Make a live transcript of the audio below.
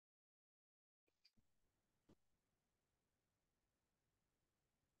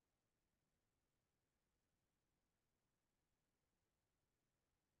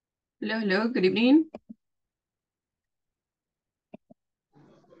Hello, hello, good evening.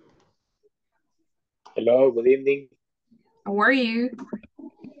 Hello, good evening. How are you?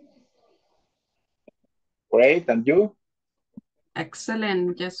 Great, and you?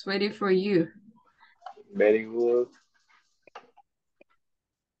 Excellent, just waiting for you. Very good.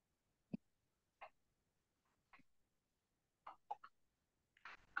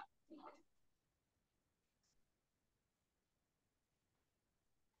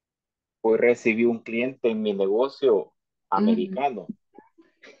 Hoy recibí un cliente en mi negocio Ujú. americano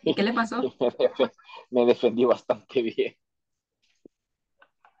 ¿Y qué le y pasó? me defendí bastante bien,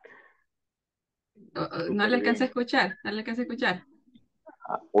 No súper le alcancé a bien. escuchar, no le alcancé a escuchar.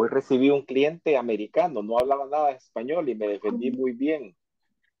 Hoy recibí un cliente americano, no hablaba nada de español y me defendí muy bien.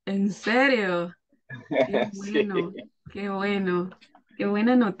 ¿En serio? Qué Sí, bueno, qué bueno, qué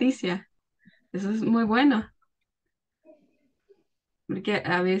buena noticia. Eso es muy bueno, porque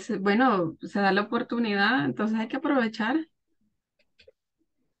a veces, bueno, se da la oportunidad, entonces hay que aprovechar.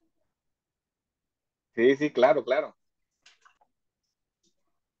 sí, sí, claro, claro.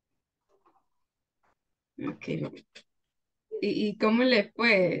 Ok. ¿Y cómo le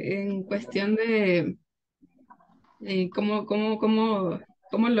fue en cuestión de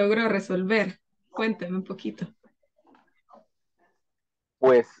cómo logró resolver? Cuéntame un poquito.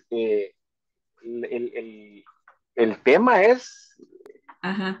 Pues el, el- el- el tema es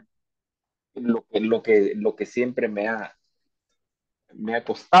Ajá, lo que siempre me ha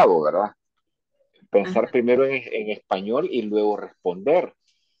costado, ¿verdad? Pensar ajá, primero en español y luego responder.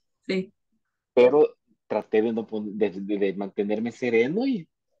 sí. Pero traté de, no de mantenerme sereno y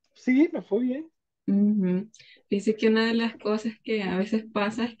sí, me fue bien. Ujú. Dice que una de las cosas que a veces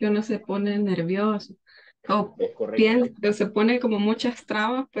pasa es que uno se pone nervioso o Es correcto. piensa, o se pone como muchas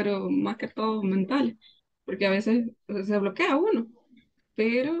trabas, pero más que todo mentales, porque a veces se bloquea uno.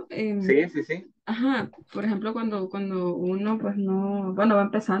 Pero, Sí, sí, sí. ajá, por ejemplo, cuando uno pues no, bueno, va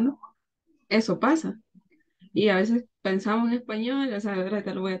empezando, eso pasa. Y a veces pensamos en español, o sea,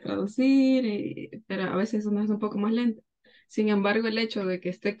 ahorita lo voy a traducir, pero a veces uno es un poco más lento. Sin embargo, el hecho de que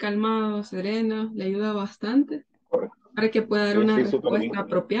esté calmado, sereno, le ayuda bastante Correcto. para que pueda dar Sí, una sí, súper respuesta bien.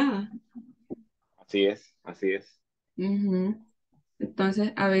 apropiada. Así es, así es. Ujú.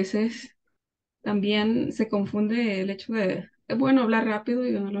 Entonces, a veces también se confunde el hecho de, es bueno hablar rápido,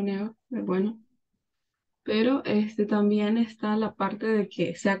 yo no lo niego, es bueno, pero también está la parte de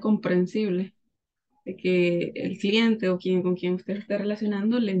que sea comprensible, de que el cliente o quien con quien usted esté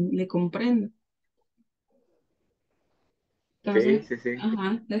relacionando le comprenda. Sí, Entonces, sí, sí.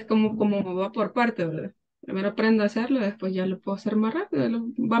 ajá, es como va por parte, ¿verdad? Primero aprendo a hacerlo, después ya lo puedo hacer más rápido,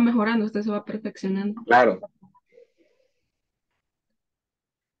 va mejorando, usted se va perfeccionando. Claro.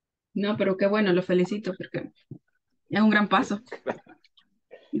 No, pero qué bueno, lo felicito porque es un gran paso,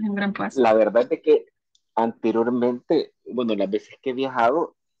 es un gran paso. La verdad es que anteriormente, bueno, las veces que he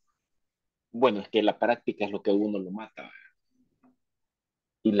viajado, bueno, es que la práctica es lo que a uno lo mata.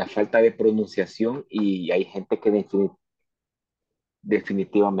 Y la falta de pronunciación, y hay gente que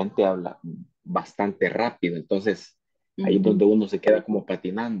definitivamente habla bastante rápido. Entonces, ahí es Ujú. donde uno se queda como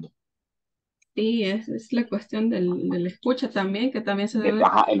patinando. Sí, es la cuestión del escucha también, que también se debe de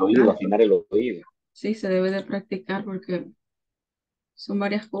Ajá, el oído, practicar. afinar el oído. Sí, se debe de practicar porque son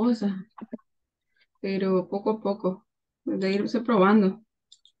varias cosas, pero poco a poco, de irse probando.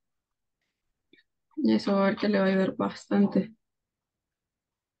 Y eso va a ver que le va a ayudar bastante.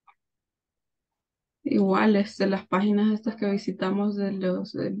 Igual, de las páginas estas que visitamos de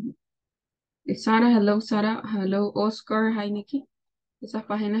Sara, Hello Oscar, Hi Nikki. Esas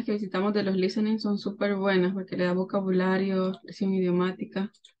páginas que visitamos de los listening son súper buenas porque le da vocabulario, expresión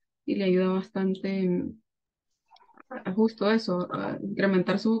idiomática y le ayuda bastante a justo eso, a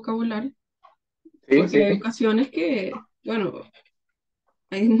incrementar su vocabulario, Sí, porque hay sí, ocasiones que, bueno,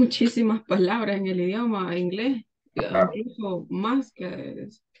 hay muchísimas palabras en el idioma inglés, claro, incluso más que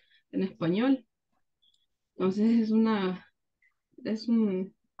en español. Entonces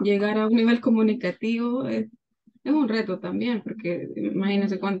llegar a un nivel comunicativo es un reto también, porque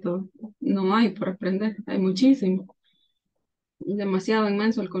imagínense cuánto no hay por aprender, hay muchísimo, demasiado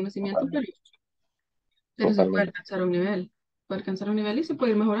inmenso el conocimiento, totalmente, pero se puede totalmente. alcanzar un nivel, puede alcanzar un nivel y se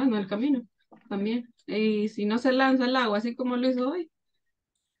puede ir mejorando en el camino también. Y si no se lanza al agua, así como lo hizo hoy,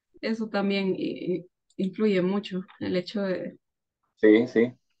 eso también influye mucho, el hecho de, Sí,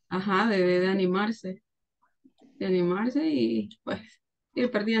 sí, ajá, de animarse y pues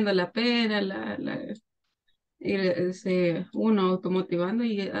ir perdiendo la pena, irse uno automotivando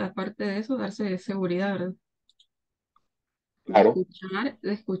y aparte de eso, darse seguridad, ¿verdad? claro,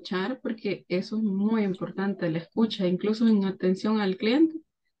 De escuchar, porque eso es muy importante, la escucha, incluso en atención al cliente.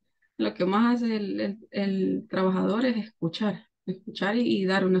 lo que más hace el trabajador es escuchar y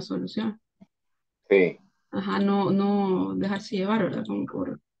dar una solución. Sí, Ajá, no dejarse llevar, ¿verdad? Como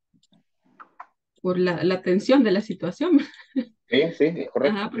por la tensión de la situación. sí, sí, es Ajá,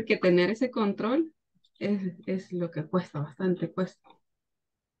 correcto. porque tener ese control es lo que cuesta, bastante cuesta.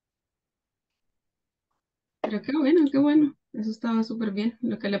 Pero qué bueno, qué bueno. Eso estaba súper bien,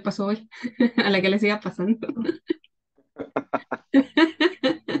 lo que le pasó hoy, a la que le siga pasando.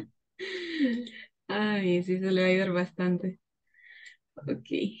 Ay, sí, se le va a ayudar bastante. Ok,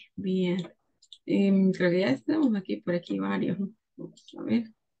 bien. Creo que ya estamos aquí, por aquí varios, ¿no? Vamos a ver.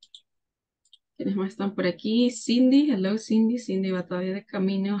 ¿Quiénes más están por aquí? Cindy, hello Cindy. Cindy va todavía de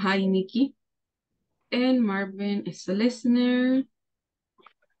camino. Hi Nikki. And Marvin is a listener.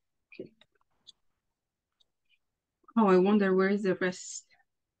 Okay. Oh, I wonder where is the rest.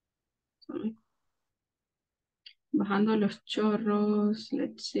 Sorry. Bajando los chorros.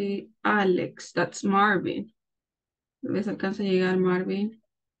 Let's see. Alex, that's Marvin. Tal vez alcanza a llegar Marvin.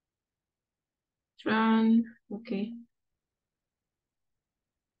 Fran, ok.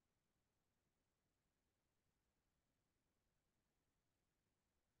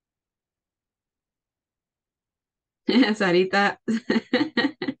 Sarita,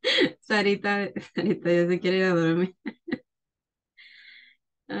 Sarita ya se quiere ir a dormir.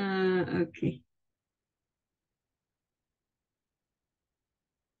 Ah, ok.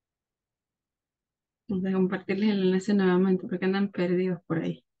 Vamos a compartirles el enlace nuevamente porque andan perdidos por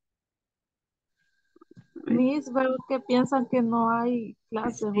ahí. A ver. Miss, veo que piensan que no hay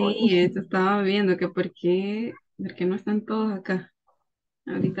clases hoy. Sí, esto estaba viendo que por qué no están todos acá.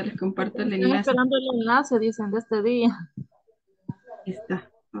 Ahorita les Porque comparto el están enlace. esperando el enlace, dicen, de este día. Ahí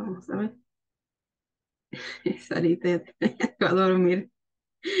está. Vamos a ver. Sarita ya va a dormir.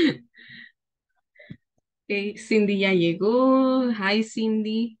 Ok, Cindy ya llegó. Hi,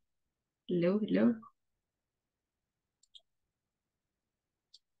 Cindy. Hello, hello.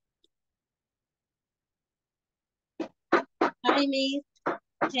 Ay, Miss,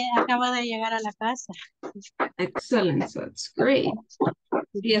 que acaba de llegar a la casa. Excellent. So that's great.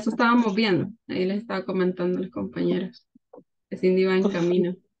 Sí, eso estábamos viendo. Ahí les estaba comentando a los compañeros. Que Cindy va en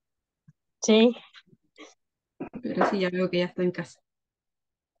camino. Sí, Pero sí, ya veo que ya está en casa.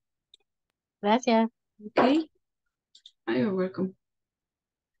 gracias. Okay. You're welcome.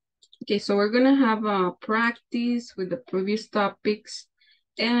 Okay, so we're gonna have a practice with the previous topics,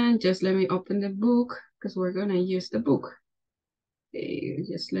 and just let me open the book because we're gonna use the book. Okay,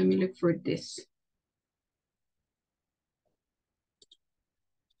 just let me look for this.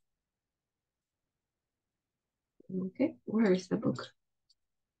 Okay, where is the book?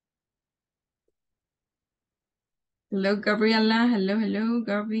 Hello, Gabriela. Hello, hello,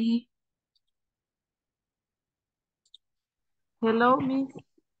 Gabi. Hello, Miss.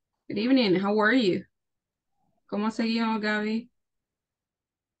 Good evening. How are you? ¿Cómo ha seguido, Gaby?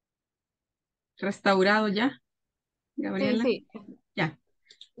 ¿Restaurado ya, Sí, Gabriela? sí. Ya.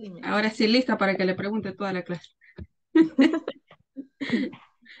 Sí, Miss. Ahora sí lista para que le pregunte toda la clase.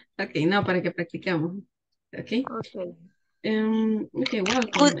 Ok, no, para que practiquemos. Ok. Ok. Okay,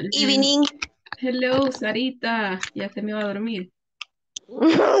 welcome. Good evening. Hello, Sarita. Ya se me va a dormir.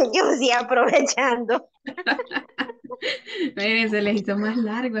 Yo sí aprovechando. Miren, se les hizo más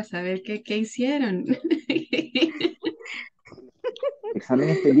largo a saber qué hicieron.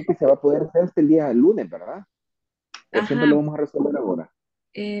 Examen Felipe se va a poder hacer hasta el día lunes, ¿verdad? ¿O siempre lo Ajá, vamos a resolver ahora?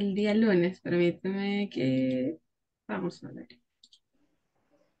 el día lunes, permíteme que... Vamos a ver.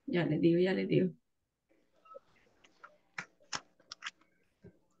 Ya les digo, ya les digo.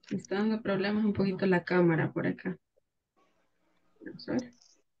 Me está dando problemas un poquito la cámara por acá. Vamos a ver.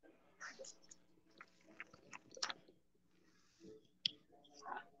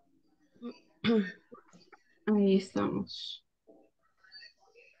 Ahí estamos.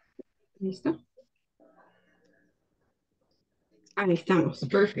 ¿Listo? Ahí estamos.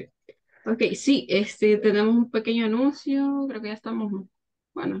 Perfecto. Ok, sí, tenemos un pequeño anuncio. Creo que ya estamos,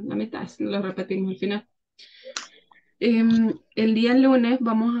 bueno, la mitad, lo repetimos al final. El día lunes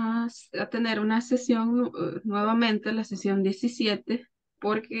vamos a tener una sesión, nuevamente la sesión 17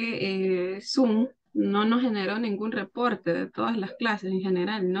 porque Zoom no nos generó ningún reporte de todas las clases en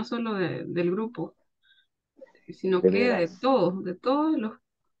general, no solo del grupo, sino De que veras. de todos los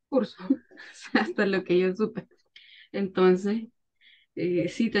cursos, hasta lo que yo supe. Entonces,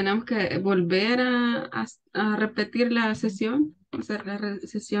 sí, tenemos que volver a repetir la sesión, hacer la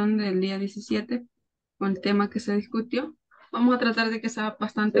sesión del día 17 con el tema que se discutió. Vamos a tratar de que sea Sí.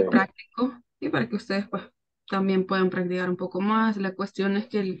 bastante práctico y para que ustedes pues también puedan practicar un poco más. La cuestión es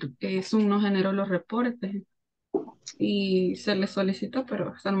que el Zoom no generó los reportes. y se le solicitó, pero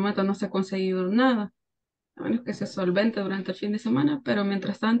hasta el momento no se ha conseguido nada, a menos que se solvente durante el fin de semana, pero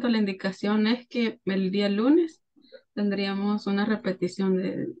mientras tanto la indicación es que el día lunes tendríamos una repetición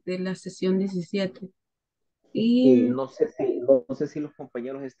de la sesión 17 Y y no sé si los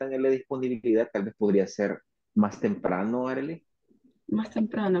compañeros están en la disponibilidad, tal vez podría ser más temprano, Arely. más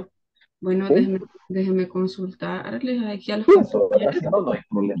temprano. Bueno, Sí, déjeme consultarles aquí a los sí, eso, ¿verdad? compañeros. Si no, no hay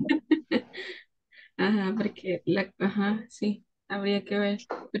problema. Ajá, porque ajá, sí, habría que ver.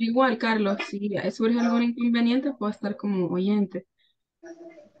 Pero igual, Carlos, si surge algún inconveniente, puedo estar como oyente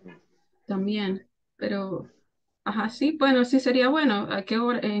también. Pero, ajá, sí, bueno, sí sería bueno. ¿A qué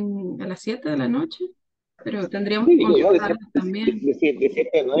hora? A las 7 de la noche. Pero tendríamos Sí, que digo yo, de consultarlo 7 también. de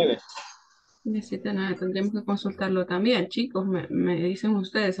 7 a 9. De 7 a 9 tendríamos que consultarlo también. Chicos, me dicen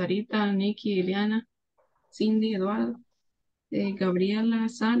ustedes, Sarita, Nikki, Ileana, Cindy, Eduardo, Gabriela,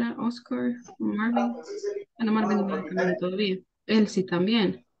 Sara, Oscar, Marvin. Bueno, Marvin no va de camino todavía. Elsie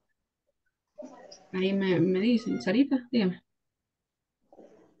también. Ahí me dicen, Sarita, dígame,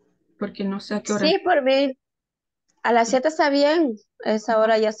 porque no sé a qué hora. Sí, por mí. A las 7 está bien. A esa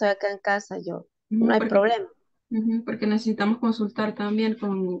hora ya estoy acá en casa, yo. No Ujú, hay porque, problema. porque necesitamos consultar también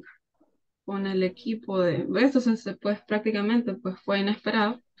con el equipo de esto pues prácticamente pues fue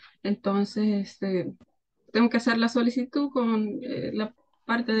inesperado. Entonces, tengo que hacer la solicitud con la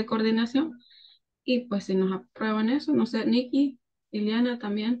parte de coordinación y pues si nos aprueban eso, no sé, Nikki, Ileana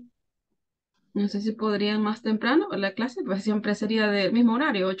también. No sé si podrían más temprano, la clase pues siempre sería del mismo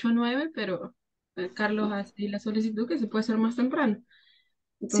horario, 8 a 9, pero Carlos hace la solicitud que se puede hacer más temprano.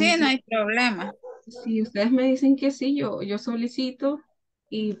 Sí, Entonces, no hay problema. si ustedes me dicen que sí, yo solicito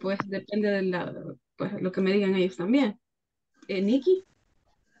y pues depende de pues, lo que me digan ellos también. Nikki,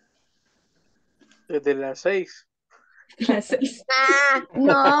 Desde las 6. las 6. Ah,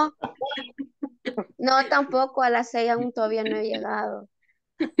 no, no tampoco a las 6 aún todavía no he llegado.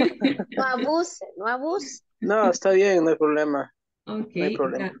 No abuse, no abuse. No, está bien, no hay problema. Ok, No hay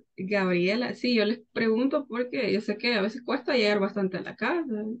problema. Gabriela, sí, yo les pregunto porque yo sé que a veces cuesta llegar bastante a la casa,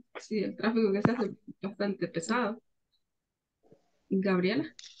 sí, el tráfico que se hace bastante pesado.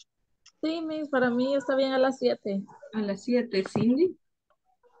 Gabriela, Sí, Miss, para mí está bien a las 7. a las 7, Cindy.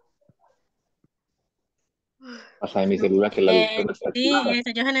 Pasa en mi celular que la luz no está Sí, activada.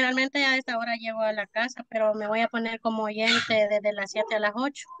 yo generalmente a esta hora llego a la casa, pero me voy a poner como oyente desde las 7 a las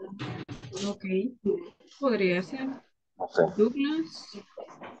 8. Ok, podría ser. No sé. Douglas,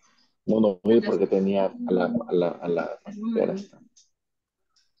 No, no a vi las porque tenía a la espera.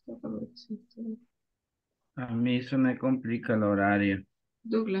 9. A mí se me complica el horario.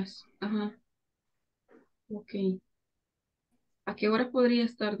 Douglas, ajá, ok. ¿A qué hora podría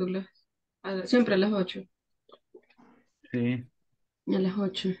estar Douglas? Siempre a las 8. Sí, A las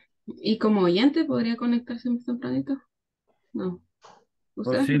 8. ¿Y como oyente podría conectarse más tempranito? No.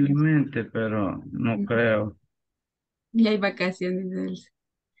 ¿Ustedes? posiblemente, pero no Ujú. creo. Y hay vacaciones de Elsie.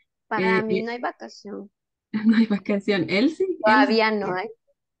 Para mí no hay vacación. No hay vacación. Elsie, Elsie. Todavía no hay.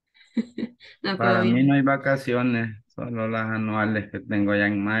 No, Para todavía mí no. no hay vacaciones, solo las anuales que tengo ya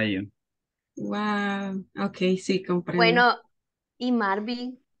en mayo. Wow. Ok, sí, comprendo. Bueno, y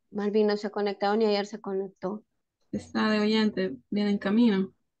Marvin. Marvin no se ha conectado ni ayer se conectó. Está de oyente, viene en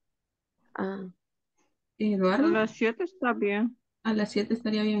camino. Ah, A Eduardo, las 7 está bien. a las 7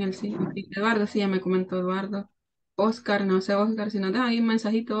 estaría bien el sí. Ok, Eduardo, sí, ya me comentó Eduardo. Oscar, no sé, Oscar, si nos deja ahí un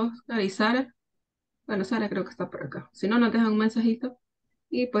mensajito, Oscar y Sara. Bueno, Sara creo que está por acá. Si no, nos dejan un mensajito.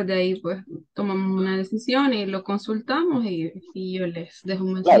 Y pues de ahí pues tomamos una decisión y lo consultamos y yo les dejo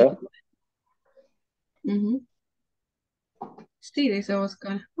un mensajito. Claro, Ujú. Sí, dice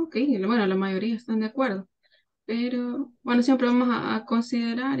Oscar. Ok, bueno, la mayoría están de acuerdo. Pero bueno, siempre vamos a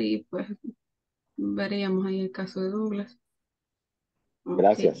considerar y pues veríamos ahí el caso de Douglas. Ok,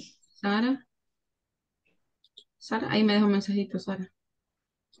 gracias. Sara, Sara, ahí me deja un mensajito, Sara.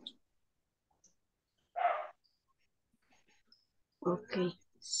 Ok,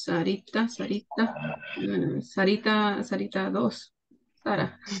 Sarita, Sarita. Bueno, Sarita 2.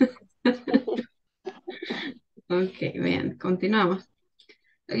 Sara. Ok, bien, continuamos.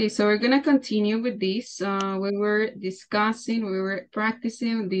 Okay, so we're gonna continue with this. We were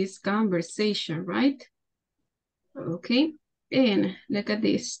practicing this conversation, right? Okay, and look at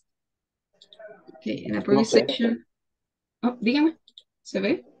this. Okay, in the No previous sé. section. Oh, dígame, ¿se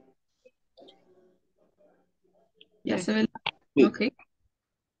ve? Ya Sí. se ve. Sí, Okay.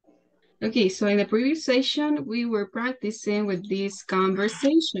 Okay, so in the previous session, we were practicing with this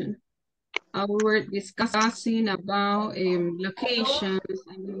conversation. We were discussing about locations,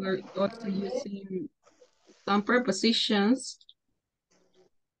 and we were also using some prepositions.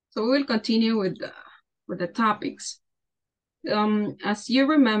 So we will continue for the topics. As you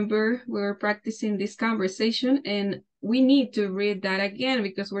remember, we were practicing this conversation and we need to read that again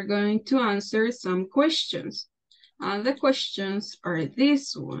because we're going to answer some questions. The questions are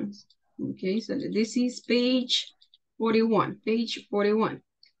these ones. Okay, so this is page 41, page 41.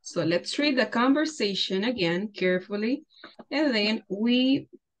 So let's read the conversation again carefully, and then we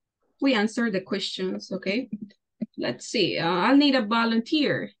answer the questions, okay? Let's see, I'll need a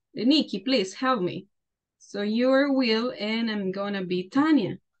volunteer. Nikki, please help me. So you're Will, and I'm gonna be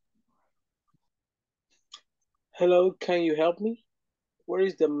Tanya. Hello, can you help me? Where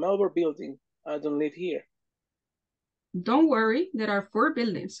is the Melbourne building? I don't live here. Don't worry, there are 4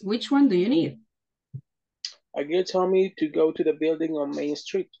 buildings. Which one do you need? A girl told me to go to the building on Main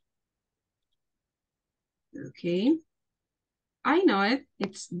Street. Okay. I know it.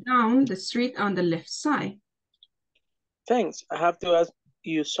 It's down the street on the left side. Thanks. I have to ask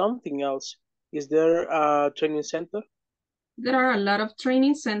you something else. Is there a training center? There are a lot of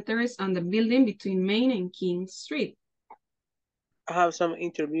training centers on the building between Main and King Street. I have some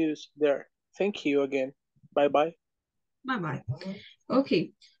interviews there. Thank you again. Bye-bye. Bye-bye.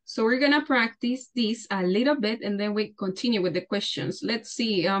 Okay, so we're gonna practice this a little bit and then we continue with the questions. Let's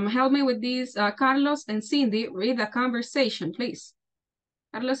see, help me with this. Carlos and Cindy, read the conversation, please.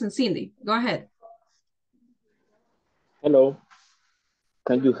 Carlos and Cindy, go ahead. Hello,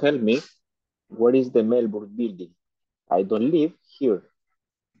 can you help me? Where is the Melbourne building? I don't live here.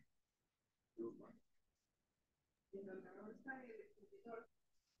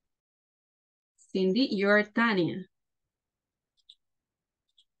 Cindy, you're Tanya.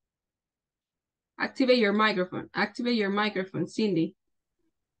 Activate your microphone. Activate your microphone, Cindy.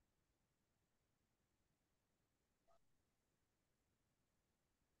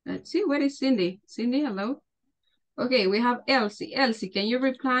 Let's see, where is Cindy? Cindy, hello? Okay, we have Elsie. Elsie, can you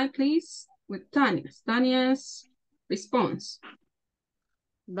reply, please, with Tanya's response?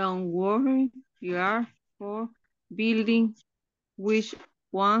 Don't worry, you are for building. Which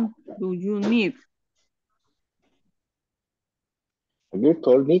one do you need? You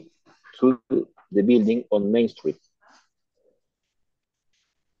told me to the building on Main Street.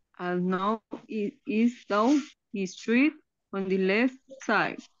 I know it is down the street on the left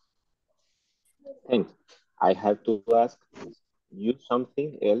side. Thanks. I have to ask you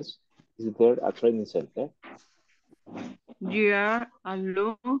something else. Is there a training center? There are a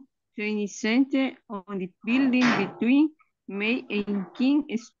long training center on the building between May and King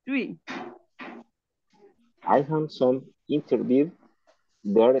Street. I have some interview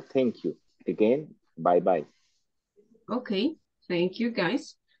there. Thank you. Again, bye-bye. Okay, thank you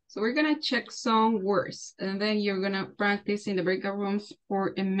guys. So we're gonna check some words and then you're gonna practice in the breakout rooms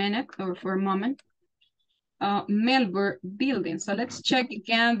for a minute or for a moment. Melbourne building. So let's check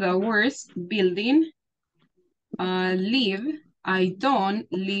again the words building, live, I don't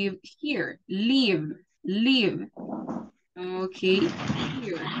live here, live. Okay,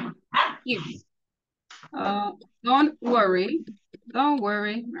 here. Don't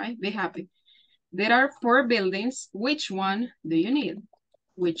worry, right? Be happy. There are 4 buildings. Which one do you need?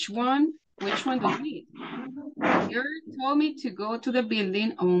 Which one do you need? You told me to go to the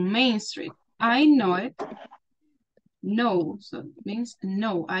building on Main Street. I know it. No, so it means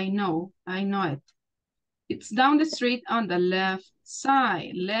no, I know it. It's down the street on the left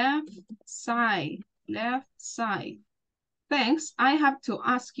side. Thanks, I have to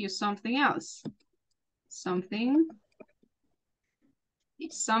ask you something else.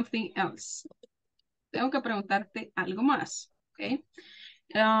 It's something else. Tengo que preguntarte algo más, okay?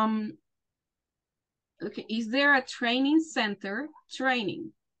 Okay, is there a training center?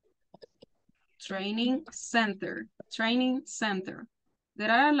 Training center.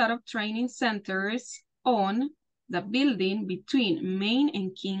 There are a lot of training centers on the building between Main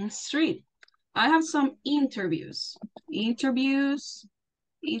and King Street. I have some interviews,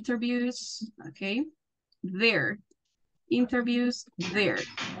 okay? There, interviews there.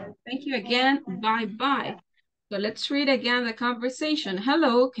 Thank you again, bye-bye. So let's read again the conversation.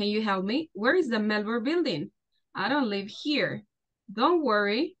 Hello, can you help me? Where is the Melbourne building? I don't live here. Don't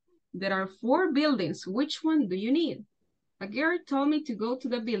worry, there are 4 buildings. Which one do you need? A girl told me to go to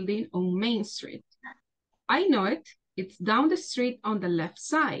the building on Main Street. I know it. It's down the street on the left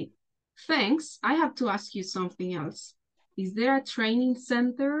side. Thanks, I have to ask you something else. Is there a training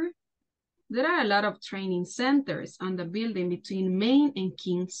center? There are a lot of training centers on the building between Main and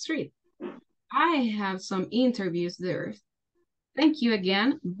King Street. I have some interviews there. Thank you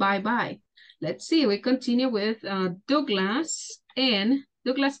again. Bye-bye. Let's see. We continue with Douglas and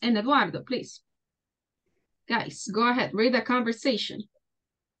Eduardo, please. Guys, go ahead. Read the conversation.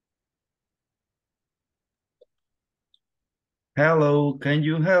 Hello, can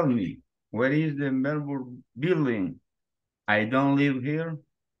you help me? Where is the Melbourne building? I don't live here.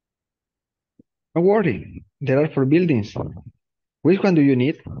 Don't worry, there are 4 buildings. Which one do you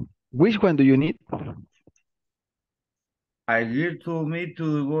need? Which one do you need? I girl told me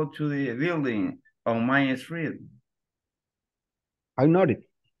to go to the building on my street. I noted.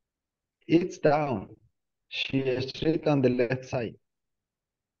 It's down. She is straight on the left side.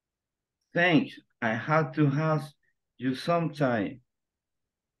 Thanks. I have to ask you sometime.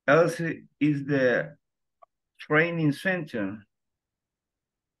 Elsie is the training center.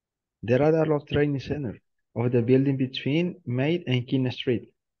 There are a lot of training center of the building between Main and King Street.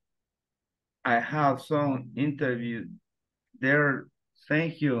 I have some interview there.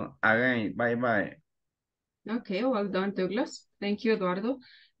 Thank you again. Bye-bye. Okay, well done, Douglas. Thank you, Eduardo.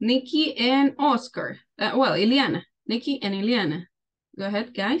 Nikki and Oscar. Well, Ileana. Nikki and Ileana. Go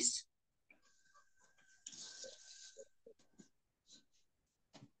ahead, guys.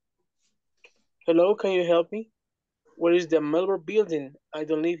 Hello, can you help me? Where is the Melbourne building? I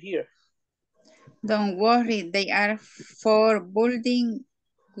don't live here. Don't worry, they are 4 buildings.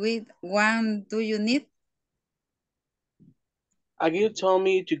 With one do you need? Agil told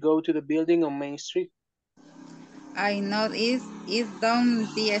me to go to the building on Main Street. I know it's down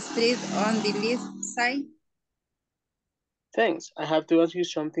the street on the left side. Thanks. I have to ask you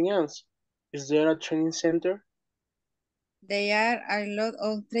something else. Is there a training center? There are a lot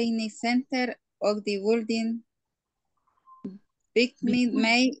of training centers of the building between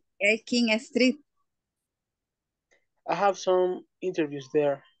May and King Street. I have some interviews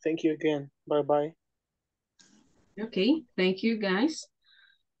there. Thank you again. Bye-bye. Okay, thank you, guys.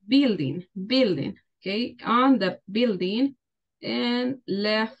 Building, okay, on the building and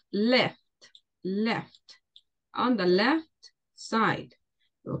left, on the left side.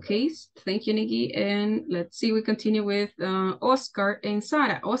 Okay, thank you, Nikki. And let's see, we continue with Oscar and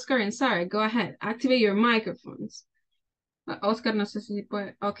Sara. Oscar and Sara, go ahead, activate your microphones. Oscar, no sé si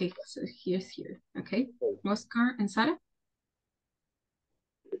puede, okay, so here's here, okay. Oscar and Sara.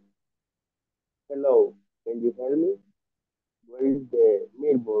 Hello, can you help me? Where is the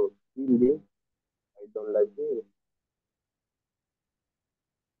Melbourne building? I don't like it.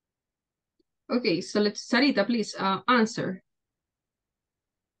 Okay, so let's, Sarita, please answer.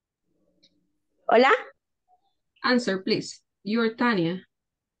 Hola? Answer, please. You're Tanya.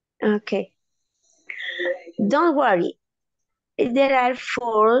 Okay. Don't worry. There are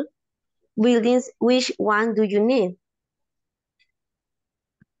 4 buildings. Which one do you need?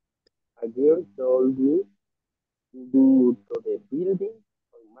 A girl told me to go to the building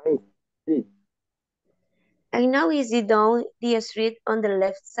on my street. I know it's down the street on the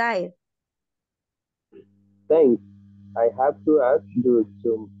left side. Thanks. I have to ask you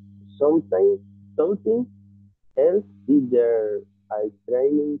something else. Is there a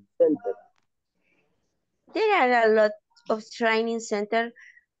training center? There are a lot of training centers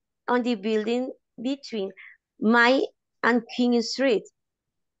on the building between May and King Street.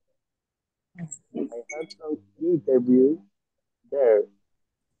 I have some interviews there.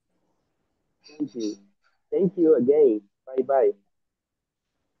 Thank you. Thank you again. Bye-bye.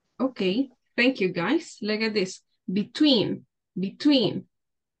 Okay, thank you, guys. Look at this. Between.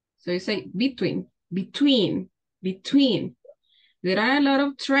 So you say between. There are a lot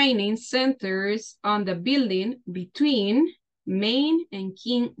of training centers on the building between Main and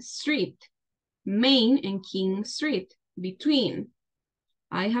King Street. Between.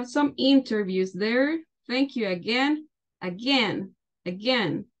 I have some interviews there. Thank you again.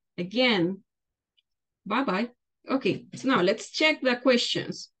 Bye-bye. Okay, so now let's check the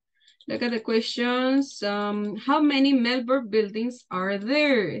questions. Look at the questions. How many Melbourne buildings are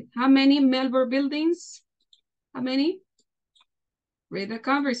there? How many Melbourne buildings? How many? Read the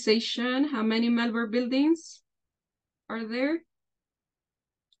conversation. How many Melbourne buildings are there?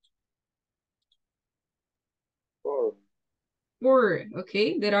 4. 4.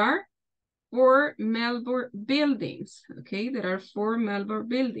 Okay, there are 4 Melbourne buildings. Okay, there are 4 Melbourne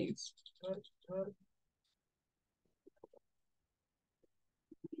buildings.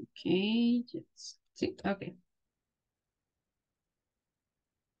 Okay, just see. Okay.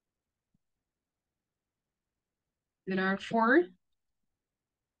 There are 4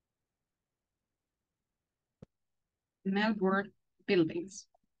 Melbourne buildings.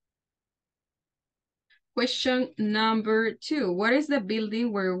 Question number 2. What is the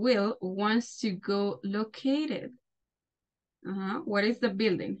building where Will wants to go located? What is the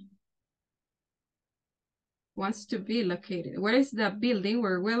building? Wants to be located. What is the building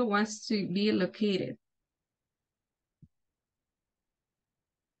where Will wants to be located?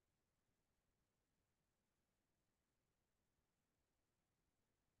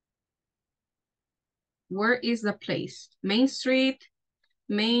 Where is the place? Main Street,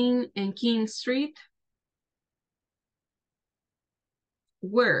 Main and King Street.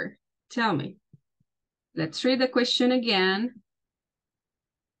 Where? Tell me. Let's read the question again.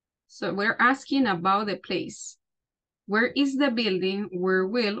 So we're asking about the place. Where is the building where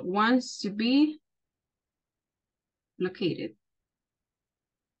Will wants to be located?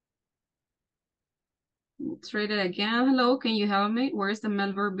 Let's read it again. Hello, can you help me? Where's the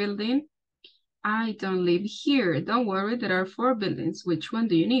Melbourne building? I don't live here. Don't worry, there are 4 buildings. Which one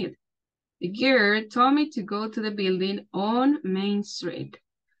do you need? The girl told me to go to the building on Main Street.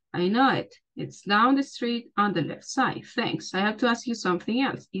 I know it. It's down the street on the left side. Thanks. I have to ask you something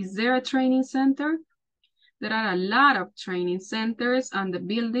else. Is there a training center? There are a lot of training centers on the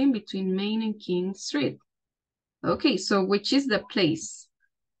building between Main and King Street. Okay, so which is the place?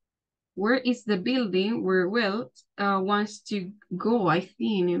 Where is the building where Will wants to go? I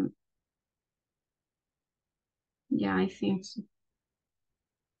think. Yeah, I think so.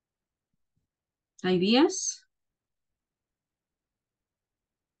 Ideas?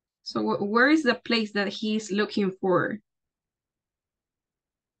 So where is the place that he's looking for?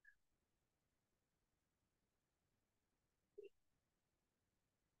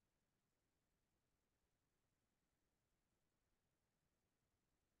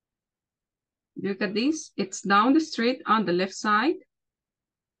 Look at this. It's down the street on the left side.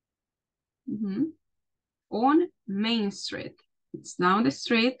 On Main Street. It's down the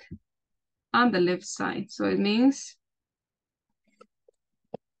street on the left side. So it means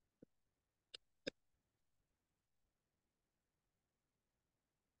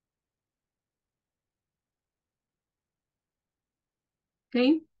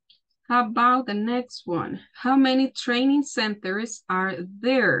okay. How about the next one? How many training centers are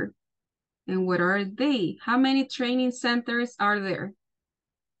there? And what are they? How many training centers are there?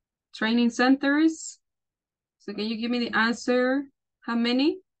 Training centers. So can you give me the answer? How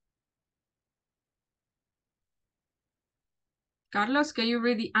many? Carlos, can you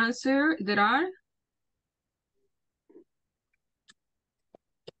read the answer? There are?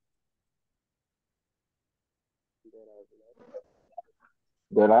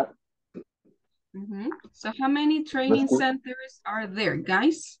 There are. So how many training centers are there,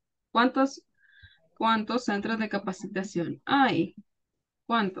 guys? ¿Cuántos centros de capacitación hay?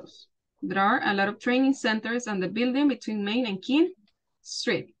 ¿Cuántos? There are a lot of training centers on the building between Main and King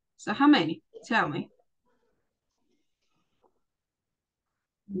Street. So how many? Tell me.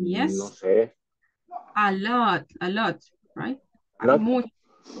 Yes. No sé. A lot, right? A lot?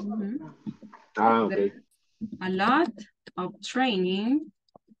 Okay. A lot of training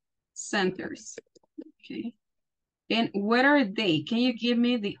centers. Okay. And where are they? Can you give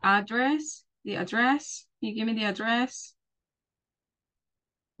me the address? The address? Can you give me the address?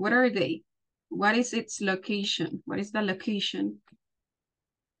 What are they? What is its location? What is the location?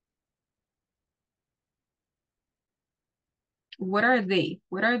 What are they?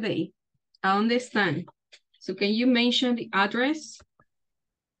 What are they? I understand. So can you mention the address?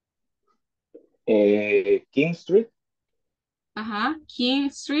 King Street. King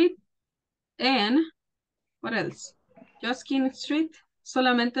Street. And what else? Just King Street?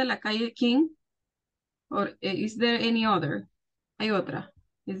 Solamente la calle King? Or is there any other? Hay otra.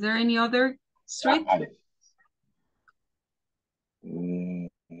 Is there any other street? Main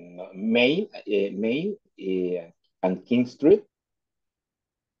and King Street.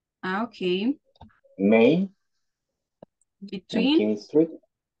 Okay. Main between and King Street.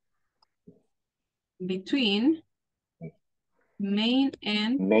 Between Main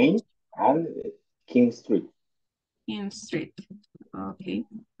and King Street. King Street. Okay,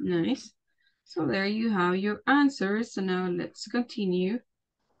 nice. So there you have your answers. So now let's continue.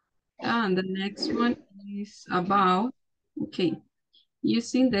 And the next one is about, okay,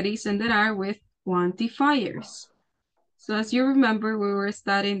 using the is and that are with quantifiers. So as you remember, we were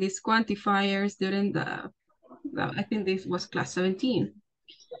studying these quantifiers during I think this was class 17.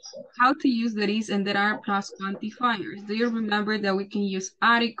 How to use the is and that are plus quantifiers. Do you remember that we can use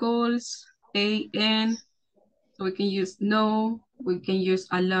articles, an, so we can use no, we can use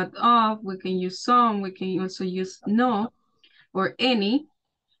a lot of, we can use some, we can also use no or any.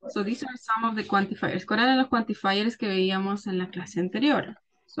 So these are some of the quantifiers. ¿Cuáles eran los quantifiers que veíamos en la clase anterior?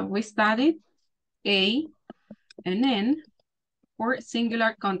 So we studied a and n for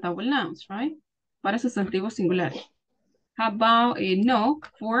singular countable nouns, right? Para sustantivos singulares. How about a no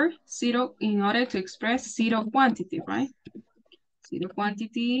for zero in order to express zero quantity, right? Zero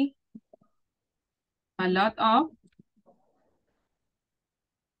quantity, a lot of,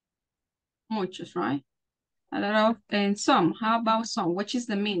 muchos, right? A lot of, and some. How about some? Which is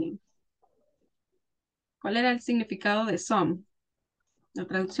the meaning? ¿Cuál era el significado de some? La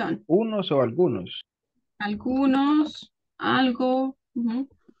traducción. Unos o algunos. Algunos, algo.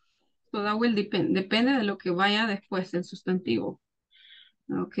 So that will depend. Depende de lo que vaya después del sustantivo.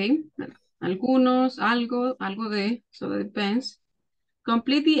 Ok. Algunos, algo, algo de. So it depends.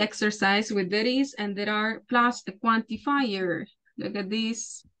 Complete the exercise with these and there are plus the quantifier. Look at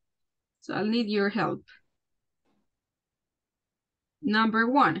this. So I'll need your help. Number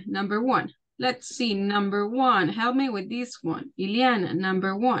one. Let's see, number one. Help me with this one. Ileana,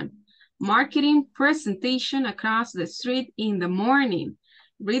 number one. Marketing presentation across the street in the morning.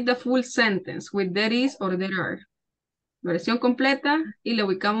 Read the full sentence with there is or there are. Versión completa y le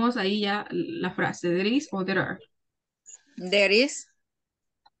ubicamos ahí ya la frase. There is or there are. There is.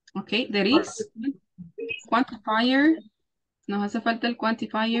 Ok, there is. Quantifier. Nos hace falta el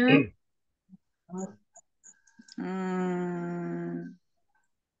quantifier.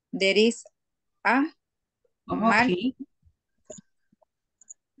 There is a Okay.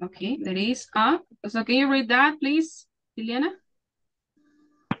 Okay, there is a. So can you read that, please, Liliana?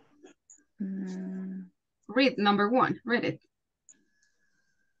 Read number one. Read it.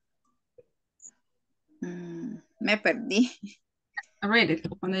 Me perdí. Read it.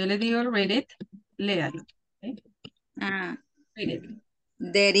 Cuando yo le digo read it, léalo. Okay? Ah, Read it.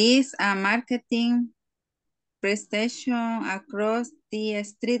 there is a marketing presentation across the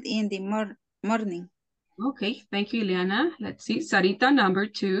street in the morning. Okay, thank you, Ileana. Let's see. Sarita, number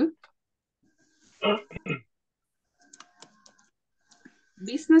two.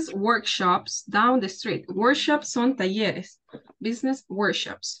 Business workshops down the street. Workshops son talleres. Business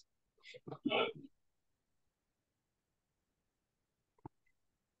workshops.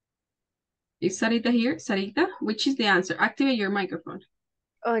 Is Sarita here? Sarita, which is the answer? Activate your microphone.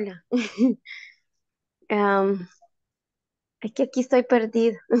 Hola. Es que aquí estoy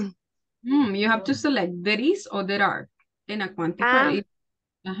perdida. You have to select there is or there are. En a quantifier.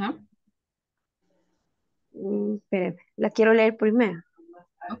 Ajá. Espérame, la quiero leer primero.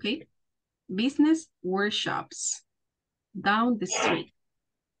 Okay. Business workshops down the street.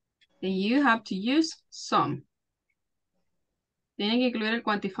 And you have to use some. Tienen que incluir el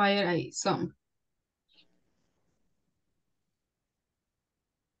quantifier ahí, some.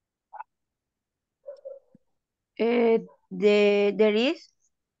 There is.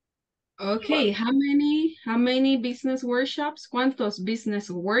 Okay, how many business workshops? ¿Cuántos business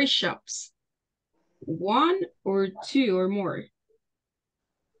workshops? One or two or more?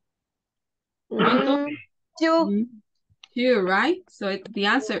 ¿Cuántos? Two. Two, right? So the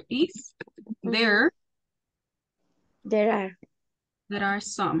answer is there. There are. There are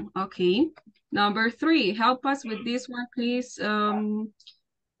some. Okay. Number three, help us with this one, please.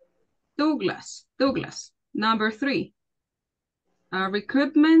 Douglas. Number three.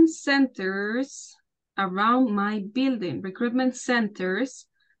 Recruitment centers around my building. Recruitment centers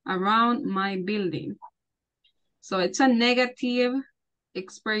around my building. So it's a negative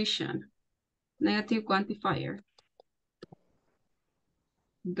expression, negative quantifier.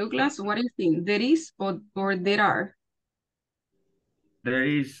 Douglas, what do you think? There is or there are? There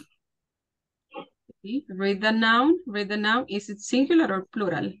is. Okay. Read the noun. Is it singular or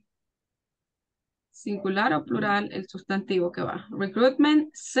plural? Singular o plural el sustantivo que va.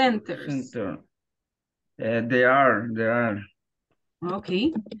 Recruitment centers. Center. There are.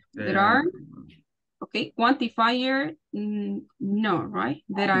 Okay. There are. Okay. Quantifier, no, right?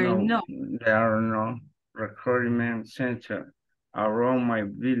 There are no. There are no recruitment center around my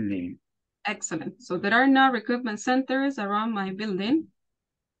building. Excellent. So there are no recruitment centers around my building.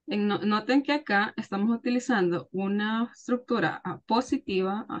 Noten que acá estamos utilizando una estructura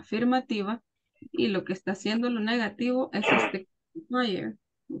positiva, afirmativa, y lo que está haciendo lo negativo es este quantifier,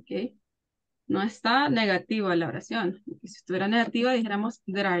 ¿ok? No está negativa la oración. Si estuviera negativa dijéramos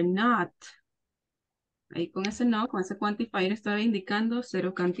there are not. Ahí con ese no, con ese quantifier estoy indicando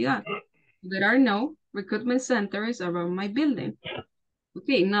cero cantidad. There are no recruitment centers around my building.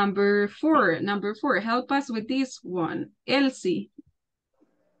 Okay, number four, help us with this one. Elsie,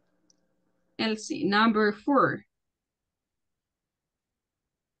 number four.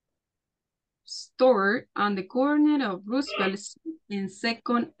 Store on the corner of Roosevelt Street and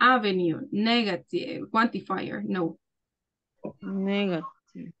 2nd Avenue. Negative. Quantifier, no. Negative.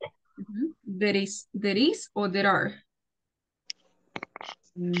 There is or there are?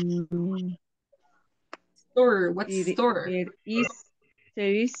 Store, what's store?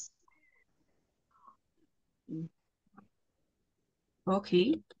 There is.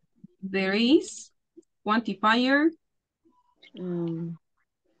 Okay. There is. Quantifier? No.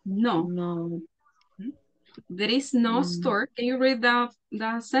 No. There is no store. Can you read the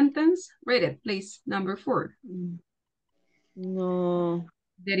sentence? Read it, please. Number 4. No,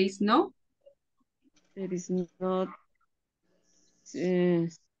 There is no there is not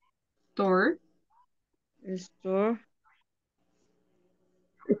store a store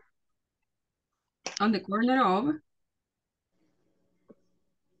on the corner of.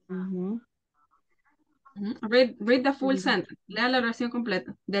 Read the full sentence. Lea la oración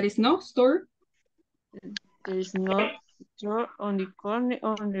completa. There is no store. There is not store on the corner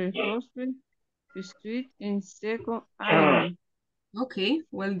on the hospital street in Second Avenue. Okay,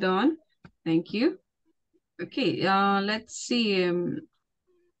 well done. Thank you. Okay, let's see.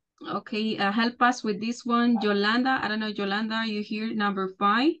 Okay, help us with this one. Yolanda, I don't know, Yolanda, are you here? Number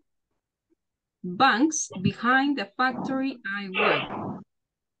 5. Banks behind the factory I work.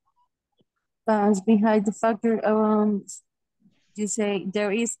 Banks behind the factory. You say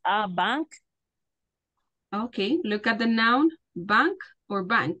there is a bank. Okay, look at the noun, bank or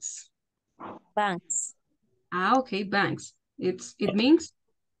banks? Banks. Okay, banks. It means?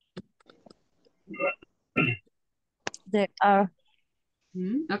 There are.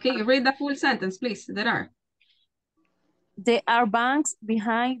 Okay, you read the full sentence, please. There are banks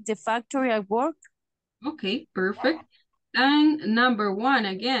behind the factory I work. Okay, perfect. And number 1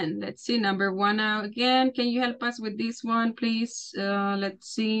 again. Let's see, number 1 again. Can you help us with this one, please? Let's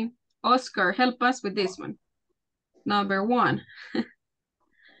see. Oscar, help us with this one. Number 1.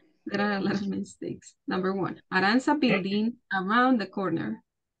 There are a lot of mistakes. Number 1. Aranza building around the corner.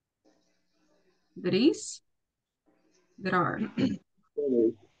 There is. There are.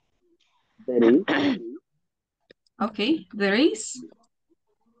 There is. Okay, there is.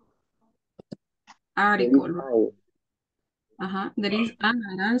 Article. There is an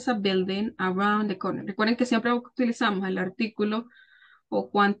Aranza building around the corner. Recuerden que siempre utilizamos el artículo o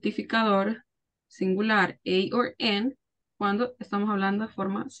cuantificador singular a or n cuando estamos hablando de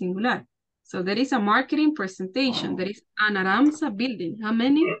forma singular. So there is a marketing presentation. There is an Aranza building. How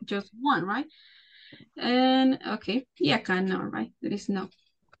many? Just one, right? And okay, yeah, no, right? There is no.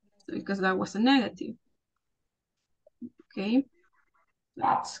 So because that was a negative. Okay,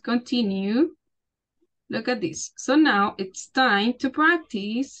 let's continue. Look at this. So now it's time to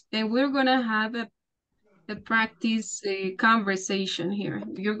practice, and we're gonna have a practice conversation here.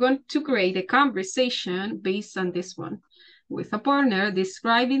 You're going to create a conversation based on this one with a partner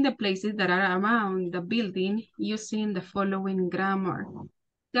describing the places that are around the building using the following grammar.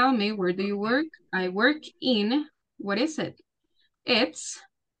 Tell me, where do you work? I work in, what is it? It's,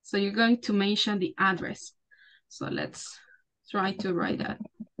 so you're going to mention the address. So let's try to write that.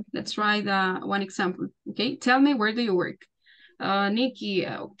 Let's try the one example, okay? Tell me, where do you work? Nikki,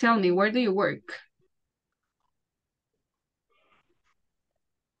 tell me, where do you work?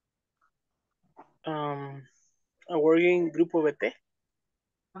 I work in Grupo BT.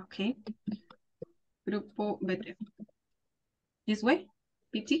 Okay. Grupo BT. This way?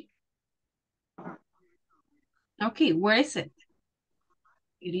 PT? Okay, where is it?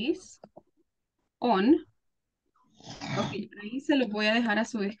 It is on. Okay, ahí se lo voy a dejar a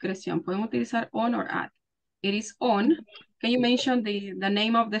su discreción. Podemos utilizar on or at. It is on. Can you mention the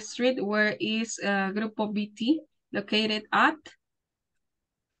name of the street where is Grupo BT located at?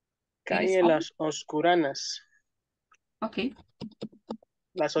 Calle Las Oscuranas. Okay.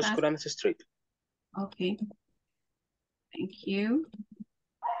 Las Oscuranas Street. Okay. Thank you.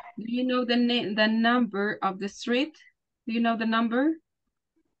 Do you know the number of the street? Do you know the number?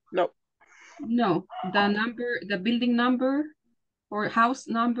 No. No. The number, the building number or house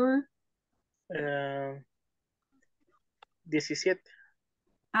number? 17.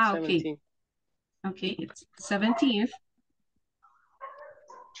 Okay. 17. Okay, it's 17th.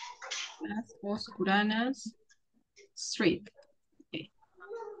 Las Oscuranas Street. Okay.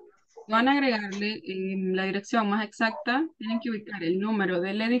 Van a agregarle la dirección más exacta. Tienen que ubicar el número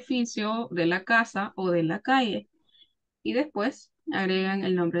del edificio, de la casa o de la calle. Y después agregan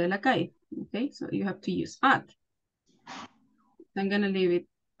el nombre de la calle. Okay, so you have to use at. I'm gonna leave it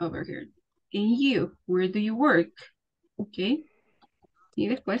over here. And you, where do you work? Okay. Y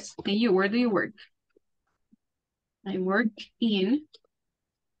después, and you, where do you work? I work in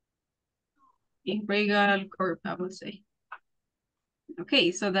Regal Corp, I will say.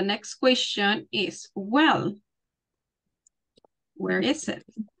 Okay, so the next question is, well, where is it?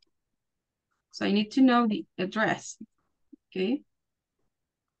 So I need to know the address. Okay.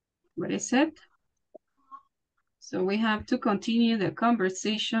 What is it? So we have to continue the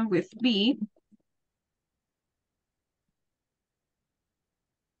conversation with B.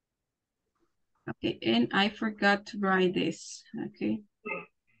 Okay, and I forgot to write this. Okay.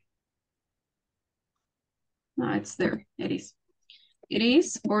 No, it's there. It is. It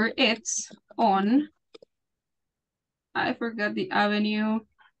is or it's on. I forgot the avenue.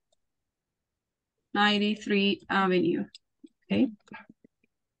 93 Avenue. Okay.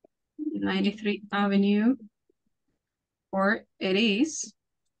 93 Avenue. Or it is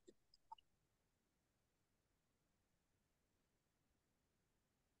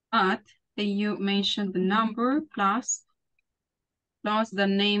at, and you mentioned the number plus the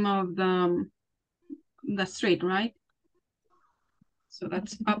name of the street, right? So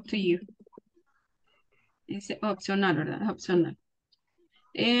that's up to you. It's optional, ¿verdad? Optional.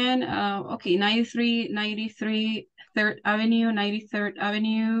 And okay, 93 3rd Avenue, 93rd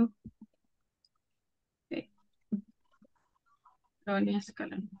Avenue. Okay.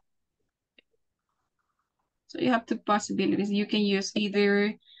 So you have two possibilities. You can use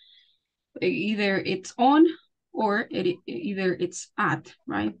either it's on or either it's at,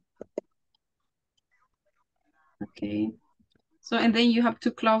 right? Okay. So, and then you have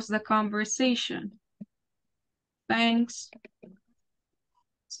to close the conversation. Thanks.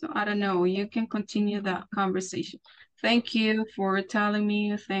 So I don't know, you can continue the conversation. Thank you for telling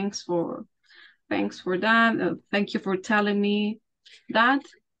me. Thanks for that. Thank you for telling me that.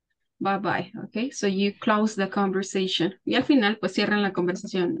 Bye-bye. Okay, so you close the conversation. Y al final, pues cierran la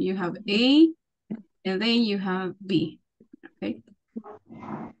conversación. You have A, and then you have B. Okay.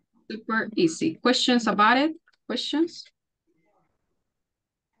 Super easy. Questions about it? Questions?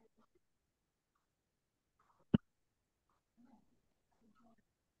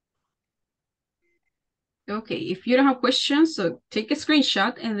 Okay, if you don't have questions, so take a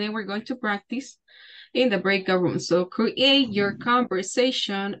screenshot and then we're going to practice in the breakout room. So create your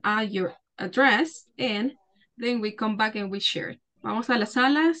conversation at your address and then we come back and we share it. Vamos a las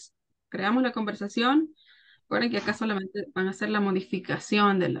salas, creamos la conversación. Recuerden que acá solamente van a hacer la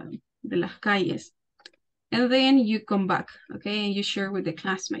modificación de las calles. And then you come back, okay, and you share with the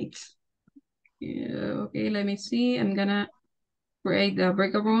classmates. Yeah, okay, let me see. I'm gonna create the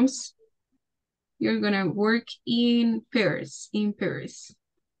breakout rooms. You're gonna work in pairs,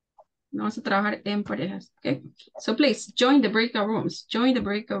 Vamos a trabajar en parejas, okay? So please, join the breakout rooms. Join the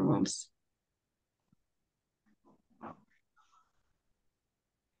breakout rooms.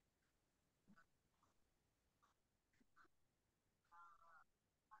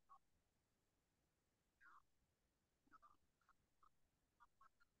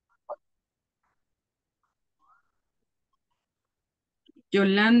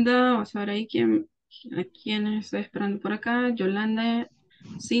 Yolanda, vamos a ver ahí a quién estoy esperando por acá. Yolanda,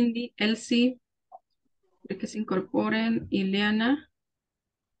 Cindy, Elsie, que se incorporen, Ileana.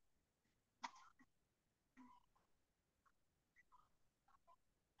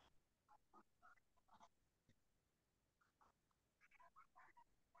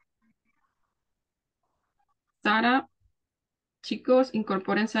 Sara, chicos,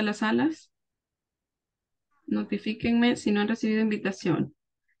 incorpórense a las salas. Notifíquenme si no han recibido invitación.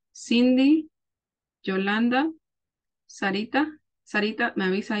 Cindy, Yolanda, Sarita. Sarita, me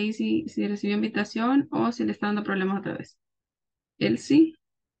avisa ahí si recibió invitación o si le está dando problemas otra vez. Elsie.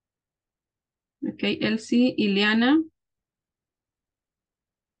 Ok, Elsie, Ileana.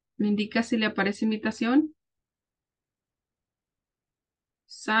 Me indica si le aparece invitación.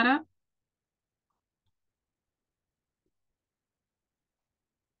 Sara.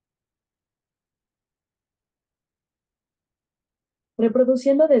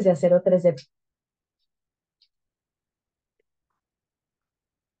 Reproduciendo desde acero 3D.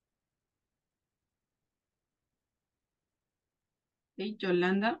 Ok,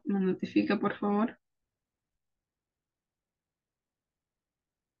 Yolanda, me notifica por favor.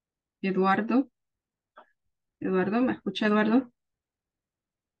 Eduardo. Eduardo, ¿me escucha Eduardo?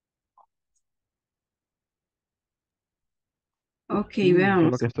 Ok, Solo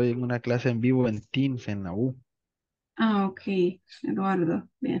veamos. que estoy en una clase en vivo en Teams en la U. Ah, ok, Eduardo.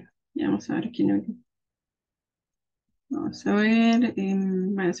 Bien, ya vamos a ver quién. Vamos a ver.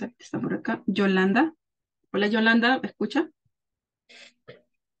 Vamos a ver, está por acá. Yolanda. Hola Yolanda, ¿me escucha?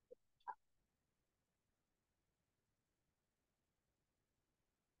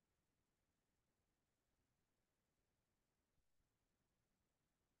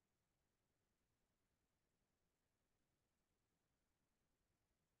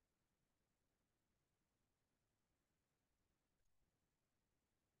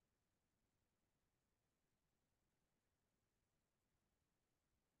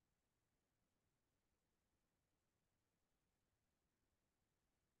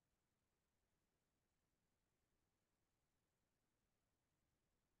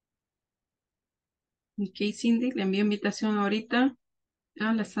 Ok, Cindy, le envío invitación ahorita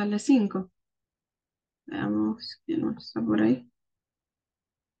a la sala 5. Veamos quién más está por ahí.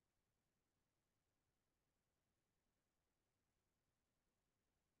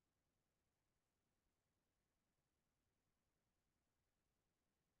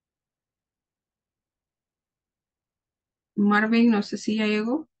 Marvin, no sé si ya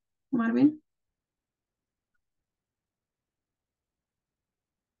llegó. Marvin.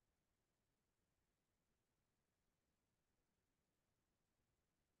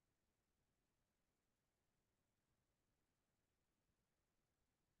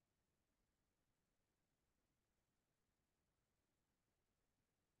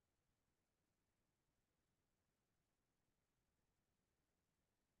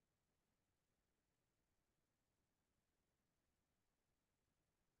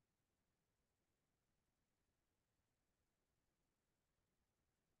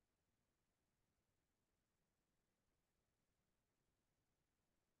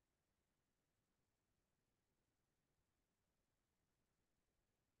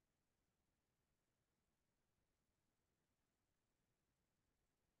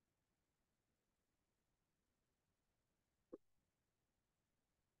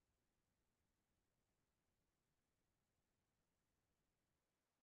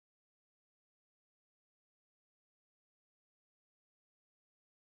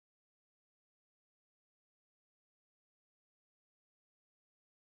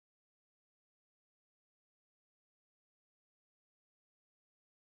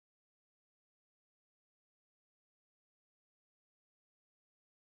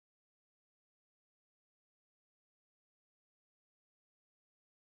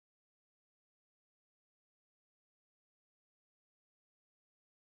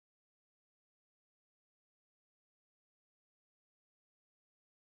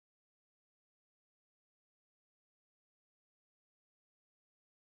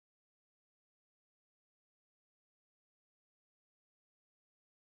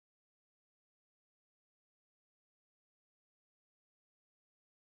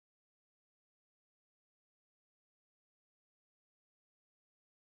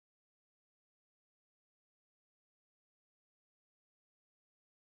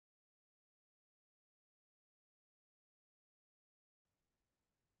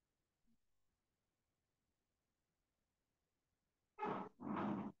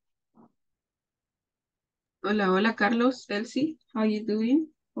 Hola, hola Carlos, Elsie, how you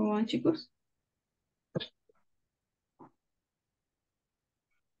doing? ¿Cómo van chicos?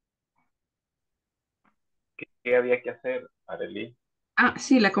 ¿Qué había que hacer, Arely? Ah,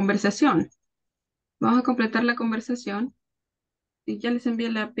 sí, la conversación. Vamos a completar la conversación y ya les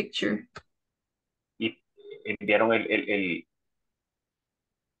envié la picture Y enviaron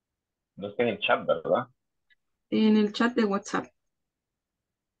no está en el chat, ¿verdad? en el chat de WhatsApp.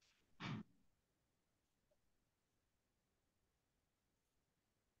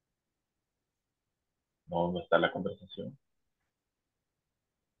 No, no está la conversación.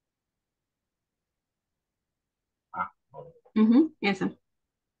 Ah, no. Ujú, esa.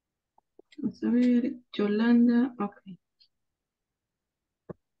 Vamos a ver, Yolanda, ok.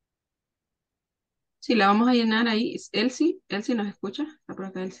 Sí, la vamos a llenar ahí. Elsie, Elsie nos escucha. Está por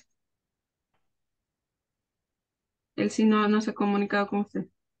acá Elsie. Elsie no se ha comunicado con usted.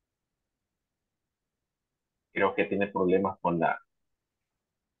 Creo que tiene problemas con la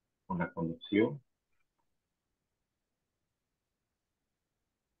conexión.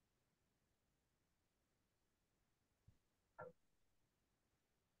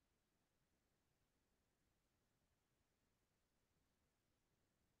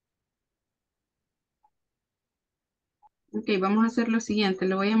 Ok, vamos a hacer lo siguiente.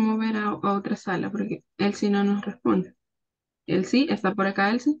 Lo voy a mover a otra sala porque Elsie no nos responde. Elsie, ¿está por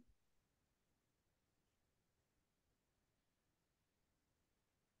acá Elsie?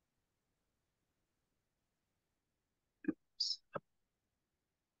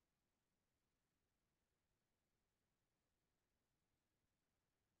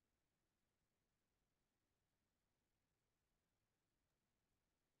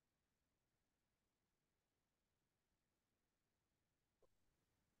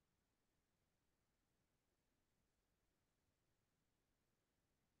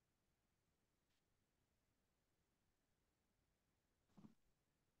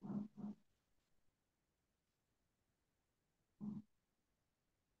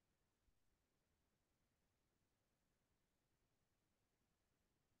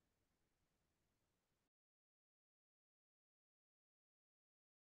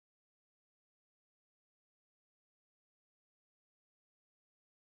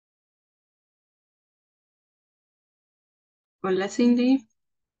 Hola Cindy.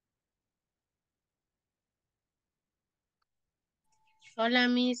 Hola,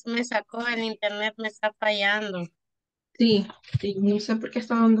 Miss, me sacó el internet, me está fallando. Sí, sí, no sé por qué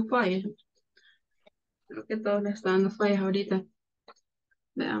está dando fallas. Creo que todos le están dando fallas ahorita.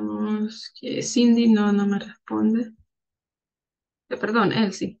 Veamos que Cindy no me responde. Perdón,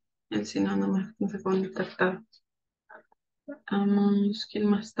 Elsie no se puede contactar. Veamos quién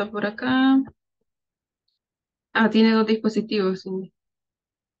más está por acá. Ah, tiene dos dispositivos, Cindy.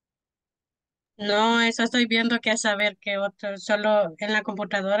 No, eso estoy viendo que a saber qué otro, solo en la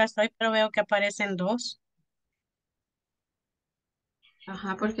computadora estoy, pero veo que aparecen dos.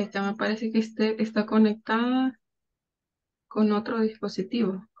 Ajá, porque acá me parece que está conectada con otro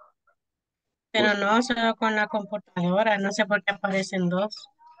dispositivo. Pero no, solo con la computadora, no sé por qué aparecen dos.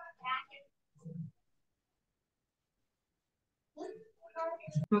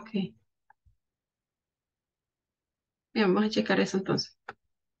 Ok, bien, vamos a checar eso entonces.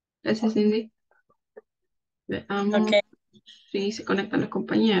 Gracias, Cindy. Ok, Veamos si se conectan los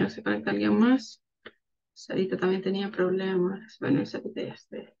compañeros, se conecta alguien más. Sarita también tenía problemas. Bueno, Sarita ya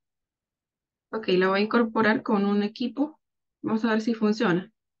está. Ok, la voy a incorporar con un equipo. Vamos a ver si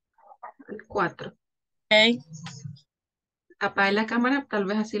funciona. El 4. ok. Apague la cámara, tal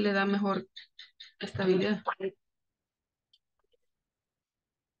vez así le da mejor estabilidad.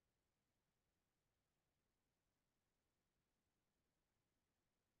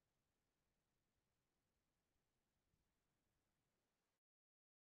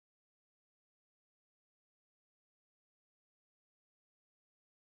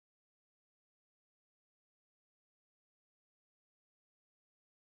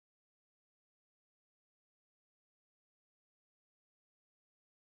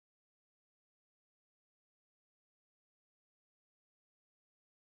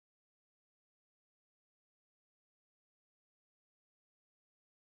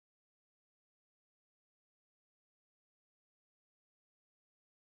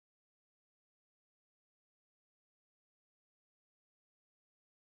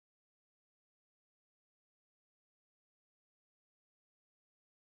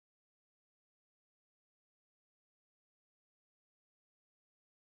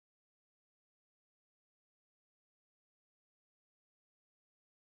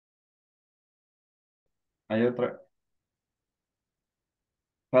 Hay otra.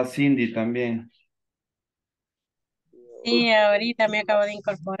 Está Cindy también. Sí, ahorita me acabo de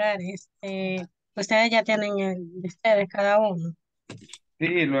incorporar. Ustedes ya tienen el de ustedes cada uno.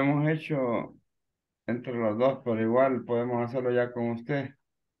 Sí, lo hemos hecho entre los dos, pero igual podemos hacerlo ya con usted.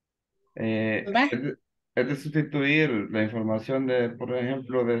 Eh, ¿Va? es de, es de sustituir la información de, por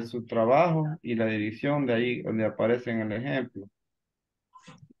ejemplo, de su trabajo y la dirección de ahí donde aparece en el ejemplo.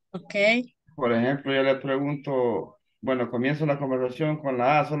 Ok, Por ejemplo, yo le pregunto, bueno, comienzo la conversación con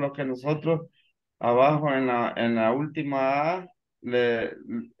la A, solo que nosotros abajo en la última A,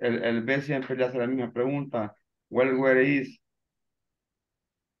 el B siempre le hace la misma pregunta. Well, where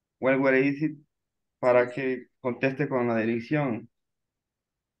is it? Para que conteste con la dirección.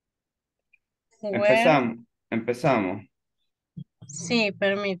 where, Empezamos. sí,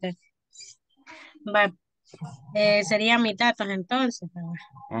 permite. Va, sería mis datos entonces.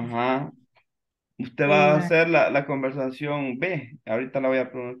 Ajá. Usted va a Va, hacer la conversación B. Ahorita la voy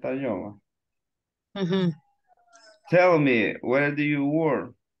a preguntar yo. ¿Va? ujú. Tell me, where do you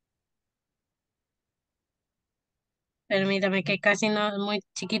work? Permítame que casi no, muy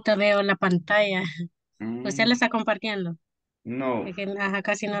chiquito veo la pantalla. ¿Usted la Mm, está compartiendo? no. Es que ajá,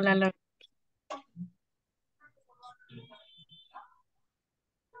 casi no la logro.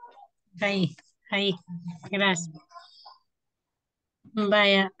 Ahí, ahí. Gracias.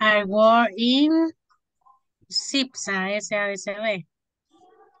 Vaya, I work in SIPSA, SASB.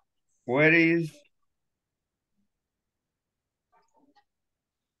 Where is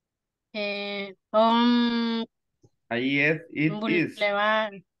On ahí es, it is.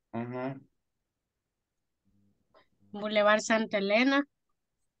 Boulevard, Ajá. Boulevard Santa Elena.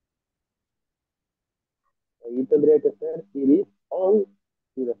 Ahí tendría que ser it is on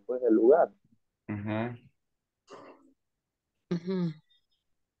y después el lugar. Ajá. Ujú.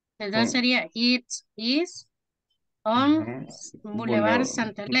 Entonces Con, sería It is on ajá. Boulevard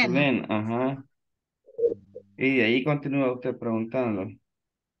Santa Elena. Len, ajá. Y de ahí continúa usted preguntando.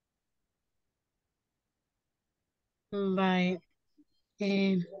 Vaya,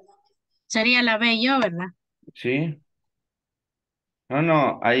 eh, sería la B yo, ¿verdad? ¿Sí? No,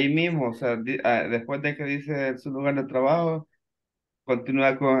 no, ahí mismo, o sea, después de que dice su lugar de trabajo,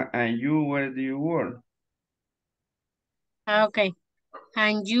 continúa con and you, where do you work? Ah, ok.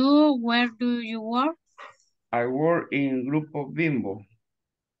 And you, where do you work? I work in Grupo Bimbo.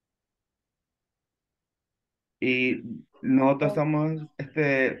 Y nosotros estamos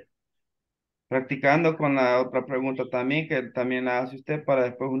practicando con la otra pregunta también, que también la hace usted para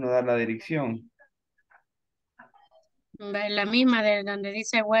después uno dar la dirección. La misma de donde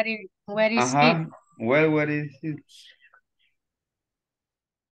dice where is it. Ajá. Well, where is it?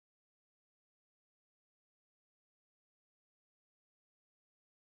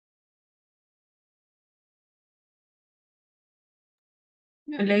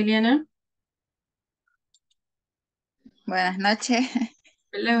 Hola, Liliana. Buenas noches.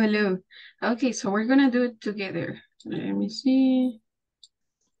 Hello, hello. Okay, so we're gonna do it together. Let me see.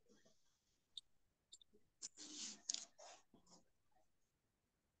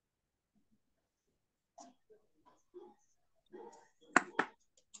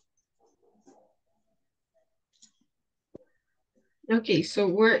 Okay, so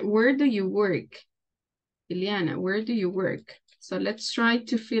where do you work? Liliana, where do you work? So let's try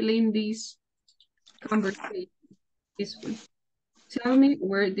to fill in this conversation. This one. Tell me,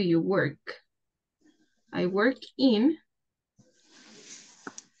 where do you work? I work in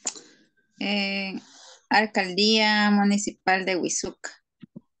Alcaldía Municipal de Huizuca.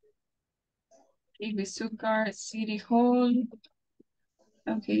 Ibisucar City Hall.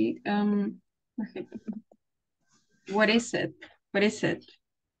 Okay, okay. What is it? What is it?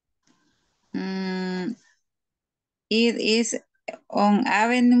 It is on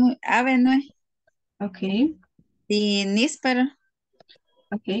Avenue Okay. de Níspero.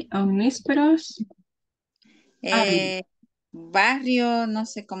 Okay, Omnísperos. Barrio, no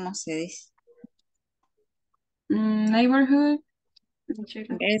sé cómo se dice. Neighborhood. Let me check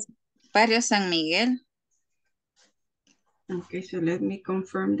that. Es Barrio San Miguel. Okay, so let me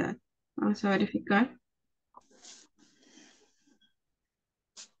confirm that. Vamos a verificar.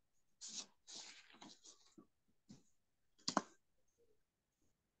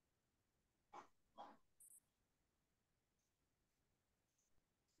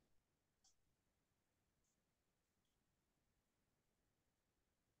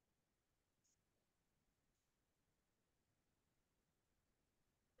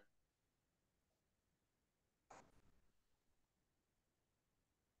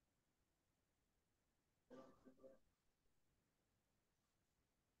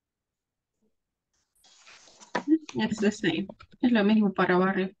 It's the same. Es lo mismo para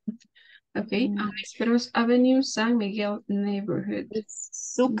barrio. Okay, Omnísperos Avenue, San Miguel Neighborhood.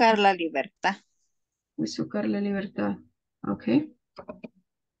 Zúcar La Libertad. Huizúcar La Libertad. Okay.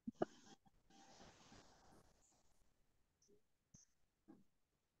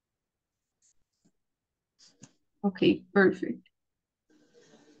 Okay, perfect.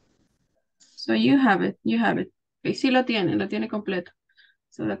 So you have it, you have it. Okay, sí lo tiene completo.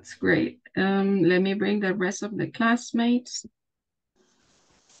 So that's great. Let me bring the rest of the classmates.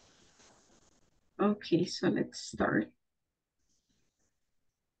 Okay, so let's start.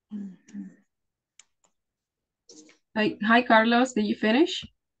 Hi, Carlos, did you finish?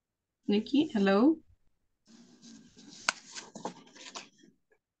 Nikki, hello.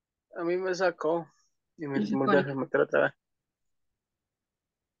 A mí me sacó y me Me sacó. volvió a meter otra vez.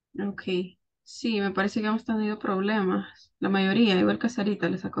 Ok, sí, me parece que hemos tenido problemas. La mayoría, igual que Sarita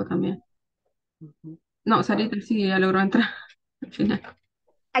le sacó también. No, Sarita sí, ya logró entrar al final.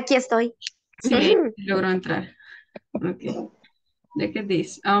 Aquí estoy. Sí, logró entrar. Okay, look at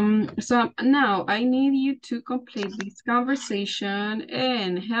this. So now I need you to complete this conversation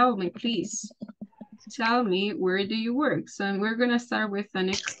and help me, please. Tell me, where do you work? So we're gonna start with an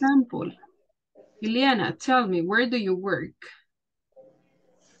example. Liliana, tell me, where do you work?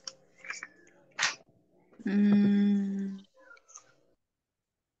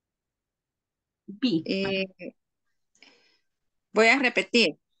 B. Voy a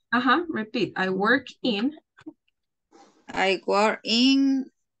repetir. Repeat. I work in. I work in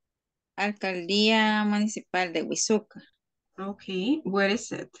Alcaldía Municipal de Huizuca. Okay, where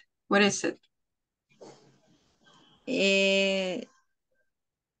is it? What is it? It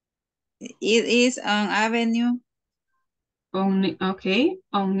is on Avenue. Okay,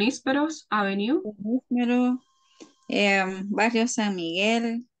 Omnísperos Avenue. Omnísperos, Barrio San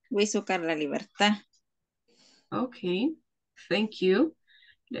Miguel, Huizucar La Libertad. Okay, thank you.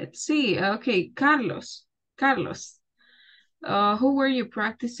 Let's see. Okay, Carlos. Carlos, who were you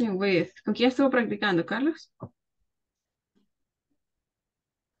practicing with? ¿Con quién estuvo practicando, Carlos?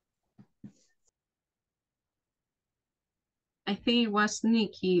 I think it was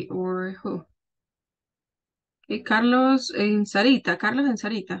Nikki or who? Okay, Carlos en Sarita. Carlos en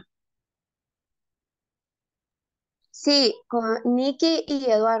Sarita. Sí, con Nicky y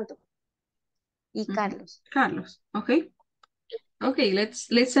Eduardo. Y Carlos. Carlos, okay. Okay,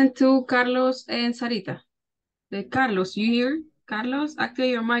 let's listen to Carlos and Sarita. Carlos, you hear? Carlos,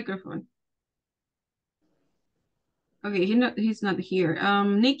 activate your microphone. Okay, he's not here.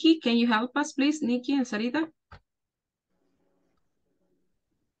 Nikki, can you help us, please? Nikki and Sarita?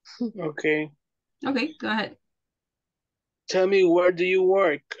 Okay. Okay, go ahead. Tell me, where do you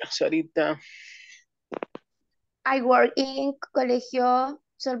work, Sarita? I work in Colegio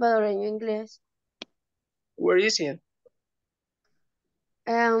Salvadoreño Inglés. Where is it?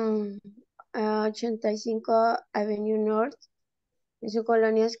 85 Avenue North, en su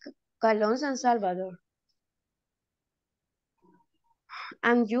colonia Calón, San Salvador.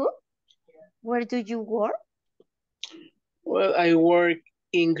 And you? Where do you work? Well, I work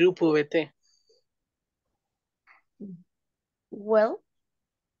in Grupo BT. Well,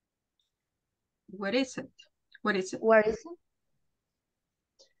 what is it? What is it? Where is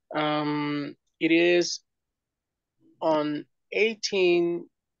it? It is on 18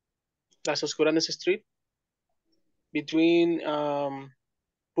 Las Oscurantes Street, between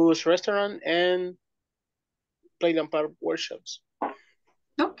Pudo's Restaurant and Play and Park Workshops.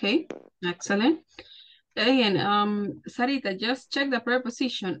 Okay, excellent. And Sarita, just check the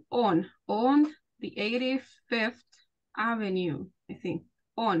preposition on the 85th Avenue, I think.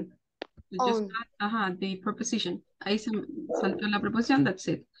 On. Just the preposition. Ahí se saltó la preposición, that's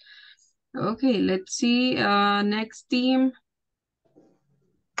it. Okay, let's see. Next team.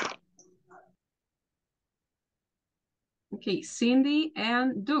 Okay, Cindy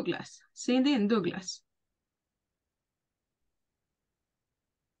and Douglas. Cindy and Douglas.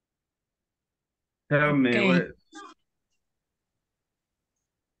 Tell me, Okay.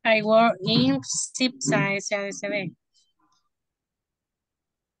 I work in SIPSA, SADCB.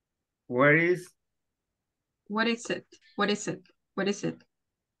 where is What is it? What is it? What is it?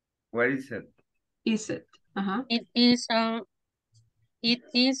 where is it? Is it? It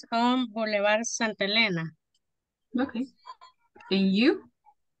is on Boulevard Santa Elena. Okay. And you?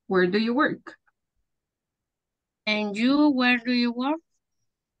 Where do you work? And you, where do you work?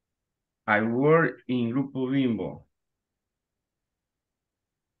 I work in Grupo Bimbo.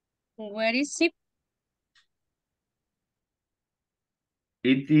 Where is it?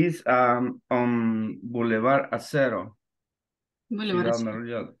 It is on Boulevard Acero, Boulevard.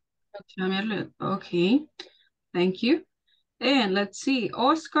 Ciudad Merliot. Okay. Thank you. And let's see,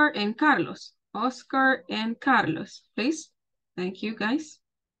 Oscar and Carlos. Oscar and Carlos, please. Thank you, guys.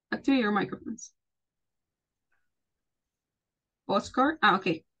 Activate your microphones. Oscar,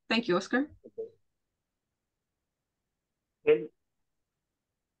 okay. Thank you, Oscar. Tell me,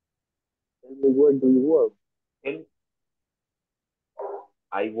 where do you work?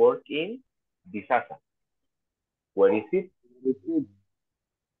 I work in ISSSS. Where is it?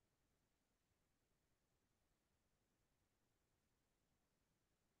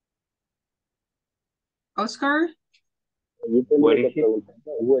 Oscar? Where is it?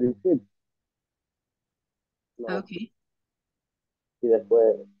 Where is it? Okay. Y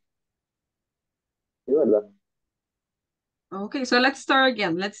después, sí, ¿verdad? Okay, so let's start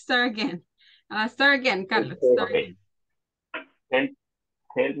again. Start again, Carlos. Start Okay.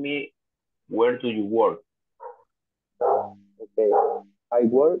 Tell me, where do you work? Okay. I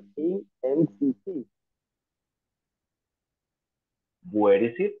work in MCC. Where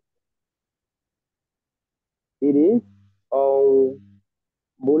is it? It is on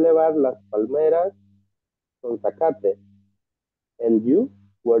Boulevard Las Palmeras, on Zacate. And you,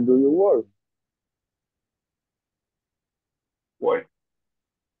 where do you work? Well,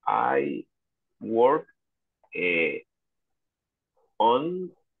 I work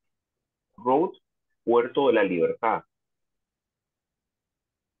on road Puerto de la Libertad.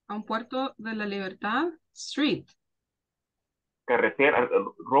 On Puerto de la Libertad Street. Carretera,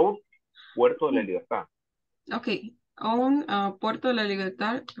 road Puerto de la Libertad. Okay, on Puerto de la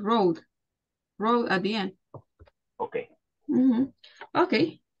Libertad Road. Road at the end. Okay.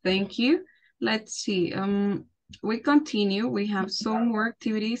 Okay, thank you. Let's see. We continue. We have some more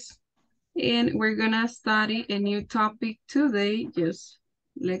activities and we're gonna study a new topic today. Just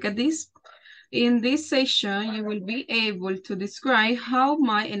look at this. In this session, you will be able to describe how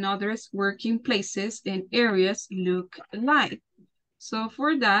my and others working places and areas look like. So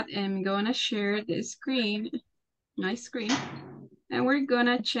for that, I'm gonna share the screen, my screen, and we're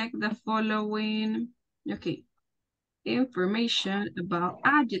gonna check the following, okay, information about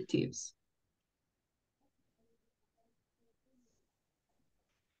adjectives.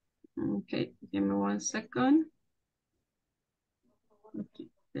 Okay, give me 1 second. Okay,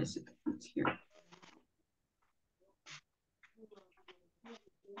 that's it, it's here.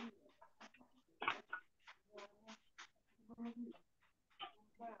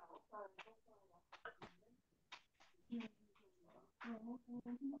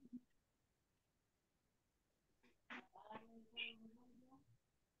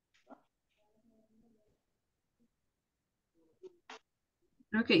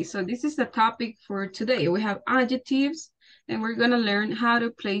 Okay, so this is the topic for today. We have adjectives, and we're gonna learn how to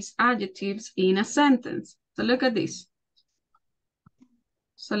place adjectives in a sentence. So look at this.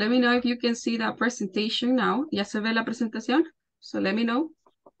 So let me know if you can see that presentation now. ¿Ya se ve la presentación? So let me know.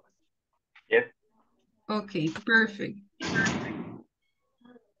 Yes. Okay, perfect.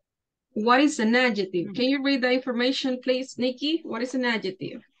 What is an adjective? Can you read the information, please, Nikki? What is an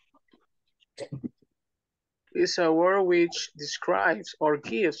adjective? It's a word which describes or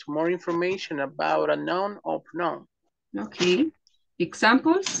gives more information about a noun or pronoun. Okay.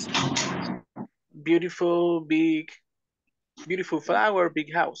 Examples? Beautiful, big, beautiful flower,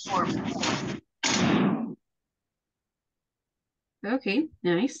 big house. Okay,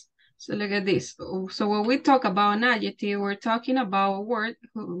 nice. So look at this. So when we talk about an adjective, we're talking about a word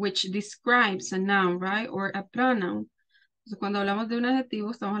which describes a noun, right? Or a pronoun. Entonces, cuando hablamos de un adjetivo,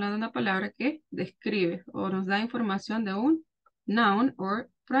 estamos hablando de una palabra que describe o nos da información de un noun or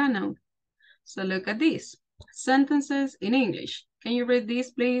pronoun. So look at this. Sentences in English. Can you read this,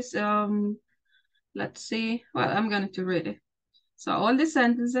 please? Let's see. Well, I'm going to read it. So all the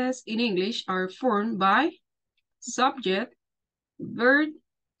sentences in English are formed by subject, verb,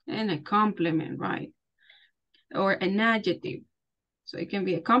 and a complement, right? Or an adjective. So it can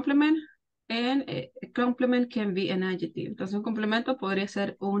be a complement, and a complement can be an adjective. Entonces un complemento podría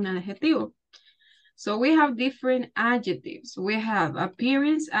ser un adjetivo. So we have different adjectives. We have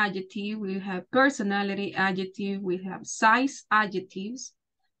appearance adjective, we have personality adjective, we have size adjectives,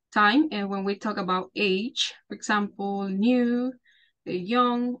 time, and when we talk about age, for example, new,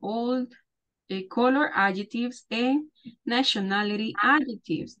 young, old, color adjectives, and nationality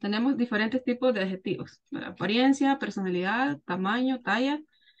adjectives. Tenemos diferentes tipos de adjetivos. Para apariencia, personalidad, tamaño, talla,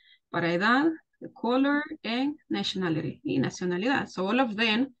 para edad, color, and nationality, y nacionalidad. So all of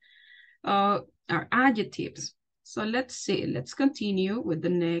them are adjectives. So let's see, let's continue with the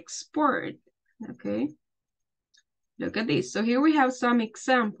next part, okay? Look at this. So here we have some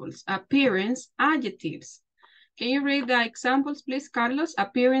examples. Appearance adjectives. Can you read the examples, please, Carlos?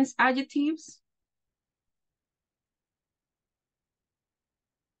 Appearance adjectives.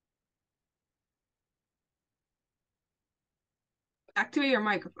 Activate your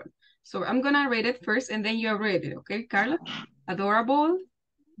microphone. So I'm gonna read it first and then you read it, okay, Carla? Adorable,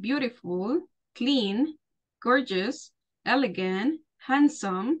 beautiful, clean, gorgeous, elegant,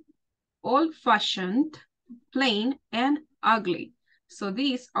 handsome, old-fashioned, plain, and ugly. So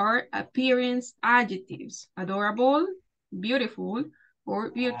these are appearance adjectives. Adorable, beautiful,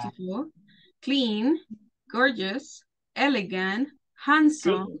 or beautiful, clean, gorgeous, elegant,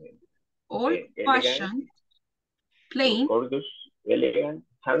 handsome, old-fashioned, plain, Gorgeous, elegant,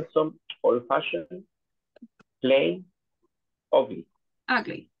 handsome, old-fashioned, plain, ugly.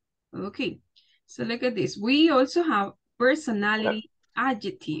 Ugly. Okay. So look at this. We also have personality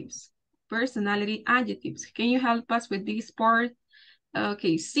adjectives. Personality adjectives. Can you help us with this part?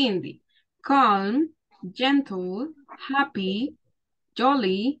 Okay, Cindy. Calm, gentle, happy,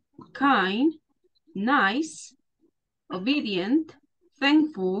 jolly, kind, nice, obedient,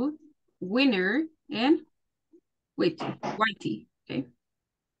 thankful, winner, and witty. Okay.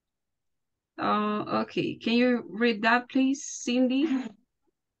 Okay, can you read that, please, Cindy?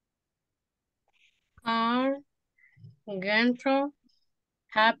 Calm, gentle,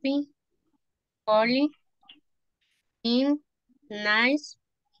 happy, jolly, keen, nice,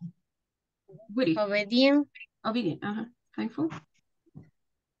 Witty. obedient, Thankful,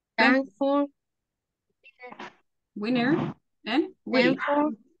 thankful, winner, and witty.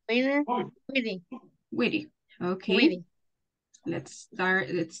 thankful, winner, witty. Witty. Okay. Witty. Let's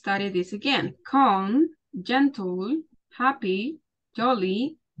study this again. Calm, gentle, happy,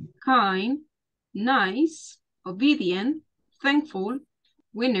 jolly, kind, nice, obedient, thankful,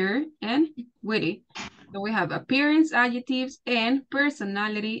 winner, and witty. So we have appearance adjectives and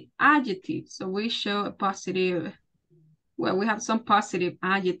personality adjectives. So we show a positive, well, we have some positive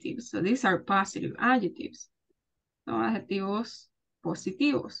adjectives. So these are positive adjectives. So adjetivos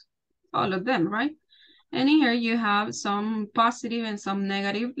positivos, all of them, right? And here you have some positive and some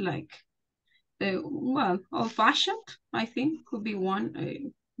negative, like, well, old-fashioned, I think, could be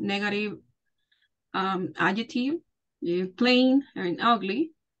one negative adjective, plain and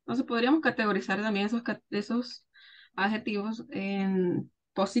ugly. Entonces podríamos categorizar también esos adjetivos en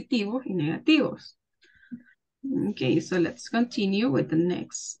positivos y negativos. Okay, so let's continue with the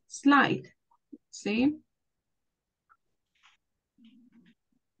next slide. See?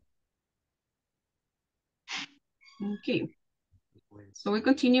 Okay, so we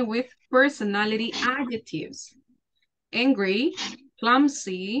continue with personality adjectives. Angry,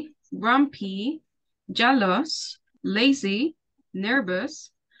 clumsy, grumpy, jealous, lazy,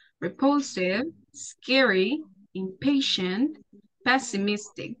 nervous, repulsive, scary, impatient,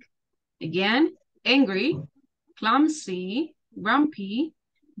 pessimistic. Again, angry, clumsy, grumpy,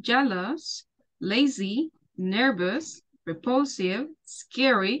 jealous, lazy, nervous, repulsive,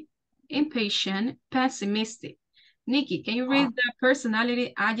 scary, impatient, pessimistic. Nikki, can you read the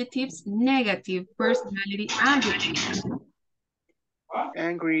personality adjectives? Negative personality adjectives.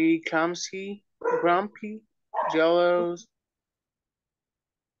 Angry, clumsy, grumpy, jealous,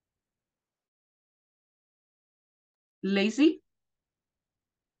 Lazy,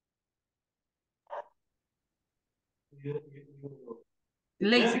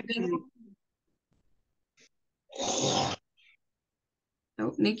 lazy.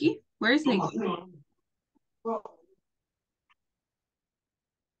 Oh, Nikki, where is Nikki?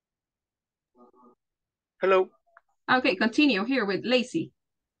 hello, Okay, continue here with lazy.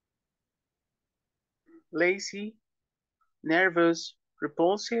 lazy, nervous,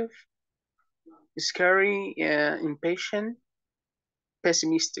 repulsive, scary, impatient,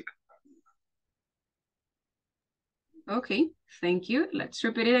 pessimistic. Okay, thank you. Let's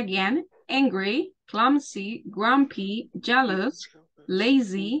repeat it again. Angry, clumsy, grumpy, jealous,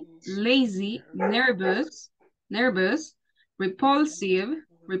 lazy, nervous, repulsive,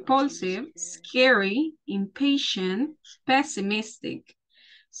 scary, impatient, pessimistic.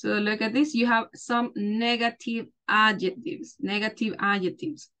 So look at this. You have some negative adjectives.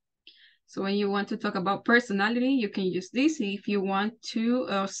 So when you want to talk about personality, you can use this. If you want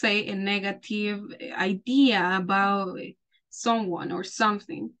to say a negative idea about someone or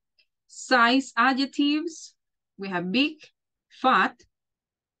something. Size adjectives, we have big, fat,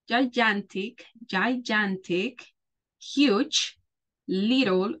 gigantic, huge,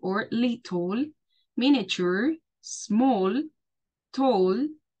 little or little, miniature, small, tall,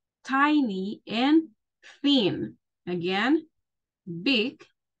 tiny, and thin. Again, big,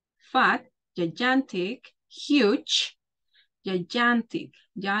 fat, gigantic, huge,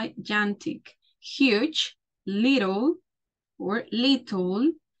 huge, little or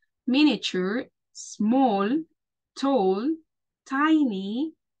little, miniature, small, tall,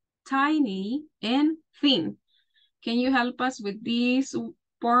 tiny, and thin. Can you help us with this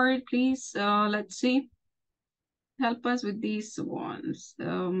part, please? Let's see. Help us with these ones.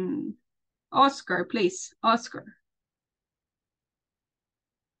 Oscar, please. Oscar.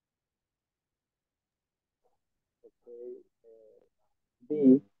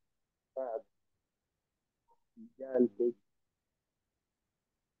 Big, fat, gigantic,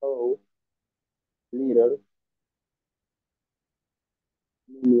 tall, little,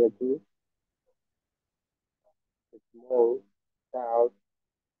 miniature, small, tall,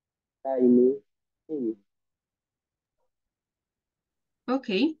 tiny, thin.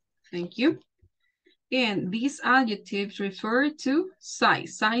 Okay, thank you. And these adjectives refer to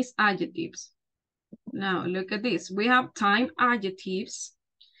size adjectives. Now look at this. We have time adjectives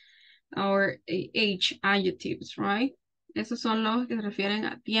or age adjectives, right? Esos son los que se refieren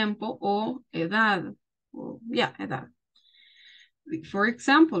a tiempo o edad. Edad. For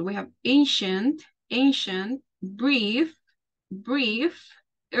example, we have ancient, brief,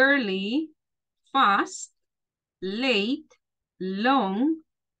 early, fast, late, long,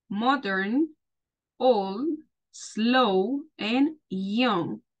 modern, old, slow, and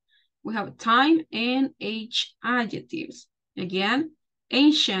young. We have time and age adjectives. Again,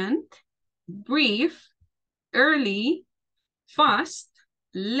 ancient, brief, early, fast,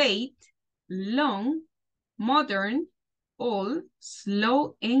 late, long, modern, old,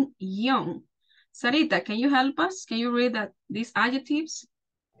 slow, and young. Sarita, can you help us? Can you read these adjectives?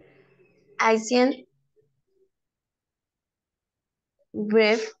 Ancient,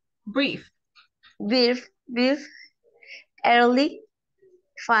 brief, early,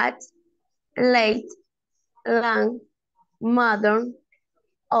 fast, late, long, modern,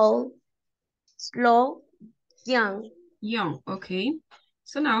 old, slow, young. Young, okay.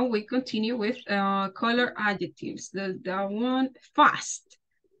 So now we continue with color adjectives. The one fast.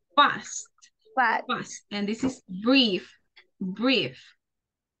 And this is brief.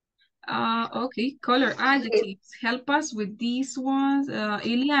 Okay, color adjectives. Help us with these ones.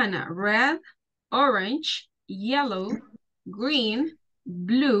 Ileana, red, orange, yellow, green,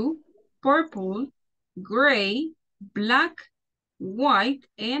 blue, purple, gray, black, white,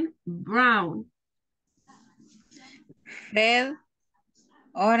 and brown. Red,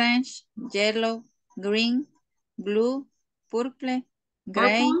 orange, yellow, green, blue, purple,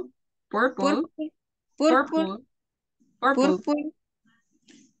 gray, purple,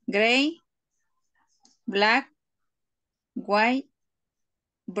 gray, black, white,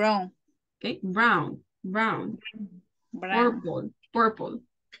 brown. Okay, brown. Brown. Purple. Purple.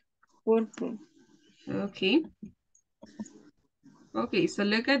 Purple. Okay. Okay, so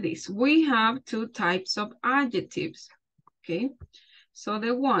look at this. We have two types of adjectives. Okay. So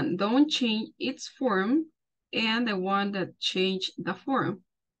the one don't change its form and the one that change the form.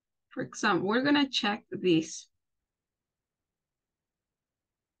 For example, we're gonna check this.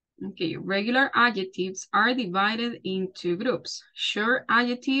 Okay, regular adjectives are divided into groups. Short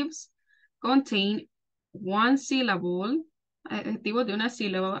adjectives contain one syllable, adjetivo de una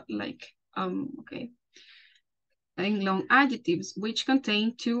sílaba, like, okay. And long adjectives, which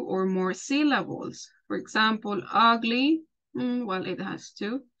contain two or more syllables. For example, ugly, well, it has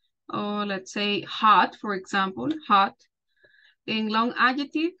two. Or let's say hot, for example, hot. In long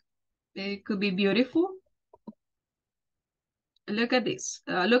adjective, it could be beautiful. Look at this.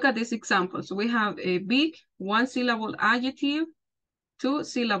 Look at this example. So we have a big one-syllable adjective,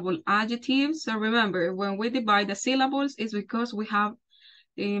 two-syllable adjectives. So remember, when we divide the syllables, it's because we have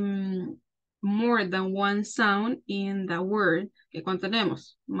more than one sound in the word. Que cuando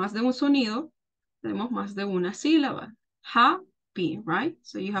tenemos más de un sonido, tenemos más de una sílaba. Happy, right?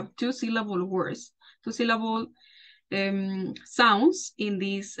 So you have two-syllable words, two-syllable sounds in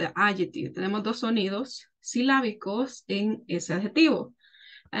this adjective. Tenemos dos sonidos silábicos en ese adjetivo.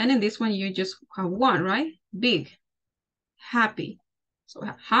 And in this one, you just have one, right? Big, happy. So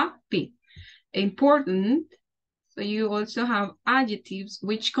happy, important. So you also have adjectives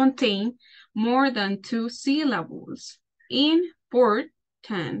which contain more than two syllables.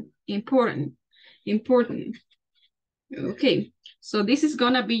 Important, important, important. Okay, so this is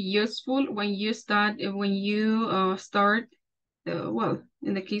gonna be useful when you start, well,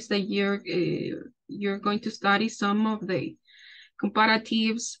 in the case that you're going to study some of the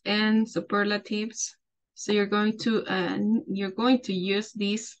comparatives and superlatives. So you're going to use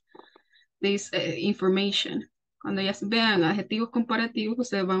this information. Cuando ya vean adjetivos comparativos,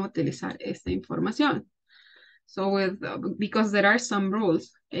 ustedes van a utilizar esta información. So because there are some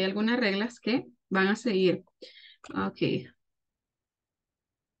rules, hay algunas reglas que van a seguir. Okay.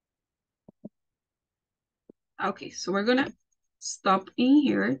 Okay, so we're gonna stop in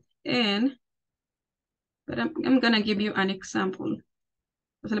here but I'm gonna give you an example.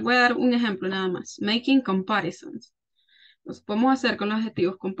 Entonces les voy a dar un ejemplo nada más. Making comparisons. Entonces podemos hacer con los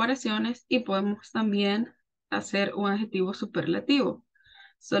adjetivos comparaciones y podemos también hacer un adjetivo superlativo.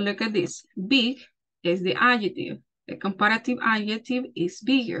 So look at this. Big is the adjective. The comparative adjective is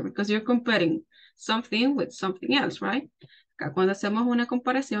bigger because you're comparing something with something else, right? Acá cuando hacemos una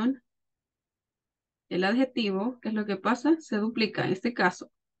comparación, el adjetivo, ¿qué es lo que pasa? Se duplica. En este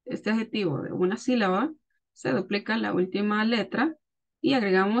caso, este adjetivo de una sílaba, se duplica la última letra y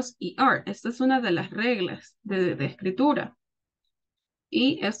agregamos ER. Esta es una de las reglas de escritura.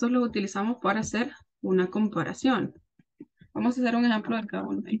 Y estos los utilizamos para hacer una comparación. Vamos a hacer un ejemplo de cada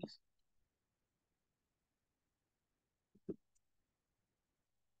uno de ellos.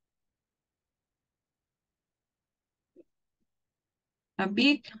 A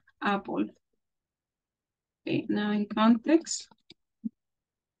big apple. Okay, now in context,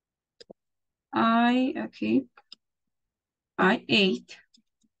 I ate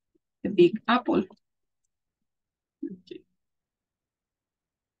a big apple. Okay.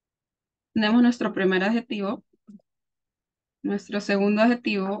 Tenemos nuestro primer adjetivo. Nuestro segundo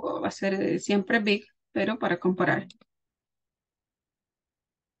adjetivo va a ser siempre big, pero para comparar.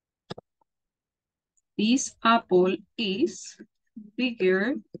 This apple is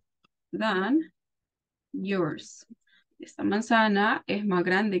bigger than yours. Esta manzana es más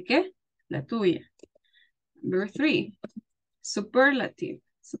grande que la tuya. Number 3, superlative.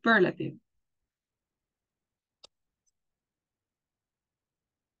 Superlative.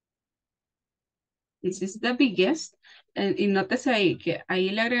 This is the biggest. Y nótese ahí que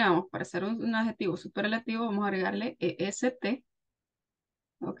ahí le agregamos, para hacer un adjetivo superlativo, vamos a agregarle EST.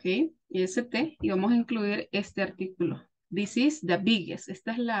 Ok, EST. Y vamos a incluir este artículo. This is the biggest.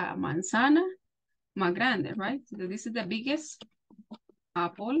 Esta es la manzana más grande, right? So this is the biggest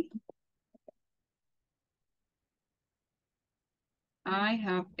apple I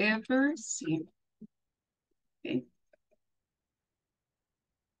have ever seen. Okay.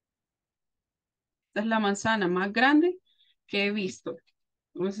 Esta es la manzana más grande que he visto.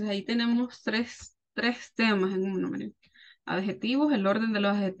 Entonces ahí tenemos tres temas en uno. Miren. Adjetivos, el orden de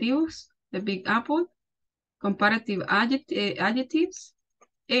los adjetivos, the big apple, comparative adjectives,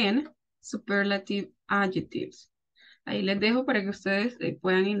 and superlative adjectives. Ahí les dejo para que ustedes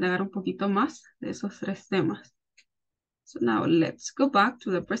puedan indagar un poquito más de esos tres temas. So now let's go back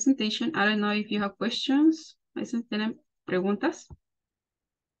to the presentation. I don't know if you have questions. ¿Tienen preguntas?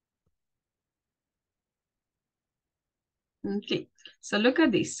 Okay, so look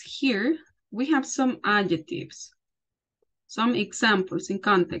at this. Here we have some adjectives, some examples in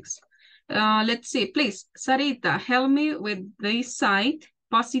context. Let's see, please, Sarita, help me with this side,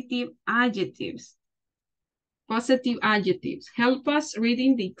 positive adjectives. Positive adjectives. Help us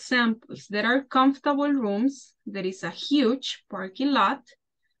reading the examples. There are comfortable rooms. There is a huge parking lot.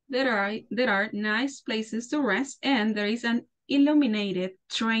 There are nice places to rest, and there is an illuminated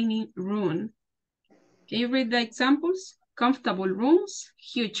training room. Can you read the examples? Comfortable rooms,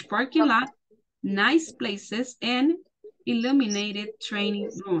 huge parking lot, nice places, and illuminated training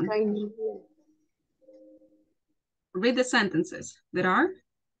room. Read the sentences. There are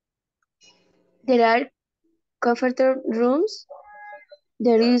comfortable rooms.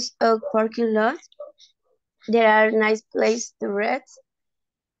 There is a parking lot. There are nice places to rest.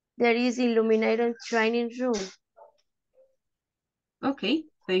 There is illuminated training room. Okay,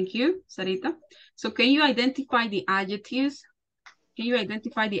 thank you, Sarita. So can you identify the adjectives? Can you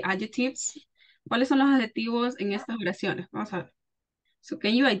identify the adjectives? ¿Cuáles son los adjetivos en estas oraciones? Vamos a ver. So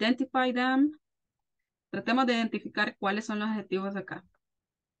can you identify them? Tratemos de identificar cuáles son los adjetivos acá.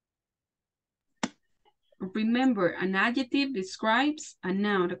 Remember, an adjective describes a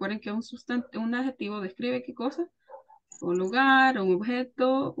noun. Recuerden que un adjetivo describe qué cosa? Un lugar, un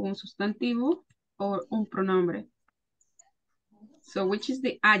objeto, un sustantivo o un pronombre. So which is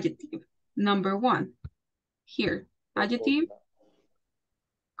the adjective? Number 1. Here. Adjective.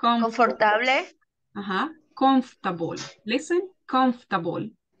 Confortable. Comfortable. Listen.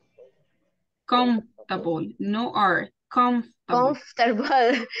 Comfortable. Comfortable. No R. Comfortable.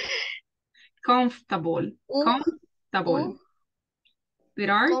 Comfortable. Comfortable.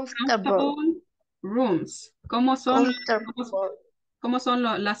 There are comfortable rooms. ¿Cómo son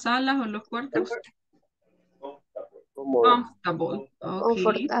las salas o los cuartos? Comfortable.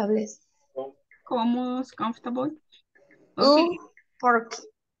 Okay. Confortables. Cómodos, comfortable. Okay. Parking.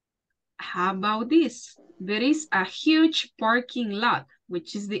 How about this? There is a huge parking lot,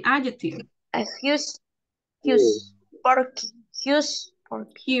 which is the adjective. A huge parking. Huge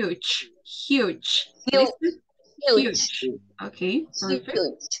parking. Huge. Listen. Huge. Okay,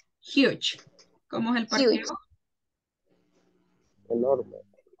 perfect. Huge. ¿Cómo es el parqueo?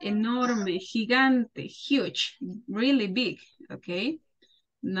 Enorme, gigante, huge, really big, okay?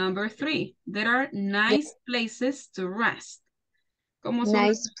 Number 3, there are nice places to rest. ¿Cómo son?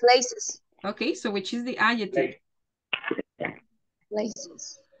 Nice places. Okay, so which is the adjective?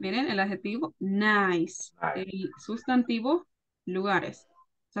 Places. Miren, el adjetivo, nice. El sustantivo, lugares.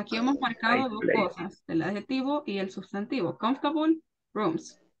 So aquí hemos marcado dos cosas, el adjetivo y el sustantivo. Comfortable,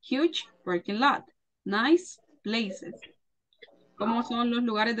 rooms. Huge, parking lot. Nice, places. ¿Cómo son los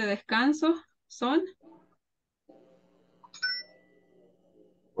lugares de descanso? Son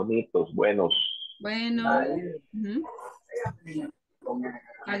bonitos, buenos. Buenos.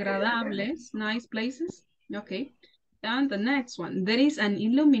 Agradables. Nice places. Okay. And the next one. There is an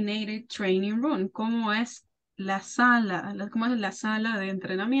illuminated training room. ¿Cómo es la sala? ¿Cómo es la sala de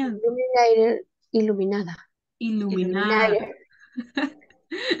entrenamiento? Iluminada.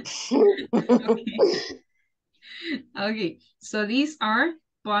 Okay, so these are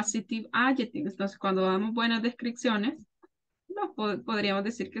positive adjectives. Entonces, cuando damos buenas descripciones, podríamos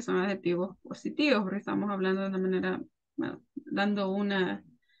decir que son adjetivos positivos, porque estamos hablando de una manera, bueno, dando una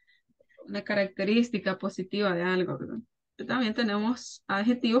característica positiva de algo, ¿verdad? Pero también tenemos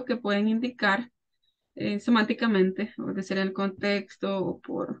adjetivos que pueden indicar semánticamente, o decir en el contexto, o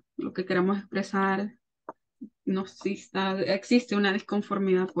por lo que queramos expresar, no existe una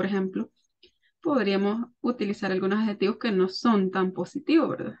disconformidad, por ejemplo, podríamos utilizar algunos adjetivos que no son tan positivos,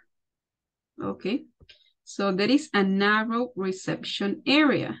 ¿verdad? Ok. So there is a narrow reception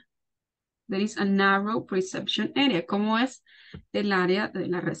area. There is a narrow reception area. ¿Cómo es el área de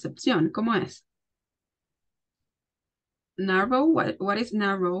la recepción? ¿Cómo es? Narrow, what is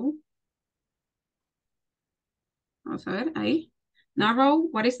narrow? Vamos a ver, ahí. Narrow,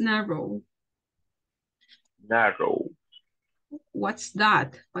 what is narrow? Narrow. What's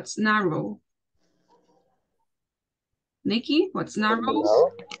that? What's narrow? Nikki, what's narrow?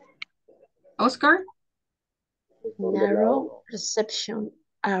 Oscar? Narrow reception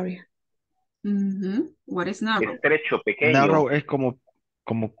area. What is narrow? Estrecho, pequeño. Narrow es como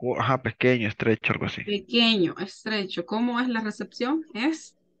pequeño, estrecho, algo así. Pequeño, estrecho. ¿Cómo es la recepción?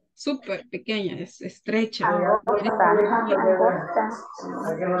 Es súper pequeña, es estrecha.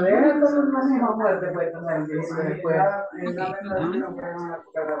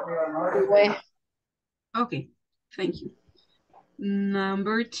 Okay, thank you.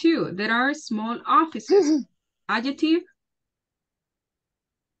 Number 2, there are small offices. Adjective?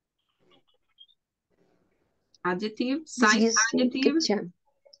 Adjective, This size is adjective. kitchen.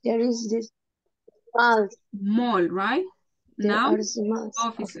 There is this small. Mall, right? There Now, are small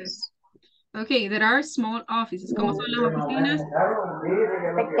offices. Okay, there are small offices. ¿Cómo son las oficinas?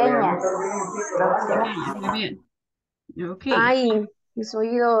 pequeñas. Pequeñas, muy bien. Okay. Ay, mis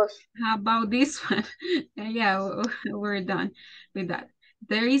oídos. How about this one? Yeah, we're done with that.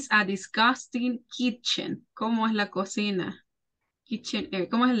 There is a disgusting kitchen. ¿Cómo es la cocina? Kitchen,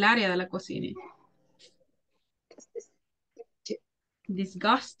 ¿cómo es el área de la cocina?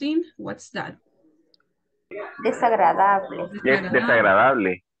 Disgusting, what's that? Desagradable. Es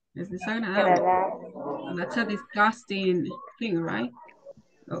desagradable. Es desagradable. That's a disgusting thing, right?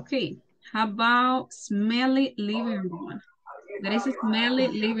 Okay. How about smelly living room? There is a smelly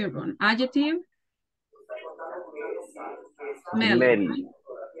living room. Adjective? Smelly. Smelly.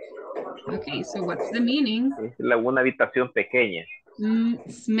 Right? Okay, so what's the meaning? Es una habitación pequeña.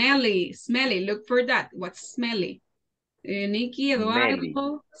 Smelly, smelly. Look for that. What's smelly? Nikki, Smelly.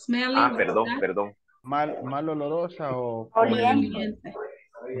 Eduardo, smelly. What's Perdón, that? perdón. Mal olorosa o Maloliente.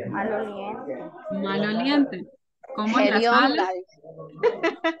 Maloliente. Maloliente. ¿Cómo es la sala?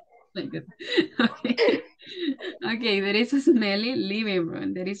 Okay. Okay, there is a smelly living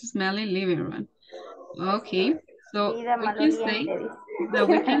room. There is a smelly living room. Okay, so we can say that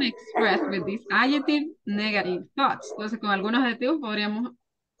we can express with this adjective negative thoughts. Entonces, con algunos adjetivos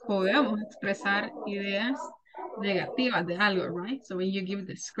podemos expresar ideas negativas de algo, right? So when you give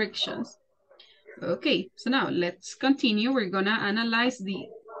descriptions. Okay, so now let's continue. We're gonna analyze the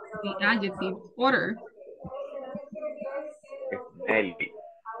adjective order. Smelly.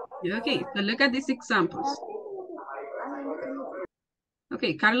 Okay, so look at these examples.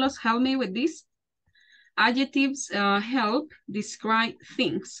 Okay, Carlos, help me with this. Adjectives help describe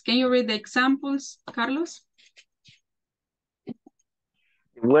things. Can you read the examples, Carlos? The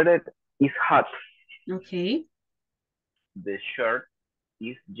weather is hot. Okay. The shirt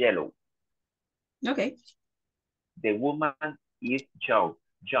is yellow. Okay. The woman is young.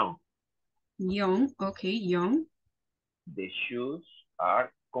 Young, okay, young. The shoes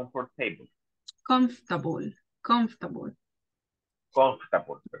are comfortable. Comfortable, comfortable.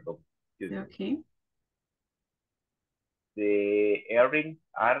 Comfortable, perdón. Okay. The earrings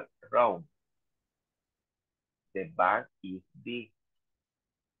are round. The bag is big.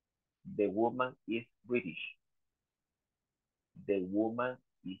 The woman is British. The woman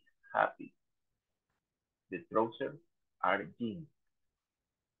is happy. The trousers are jeans.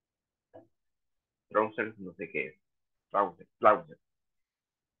 Trousers no sé qué es. Trousers.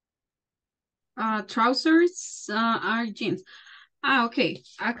 Trousers are jeans. Ok.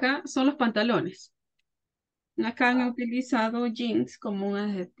 Acá son los pantalones. Acá han utilizado jeans como un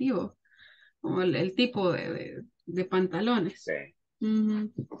adjetivo, como el tipo de pantalones. Okay.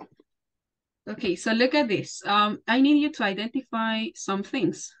 Okay, so look at this. I need you to identify some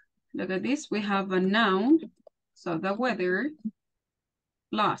things. Look at this. We have a noun, so the weather,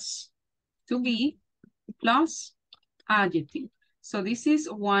 plus to be, plus adjective. So this is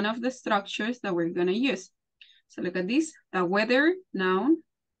one of the structures that we're going to use. So look at this. The weather, noun,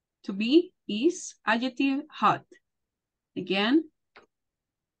 to be, is, adjective, hot. Again,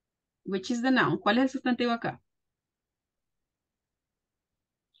 which is the noun? ¿Cuál es el sustantivo acá?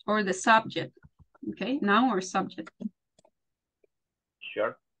 Or the subject. Okay, noun or subject?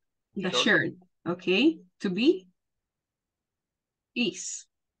 Shirt. The shirt. Okay, to be, is.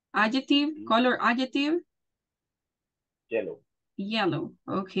 Adjective, color adjective? Yellow. Yellow,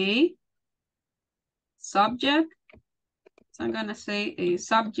 okay. Subject, so I'm gonna say a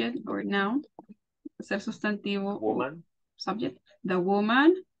subject or noun. Ser sustantivo. Woman. Subject. The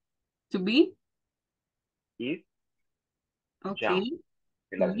woman, to be. Is. Okay.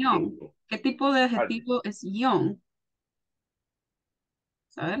 Young. ¿Qué tipo de adjetivo es young?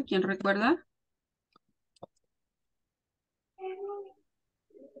 A ver, ¿quién recuerda?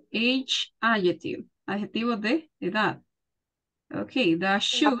 Age adjective. Adjetivo de edad. Ok, the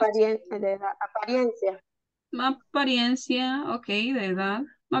shoes. Apariencia. Apariencia, ok, de edad.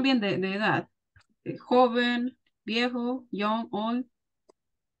 Más bien de edad. Joven, viejo, young, old.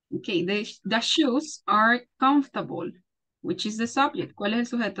 Ok, the shoes are comfortable. Which is the subject? ¿Cuál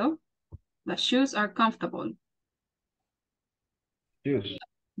es el sujeto? The shoes are comfortable. Shoes.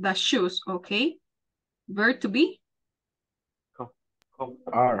 The shoes, okay. Verb to be?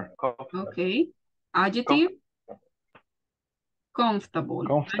 Are. Okay. Adjective? Comfortable.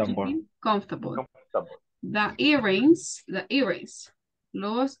 Comfortable. Adjective? Comfortable. The earrings,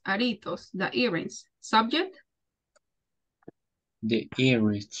 los aritos, the earrings. Subject? The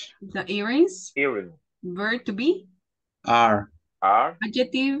earrings. The earrings? Earrings. Verb to be? Are. Are.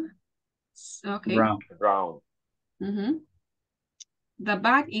 Adjective? Okay. Brown. Brown. Mhm. The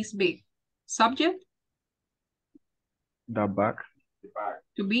bag is big. Subject, The bag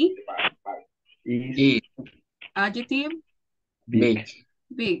to be. is Adjective, big.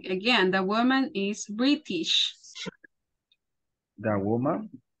 big. Again, the woman is British. The woman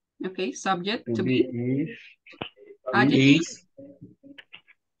Okay, subject, to to be be. is Adjective,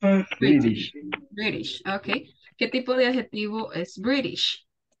 British. British, ok. ¿Qué tipo de adjetivo es British?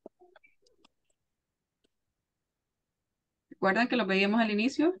 ¿Recuerdan que lo veíamos al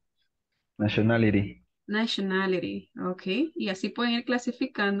inicio? Nationality. Nationality, ok. Y así pueden ir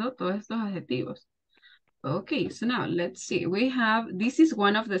clasificando todos estos adjetivos. Okay, so now let's see. We have, this is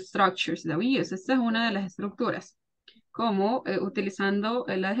one of the structures that we use. Esta es una de las estructuras. Como utilizando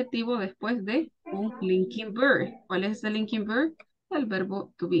el adjetivo después de un linking verb. ¿Cuál es el linking verb? El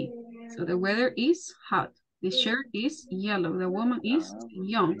verbo to be. So the weather is hot. The shirt is yellow. The woman is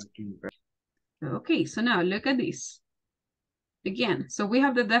young. Okay, so now look at this. Again, so we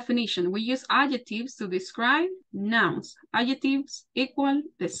have the definition. We use adjectives to describe nouns. Adjectives equal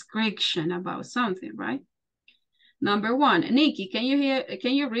description about something, right? Number one, Nikki, can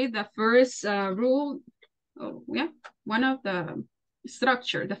you read the first rule? Oh, yeah, one of the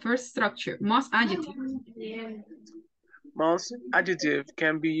structure, the first structure, most adjectives. Most adjective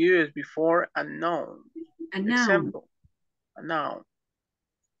can be used before a noun. A noun. Example, a noun.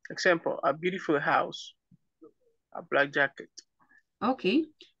 Example, a beautiful house, a black jacket. Okay,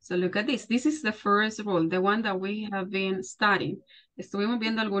 so look at this. This is the first rule, the one that we have been studying. Estuvimos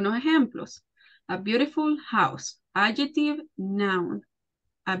viendo algunos ejemplos. A beautiful house, adjective, noun.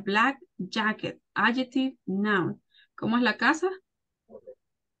 A black jacket, adjective, noun. ¿Cómo es la casa?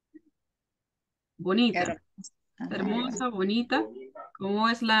 Bonita. Hermosa, bonita. ¿Cómo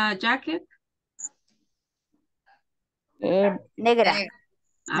es la jacket? Negra.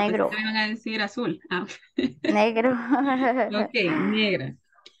 Ah, Negro. pensé que iban a decir azul. Ah. Negro. Ok, negra.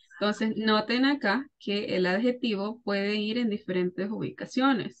 Entonces, noten acá que el adjetivo puede ir en diferentes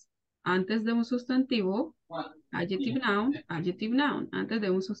ubicaciones. Antes de un sustantivo, adjective noun, antes de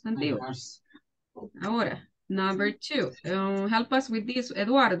un sustantivo. Ahora, number two. Help us with this,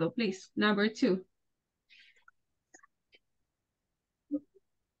 Eduardo, please. Number two.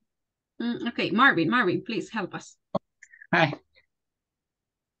 Okay, Marvin, please help us. Hi.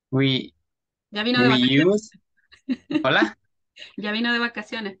 Ya vino de vacaciones. Hola. Ya vino de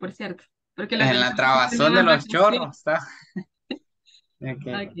vacaciones, por cierto. Porque En la trabazón de los chorros está.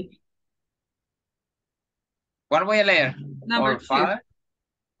 Okay. Okay. ¿Cuál voy a leer? Number two. Father?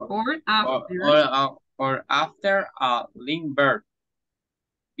 Or after. Or after a link verb.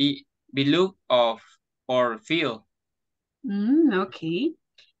 Be look of or feel. Okay.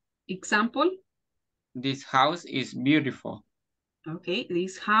 Example. This house is beautiful. Okay,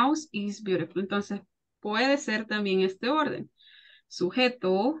 this house is beautiful. Entonces, puede ser también este orden.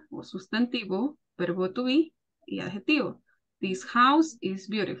 Sujeto o sustantivo, verbo to be y adjetivo. This house is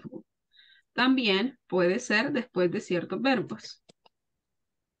beautiful. También puede ser después de ciertos verbos.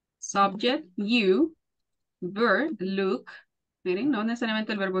 Subject, you, verb, look. Miren, no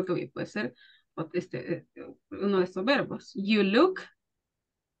necesariamente el verbo to be, puede ser uno de estos verbos. You look,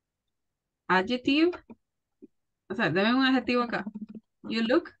 adjective, o sea, deben un adjetivo acá. You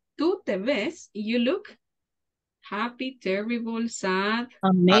look, tú te ves, you look happy, terrible, sad,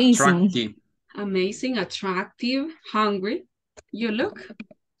 Amazing. amazing, attractive, hungry. You look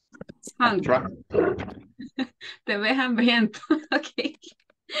hungry. Te ves hambriento. Okay.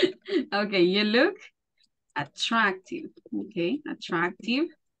 Okay, you look attractive. Okay, attractive.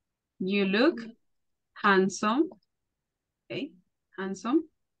 You look handsome. Okay, handsome.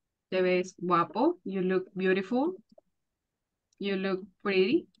 Te ves guapo. You look beautiful. You look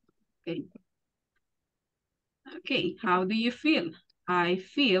pretty. Okay. Okay, how do you feel? I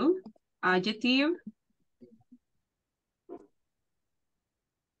feel, adjective.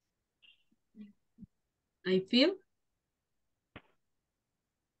 I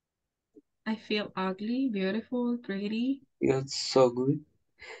feel ugly, beautiful, pretty. Feels so good.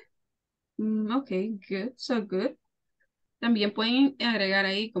 Okay, good, so good. También pueden agregar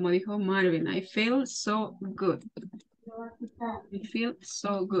ahí, como dijo Marvin, I feel so good. I feel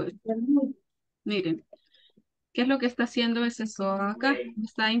so good. Miren, ¿qué es lo que está haciendo ese so acá? Me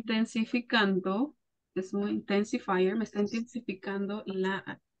está intensificando, es un intensifier, me está intensificando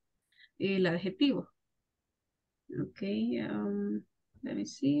el adjetivo. Ok, let me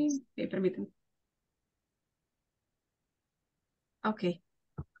see. Okay, permítanme. Ok,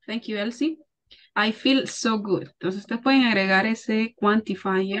 thank you, Elsie. I feel so good. Entonces, ustedes pueden agregar ese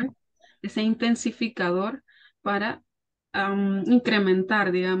quantifier, ese intensificador para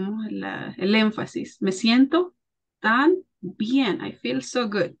incrementar, digamos, el énfasis. Me siento tan bien. I feel so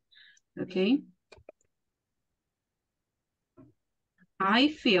good. Okay. I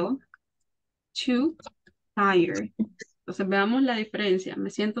feel too tired. Entonces veamos la diferencia. Me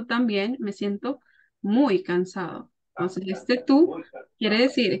siento tan bien, me siento muy cansado. Entonces este tú quiere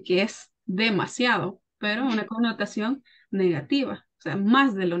decir que es demasiado, pero una connotación negativa, o sea,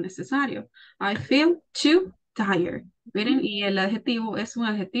 más de lo necesario. I feel too tired. Miren, y el adjetivo es un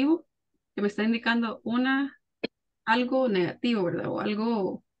adjetivo que me está indicando algo negativo, ¿verdad? O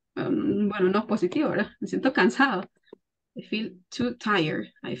algo, bueno, no positivo, ¿verdad? Me siento cansado. I feel too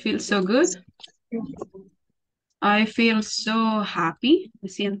tired. I feel so good. I feel so happy. Me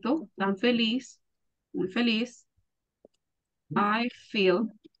siento tan feliz, muy feliz. I feel,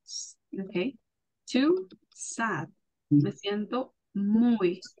 okay, too sad. Me siento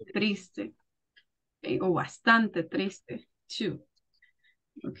muy triste, o bastante triste, too.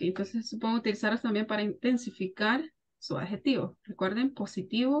 Ok, entonces supongo utilizarlos también para intensificar su adjetivo. Recuerden,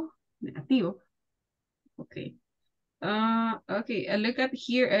 positivo, negativo. Ok. Okay, look at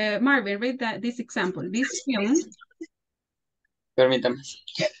here. Marvin, read this example. This film. Permítame.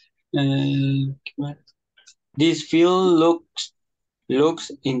 This film looks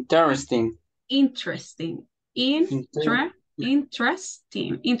interesting. Interesting.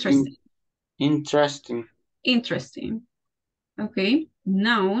 Interesting. Interesting. Okay.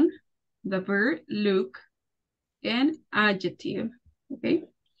 Noun, the verb look, and adjective. Okay.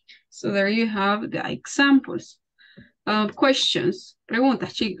 So there you have the examples. Questions.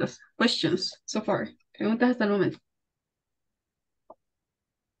 Preguntas, chicos. Questions so far. Preguntas hasta el momento.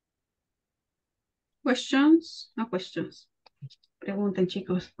 Questions? No questions. Pregunten,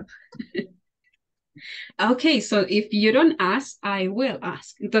 chicos. Okay, so if you don't ask, I will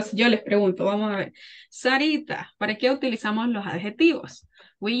ask. Entonces yo les pregunto, vamos a ver. Sarita, ¿para qué utilizamos los adjetivos?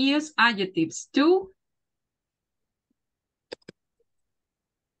 We use adjectives to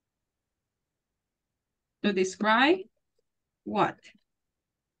describe what?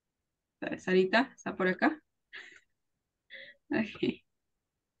 Sarita, ¿está por acá? Okay.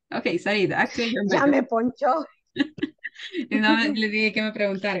 Okay, Sarita, activate your Ya microphone. me ponchó. Y no le dije que me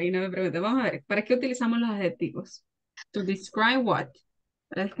preguntara y no me preguntó. Vamos a ver, ¿para qué utilizamos los adjetivos? To describe what?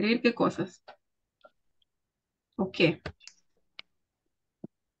 ¿Para describir qué cosas? ¿O qué?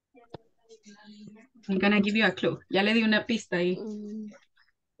 I'm gonna give you a clue. Ya le di una pista ahí.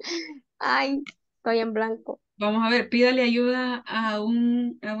 Ay, estoy en blanco. Vamos a ver, pídale ayuda a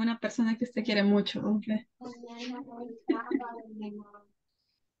una persona que usted quiere mucho. Okay.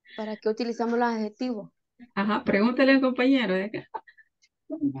 ¿Para qué utilizamos los adjetivos? Ajá, pregúntale al compañero de acá.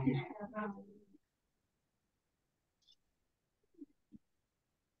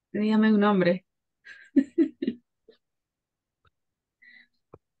 Dígame un nombre.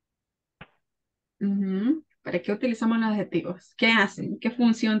 Ujú. ¿Para qué utilizamos los adjetivos? ¿Qué hacen? ¿Qué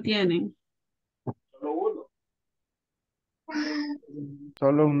función tienen?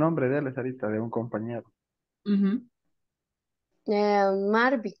 Solo un nombre de él, Sarita, de un compañero. Ujú.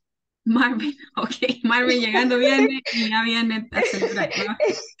 Marvin. Marvin, ok, Marvin llegando viene y ya viene a celebrar, ¿no?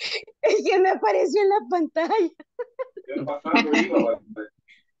 Es que me apareció en la pantalla.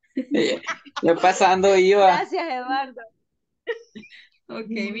 Ya pasando iba. Gracias, Eduardo. Ok,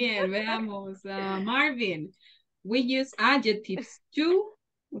 bien, veamos. Marvin, we use adjectives to,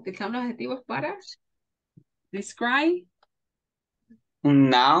 utilizamos los adjetivos para describe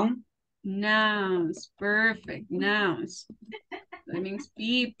Noun. nouns, perfect, nouns. That means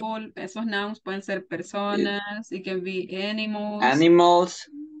people, esos nouns pueden ser personas, it can be Animals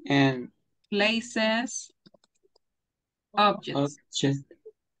and places, objects.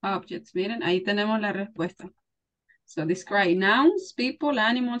 Objects, miren, ahí tenemos la respuesta. So describe nouns, people,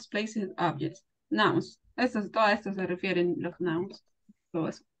 animals, places, objects. Nouns. Todo esto se refieren los nouns. Todo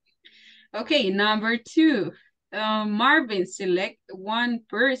eso. Okay, number 2. Marvin, select one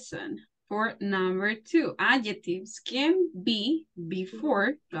person for number 2. Adjectives can be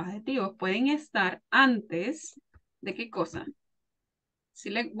before. Los adjetivos pueden estar antes de qué cosa?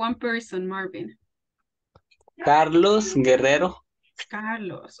 Select one person, Marvin. Carlos Guerrero.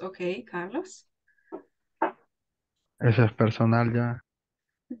 Carlos, okay, Carlos. Eso es personal ya.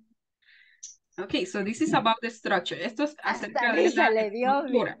 Okay, so this is about the structure. Esto es acerca Hasta de risa la le dio.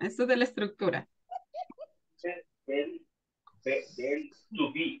 estructura. Esto es de la estructura. Del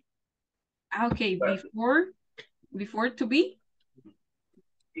to be. Okay, before to be.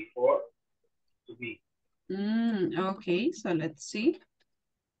 Before to be. Okay, so let's see.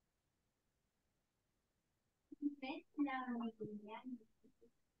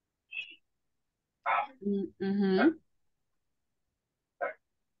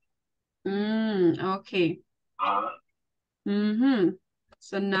 Okay. Mhm.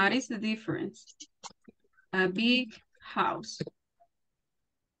 So notice the difference. A big house.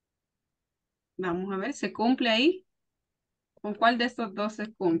 Vamos a ver, ¿se cumple ahí? ¿Con cuál de estos dos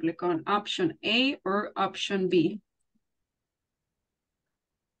se cumple? ¿Con option A o option B?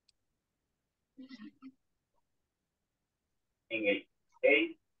 En el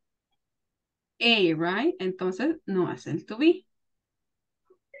A. A, right? Entonces no es el to be.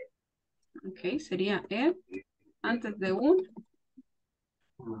 Ok, sería el antes de un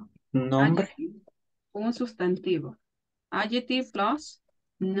Nombre. adjective, un sustantivo. Adjective plus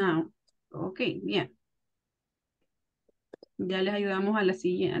noun. Ok, bien. Ya les ayudamos a la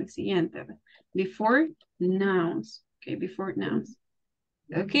siguiente, al siguiente. Before nouns. Ok, before nouns.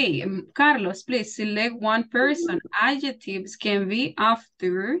 Okay, Carlos, please select one person. Adjectives can be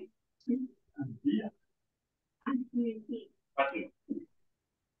after.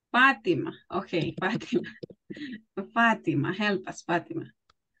 Fátima. Okay, Fátima. Fátima, help us, Fátima.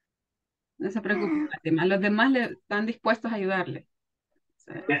 No se preocupe, Fátima. Los demás le están dispuestos a ayudarle.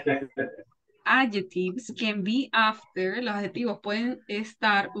 So, adjectives can be after. Los adjetivos pueden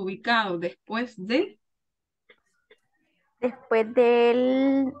estar ubicados después de. Después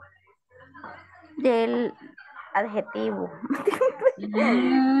del adjetivo. No.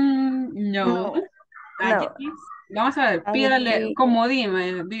 No, no. Adjectives. Vamos a ver, pídale Adjetivo.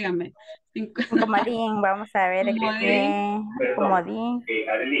 comodín, dígame. Comodín, vamos a ver. Comodín. Comodín.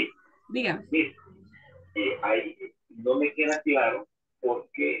 Arely, Diga. ahí no me queda claro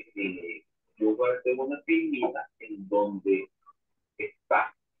porque yo tengo una firmita en donde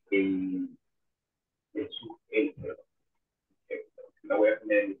está perdón, la voy a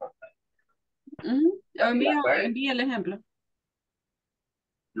poner en mi pantalla. Envía el ejemplo.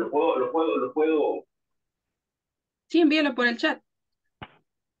 Lo puedo. Sí, envíalo por el chat.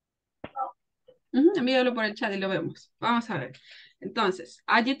 Envíalo por el chat y lo vemos. Vamos a ver. Entonces,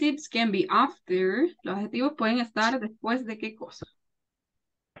 adjectives can be after. Los adjetivos pueden estar después de qué cosa.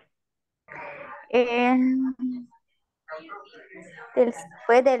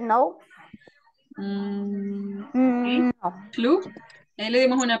 Después del no. Okay. No. Clue. Ahí le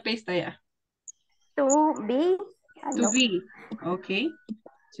dimos una pista ya. To be. To No. be. Ok.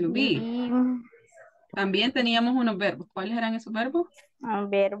 To be. También teníamos unos verbos. ¿Cuáles eran esos verbos? Un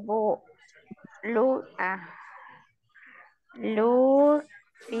verbo. Look. Look.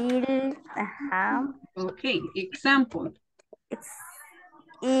 Feel. Ajá. Ok. Example.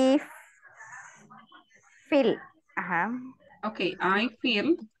 If. Feel. Ajá. Ok. I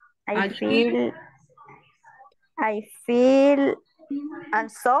feel. I Adjective. feel. And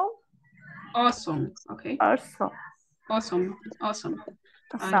so. Awesome. Okay. Also. Awesome. Awesome.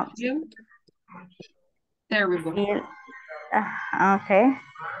 I Awesome. feel terrible. Feel. Okay.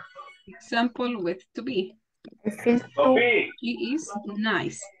 Example with to be. I feel too. She is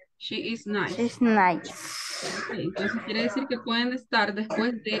nice. She is nice. She's nice. Okay, entonces quiere decir que pueden estar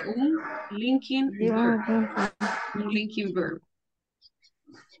después de un linking verb. Un linking verb.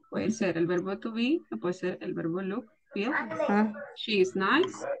 Puede ser el verbo to be, o puede ser el verbo look, feel. She is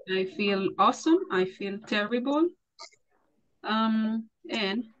nice. I feel awesome. I feel terrible. And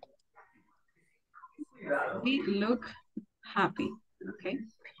we look happy. Okay.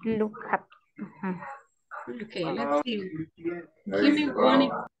 Look happy. Okay, let's see. Give me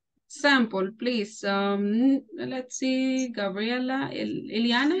one example, please. Let's see, Gabriela,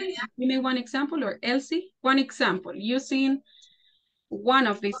 Eliana, give me one example, or Elsie, one example using one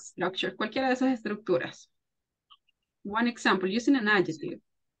of these structures, cualquiera de esas estructuras. One example using an adjective.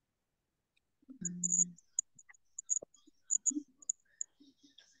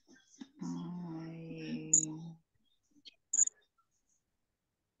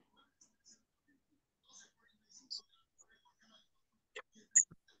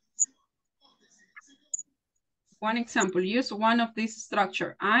 One example, use one of these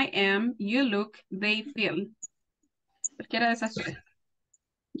structure. I am, you look, they feel. Cualquiera de esas tres.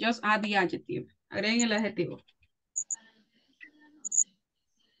 Just add the adjective. Agreguen el adjetivo.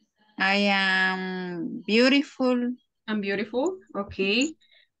 I am beautiful. I'm beautiful. Okay.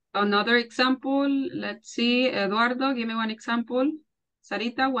 Another example. Let's see. Eduardo, give me one example.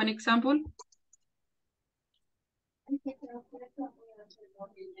 Sarita, one example.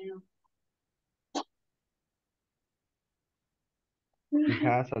 She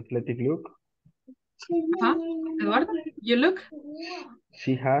has athletic look. Eduardo, you look?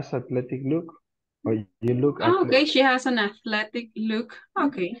 She has athletic look. Or you look Okay, she has an athletic look.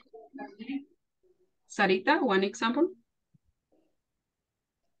 Okay. Sarita, one example.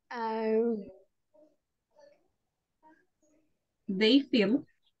 They feel.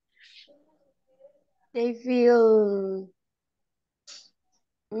 They feel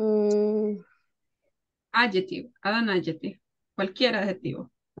mm, Adjective. Add an adjective. Cualquier adjetivo.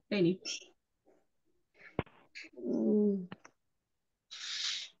 Any. mm,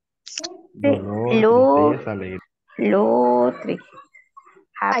 Dolor, Look, tristeza, alegría. look,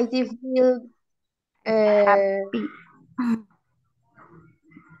 I they feel happy.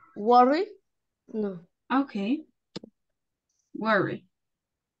 worried. No. Okay. Worry.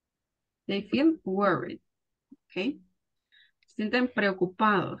 They feel worried. Okay. Se sienten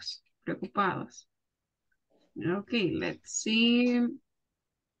preocupados. Preocupados. Okay, let's see.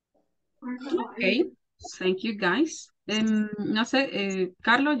 Okay. Thank you, guys. No sé,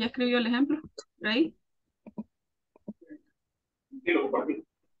 Carlos, ¿ya escribió el ejemplo? ¿Right?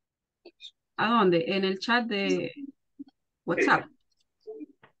 ¿A dónde? En el chat de WhatsApp.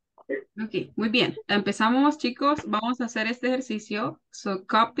 Ok, muy bien. Empezamos, chicos. Vamos a hacer este ejercicio. So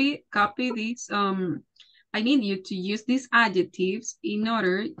copy this. I need you to use these adjectives in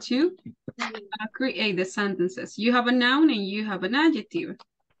order to create the sentences. You have a noun and you have an adjective.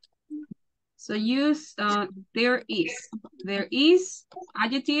 So use there is. There is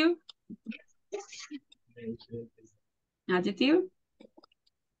adjective. Adjective.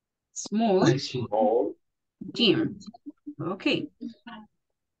 Small. Gym. Okay.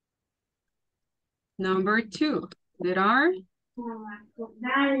 Number 2. There are.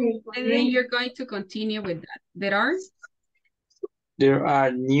 And then you're going to continue with that. There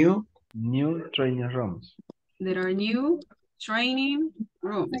are new training rooms. There are new training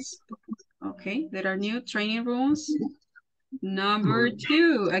rooms. Okay, there are new training rooms. Number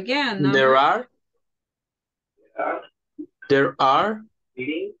 2, again. There are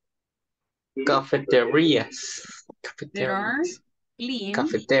cafeterias. There are clean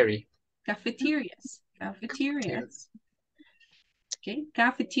cafeterias. Okay,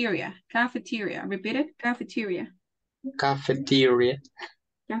 cafeteria. Repeat it, cafeteria.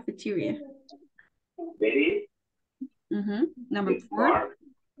 Number 4.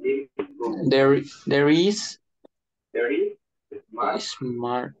 There is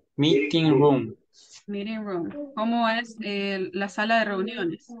smart meeting room. Meeting room. ¿Cómo es la sala de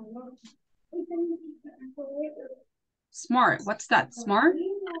reuniones? Smart. What's that? Smart?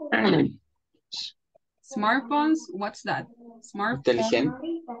 Smartphones. What's that? Smartphone.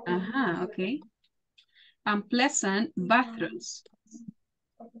 Inteligente. Okay. Unpleasant bathrooms.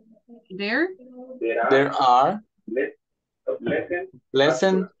 There are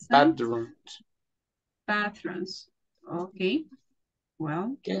pleasant bathrooms. Okay.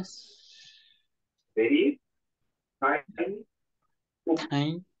 Well. Yes.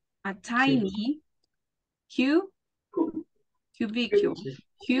 A tiny cubicle.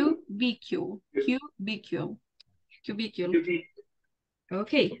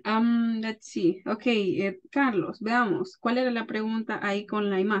 Okay, let's see. Okay, Carlos, veamos. ¿Cuál era la pregunta ahí con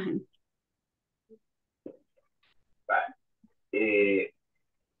la imagen?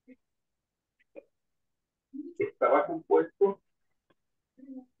 Estaba compuesto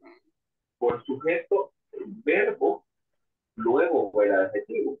por sujeto, verbo, luego el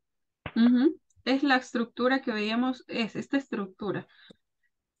adjetivo. Es la estructura que veíamos, es esta estructura.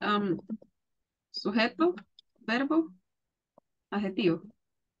 Sujeto, verbo, adjetivo.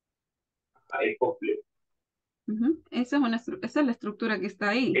 Ahí completo. Esa es la estructura que está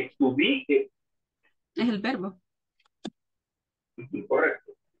ahí. Estuviste. Es el verbo.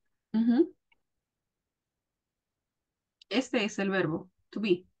 Correcto. Este es el verbo, to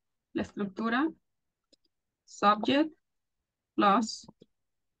be. La estructura, subject, plus,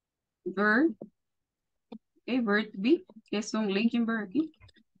 verb, verb to be, que es un linking verb aquí,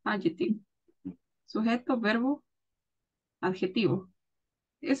 adjective. Sujeto, verbo, adjetivo.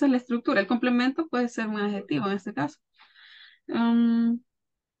 Esa es la estructura. El complemento puede ser un adjetivo en este caso.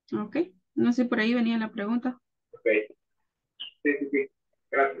 Ok. No sé, por ahí venía la pregunta. Ok. Sí.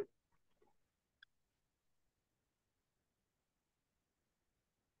 Gracias.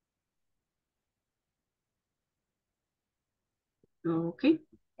 Okay.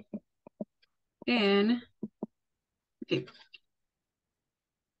 And, okay.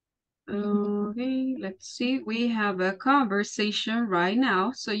 Okay, let's see. We have a conversation right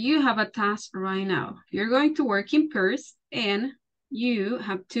now. So you have a task right now. You're going to work in pairs and you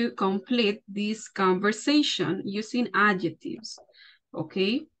have to complete this conversation using adjectives.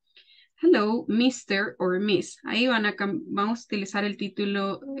 Okay. Hello, Mr. or Miss. Ahí vamos a utilizar el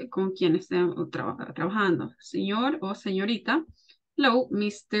título con quien estén trabajando. Señor o señorita. Hello,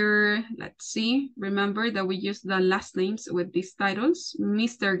 Mr. Let's see. Remember that we use the last names with these titles.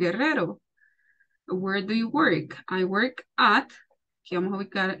 Mr. Guerrero. Where do you work? I work at. Aquí vamos a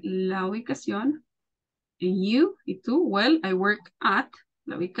ubicar la ubicación. And you, y tú, well, I work at,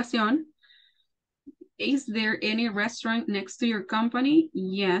 la ubicación. Is there any restaurant next to your company?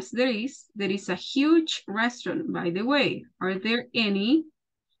 Yes, there is. There is a huge restaurant, by the way. Are there any?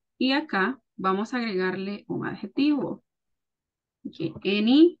 Y acá vamos a agregarle un adjetivo. Okay,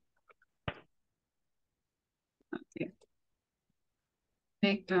 any. Okay.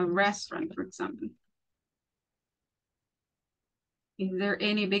 Take a restaurant, for example. Is there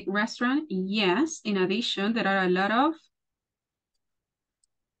any big restaurant? Yes. In addition, there are a lot of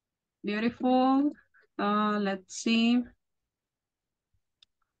beautiful, let's see,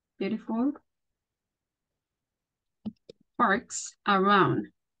 beautiful parks around.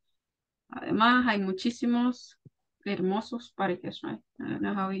 Además, hay muchísimos hermosos parques, right? I don't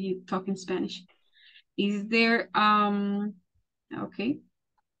know how you talk in Spanish. Is there, okay,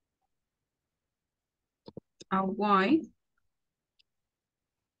 a wide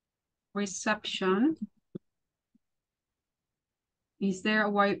reception? Is there a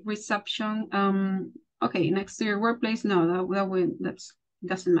wide reception? Okay, next to your workplace? No, that's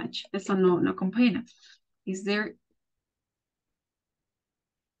doesn't match. Eso no compagina. Is there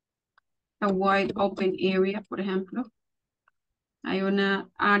a wide open area, por ejemplo? Hay una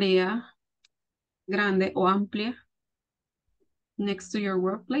área grande o amplia next to your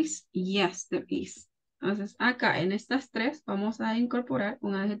workplace? Yes, there is. Entonces, acá en estas tres vamos a incorporar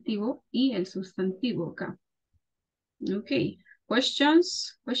un adjetivo y el sustantivo acá. Ok.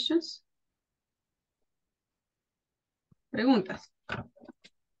 Questions? Questions? Preguntas.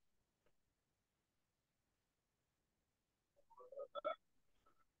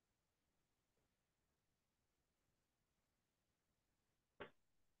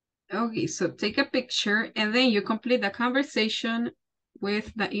 Okay, so take a picture and then you complete the conversation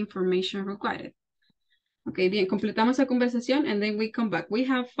with the information required. Okay, bien, completamos la conversación and then we come back. We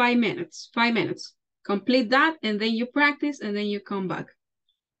have 5 minutes, 5 minutes. Complete that and then you practice and then you come back.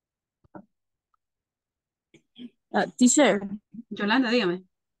 Teacher, Yolanda, dígame.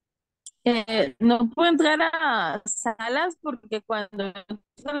 no puedo entrar a salas porque cuando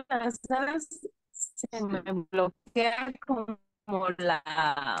entro a las salas se me bloquea como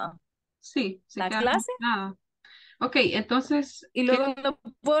Sí, se la queda clase congelada. Ok, entonces, y ¿qué? luego no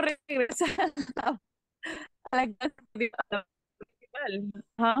puedo regresar a la clase principal.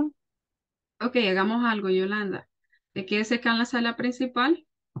 Ajá. Ok, hagamos algo, Yolanda. Te quedes acá en la sala principal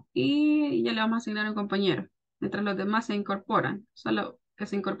y ya le vamos a asignar a un compañero. Mientras los demás se incorporan. Solo que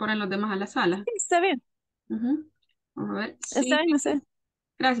se incorporen los demás a la sala. Sí, está bien, Ujú. Vamos a ver. está bien, no sé.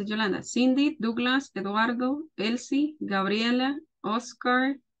 Gracias, Yolanda. Cindy, Douglas, Eduardo, Elsie, Gabriela,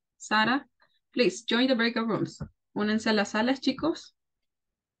 Oscar, Sara. Please, join the breakout rooms. Únense a las salas, chicos.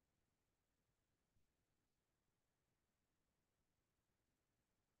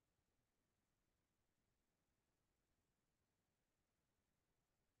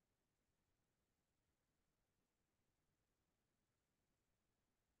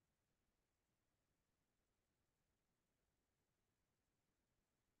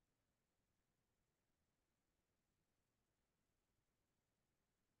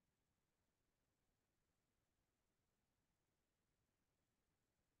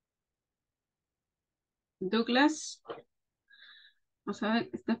 Douglas. Vamos a ver,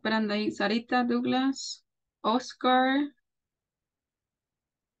 está esperando ahí Sarita, Douglas, Oscar.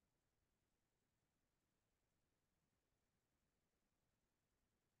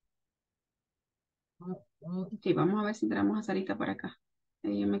 Ok, vamos a ver si traemos a Sarita para acá.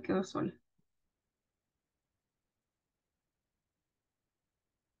 Ella me quedo sola.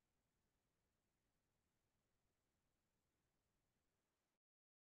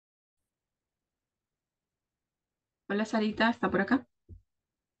 Hola Sarita, ¿está por acá?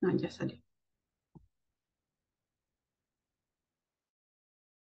 No, ya salió.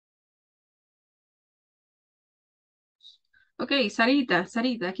 Ok, Sarita,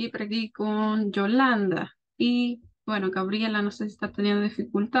 aquí por aquí con Yolanda. Y bueno, Gabriela no sé si está teniendo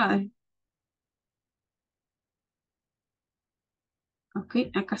dificultades. Ok,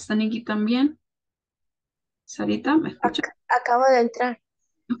 acá está Nikki también. Sarita, ¿me escucha? Acabo de entrar.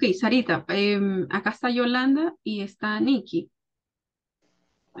 Ok, Sarita, acá está Yolanda y está Nikki.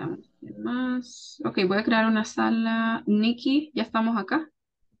 Vamos a ver más. Ok, voy a crear una sala. Nikki, ¿ya estamos acá?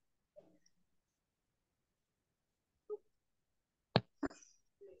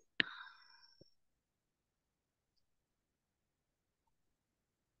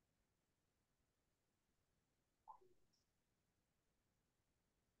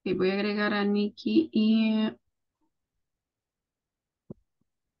 Ok, voy a agregar a Nikki y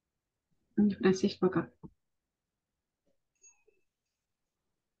Francisco acá.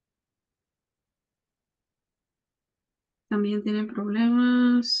 También tiene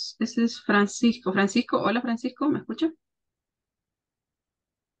problemas. Ese es Francisco. Francisco, hola Francisco, ¿me escucha?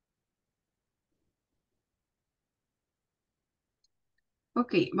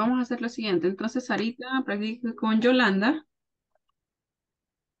 Ok, vamos a hacer lo siguiente. Entonces, Sarita practica con Yolanda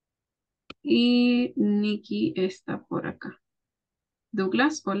y Nikki está por acá.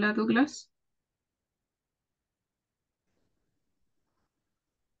 Douglas, hola Douglas.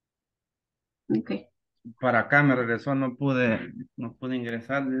 Ok, Para acá me regresó, no pude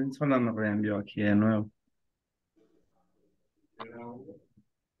ingresar, solo me reenvió aquí de nuevo.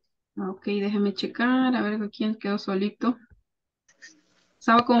 ok, déjame checar, a ver con quién quedó solito.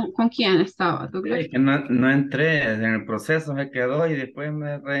 ¿Estaba con quién estaba, Douglas? Es que no entré en el proceso, se quedó y después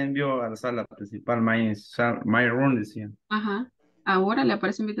me reenvió a la sala principal, my room, decía. Ajá. ¿Ahora le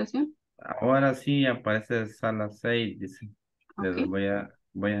aparece invitación? Ahora sí aparece sala 6 dice. Ok.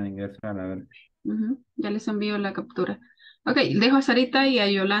 Voy a ingresar a ver. Ujú, ya les envío la captura. Ok, dejo a Sarita y a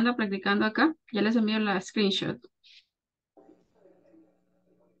Yolanda practicando acá. Ya les envío la screenshot.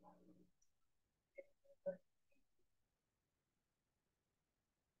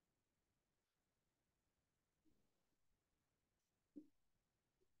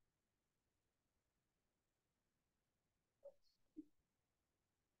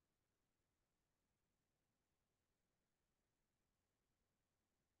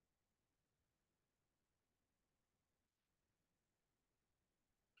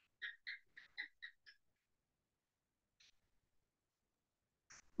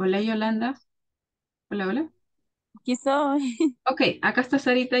 Hola Yolanda. Hola, hola. Aquí estoy. Ok, acá está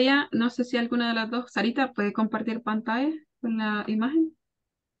Sarita ya. No sé si alguna de las dos. Sarita, ¿puede compartir pantalla con la imagen?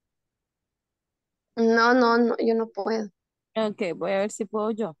 No, no, no, yo no puedo. Ok, voy a ver si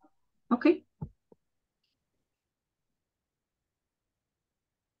puedo yo. Ok.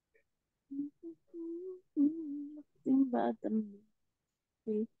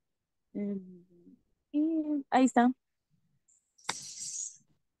 Y ahí está.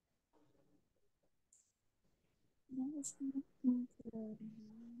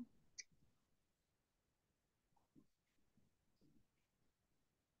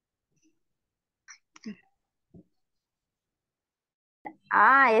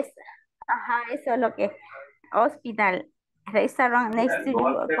 Ah, ajá, eso es lo que, hospital, restaurant next to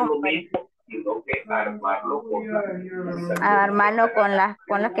your company. Sino que armarlo con Armarlo con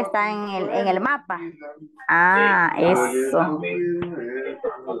las que están en el mapa. Ah, eso.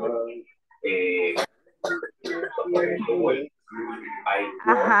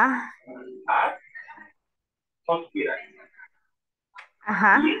 Ajá, hospital.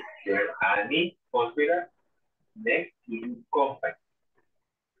 ajá. There any hospital next to your company.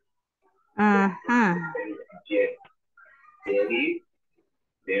 Ujú. Yes,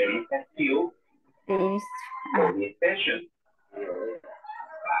 there is a queue This- for the station.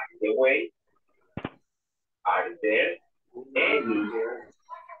 By the way, are there any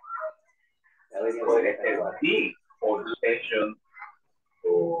puede ser big or station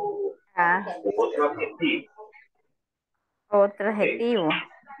o ah, otro adjetivo? otro ¿Ok? adjetivo. Puede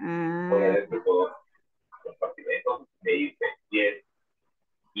Mm, haber que todos los compartimentos me dicen yes.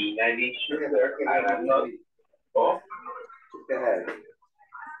 In addition, there are a lot of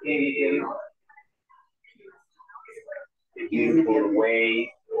beautiful ways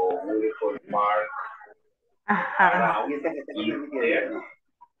or beautiful parks ajá. around. Is there?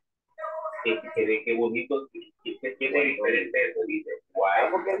 Que ve qué bonito, que tiene diferentes, dice, why?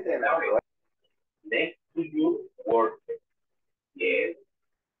 Next to you, work. Yes.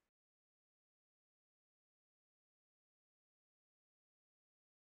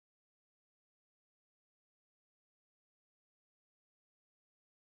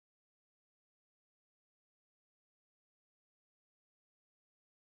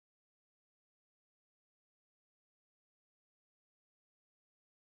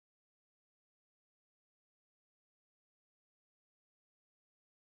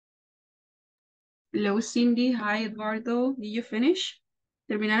 Hello Cindy. Hi Eduardo. Did you finish?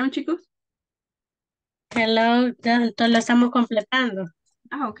 ¿Terminaron, chicos? Hello, ya lo estamos completando.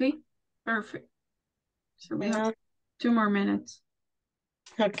 Ah, ok. Perfect. So we have Hello. 2 more minutes.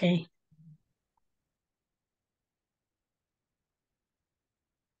 Ok.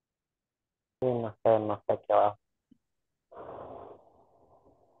 No sé qué va.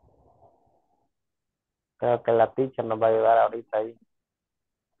 Creo que la teacher nos va a ayudar ahorita ahí.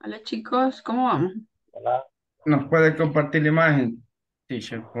 Hola chicos, ¿cómo vamos? ¿Verdad? ¿Nos puede compartir la imagen?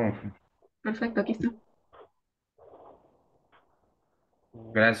 Teacher, por favor. Perfecto, aquí está.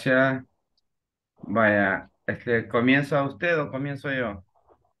 Gracias. Vaya, ¿comienza usted o comienzo yo?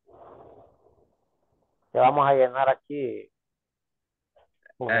 que vamos a llenar aquí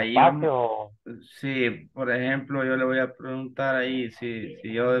un Ahí espacio. O sí, por ejemplo, yo le voy a preguntar ahí, si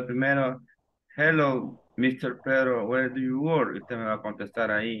yo de primero, hello, Mr. Pedro, where do you work? Usted me va a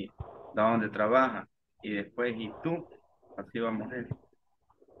contestar ahí, ¿de dónde trabaja? Y después, ¿y tú? Así vamos a ir.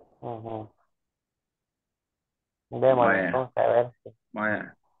 ujú. Démosle Vaya, entonces a ver si.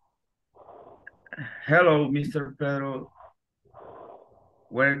 vaya. Hello, Mr. Pedro,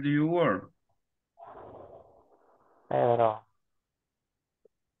 where do you work? Pedro,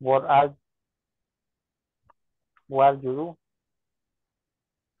 what you do?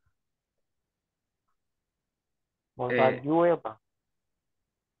 What are Eh, you ever?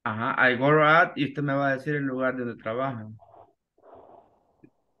 ajá, I go out y usted me va a decir el lugar donde trabaja.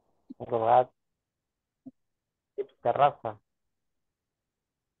 What terraza?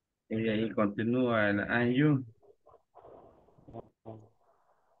 Y ahí continúa el and you.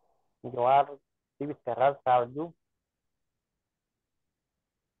 You are terraza are you?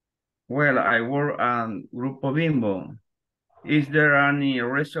 Well, I work at Grupo Bimbo. Is there any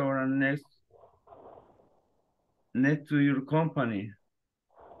restaurant next to your company?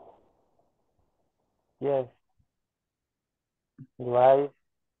 Yes. You are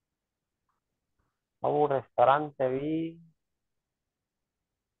a un restaurante vi.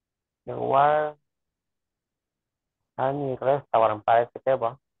 You are any restaurant parece que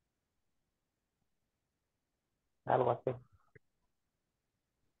va. Algo así.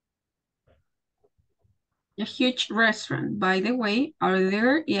 A huge restaurant. By the way, are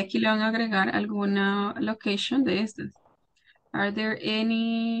there, y aquí le van a agregar alguna location de estas. Are there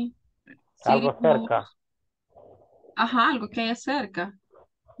any city Algo cerca. halls? Ajá, algo que haya cerca.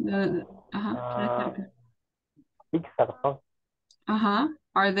 Ajá, que haya Ah, cerca. pizza. Ajá.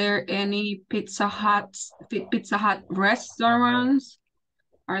 Are there any Pizza Hut Ajá. restaurants?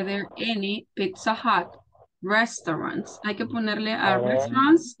 Are there any Pizza Hut restaurants? Hay que ponerle a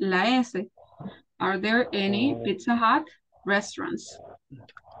restaurants la S. Are there any Pizza Hut restaurants?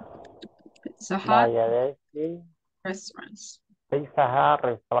 Pizza Hut Vaya de sí. restaurants. Pizza Hut,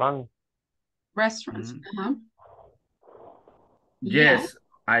 restaurante. Restaurants. Uh-huh. Yeah. Yes,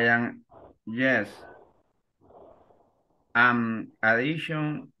 I am. Yes.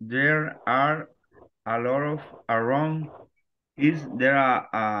 Addition, there are a lot of around. Is there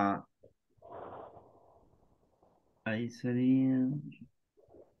ahí sería.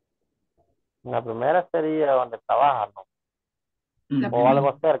 La primera sería donde trabaja, ¿no? La O primera.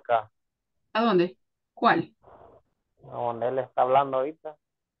 algo cerca. ¿A dónde? ¿Cuál? Donde él está hablando ahorita.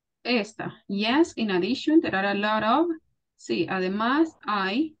 Esta. Yes, in addition, there are a lot of. Sí, además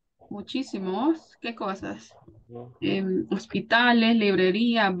hay muchísimos. ¿Qué cosas? Hospitales,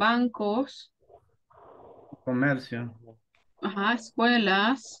 librería, bancos, Comercio. ajá,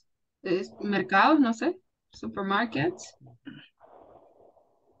 escuelas, mercados, no sé, supermarkets.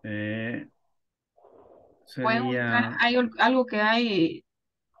 Pueden buscar, Sería hay algo que hay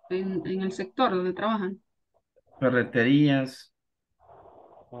en el sector donde trabajan. ferreterías.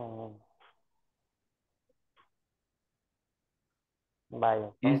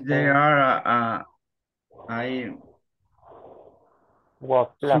 Vaya, Is there entonces. are hay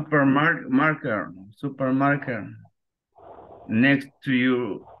supermarket next to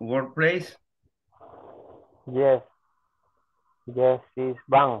your workplace? Yes. Yes, is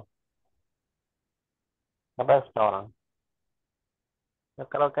van. Restaurant. Yo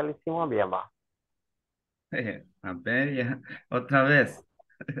creo que lo hicimos bien, va. A ver, ya. Otra vez.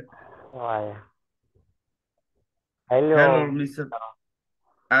 Vaya. Hello, Hello, Mr.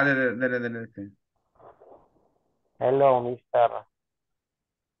 Mr. Dele. Hello, Mr.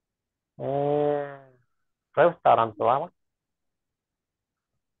 Restaurant, vamos.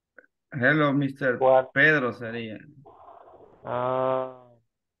 Hello, Mr. What? Pedro sería.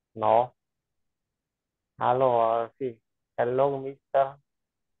 No. Hello, sí. Hello, Mr.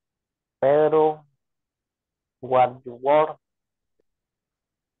 Pedro. What you work?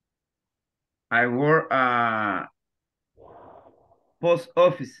 I work post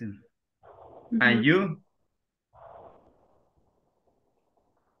office. And you?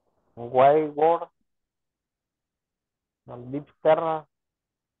 Why work?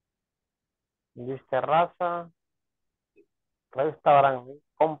 This terraza. Restaurant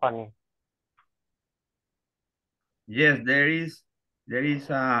company. Yes, there is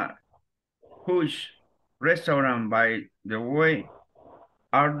a huge restaurant by the way.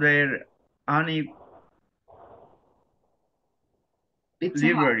 Are there any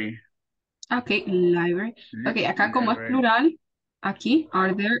library? Ok, library. Ok, acá como es Library. plural, aquí,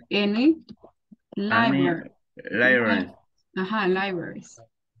 are there any Any library? libraries? Ajá, libraries.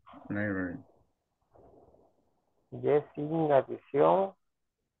 Library. Yes, in addition,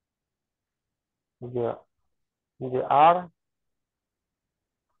 there are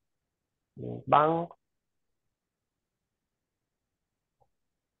bank,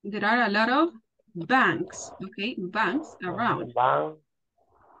 There are a lot of banks, okay, banks around.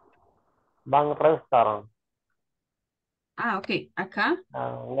 bank restaurant. Ah, ok, acá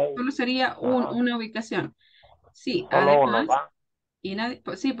Lake. solo sería una ubicación. Sí, Solo uno, además,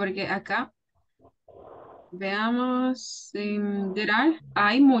 ¿va? sí, porque acá, veamos,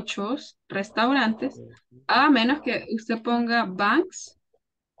 hay muchos restaurantes, a menos que usted ponga banks,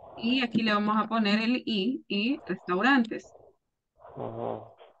 y aquí le vamos a poner el y restaurantes.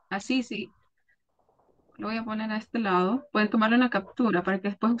 Así, sí. Lo voy a poner a este lado. Pueden tomarle una captura para que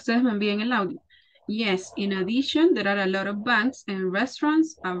después ustedes me envíen el audio. Yes, in addition, there are a lot of banks and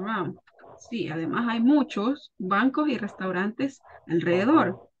restaurants around. Sí, además hay muchos bancos y restaurantes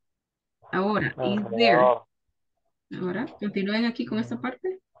alrededor. Ahora, is there. Alrededor. Ahora, continúen aquí con esta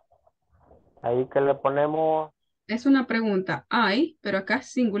parte. Ahí que le ponemos. Es una pregunta. Hay, pero acá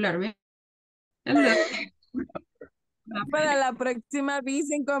es singular. ¿Ven? Para la próxima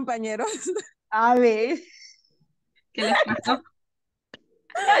avisen, compañeros. A ver. ¿Qué les pasó?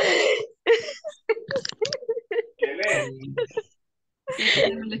 ¿Qué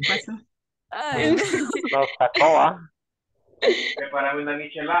 ¿Qué les pasó? Ay, no. Nos sacó, ¿ah? Prepárame una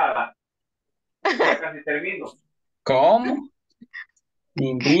michelada. Ya casi termino. ¿Cómo?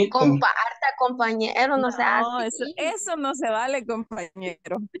 Invito. Comparta, compañero, no sea No, así. eso no se vale,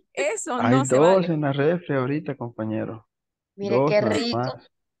 compañero. Eso Hay no se dos vale. en la refri ahorita, compañero. Mire Dos qué nada rico. más.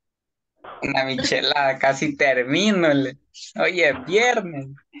 Una michelada, casi termino. Oye, es viernes.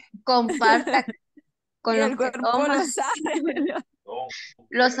 Comparta con Y los el que cuerpo toman. lo sabe.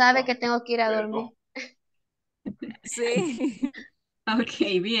 Lo sabe que tengo que ir a dormir. Sí.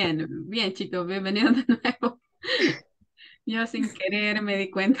 Ok, bien, bien chicos, bienvenidos de nuevo. Yo sin querer me di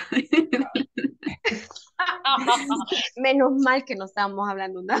cuenta. Menos mal que no estábamos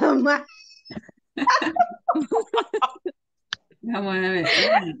hablando nada más. Vamos a ver,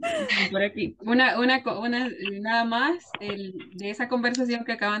 por aquí. Nada más de esa conversación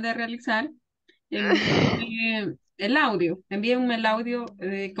que acaban de realizar, envíenme el audio, envíenme el audio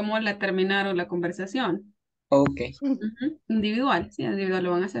de cómo la terminaron la conversación. Ok. Individual, sí, individual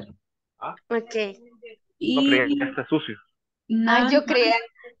lo van a hacer. Ok. No, pero ya Y está sucio. Ah, nada yo más, creía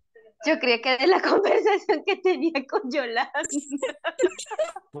que de la conversación que tenía con Yolanda.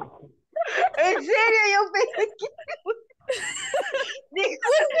 En serio, yo pensé que...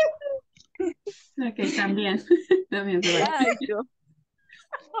 Disculpe. ok, también, también se vale. Ay, yo.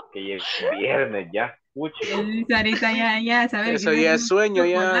 Que es viernes ya. Pucha. Sarita ya, sabe Eso que ya es sueño,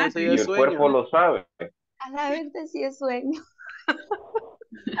 ya, eso chocolate. ya Y es el sueño. cuerpo lo sabe. A la verdad sí es sueño.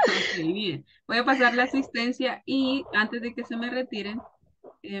 Ok, bien. Voy a pasar la asistencia y antes de que se me retiren,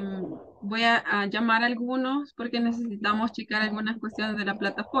 voy a llamar a algunos porque necesitamos checar algunas cuestiones de la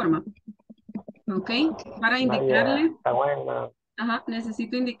plataforma. ¿Ok? Para indicarles, Está buena.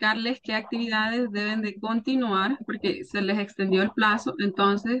 necesito indicarles qué actividades deben de continuar porque se les extendió el plazo.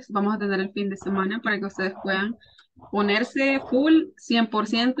 Entonces, vamos a tener el fin de semana para que ustedes puedan ponerse full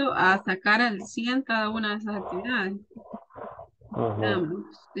 100% a sacar al 100 cada una de esas actividades. Veamos.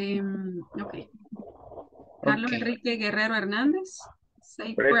 Ok. Carlos Ok. Enrique Guerrero Hernández.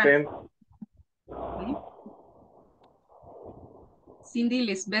 Say Present. okay. Cindy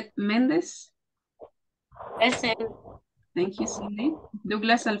Lisbeth Méndez. Present. Thank you, Cindy.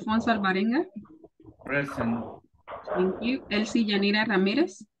 Douglas Alfonso Alvarenga. Present. Thank you. Elsie Yanira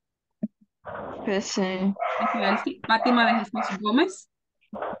Ramírez. Present. Thank you, Elsie. Fátima de Jesús Gómez.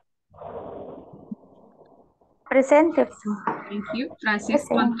 Presente. Thank you.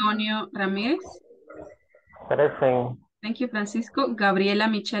 Francisco Antonio Ramírez. Present. Thank you, Francisco. Gabriela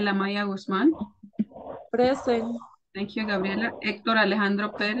Michela Maya Guzmán. Present. Thank you, Gabriela. Héctor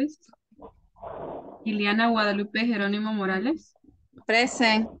Alejandro Pérez. Iliana Guadalupe Jerónimo Morales.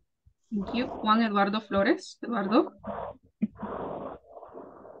 Present. Thank you. Juan Eduardo Flores. Eduardo.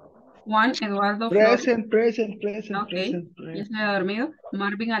 Juan Eduardo Flores. Present. Ok. Ya se había dormido.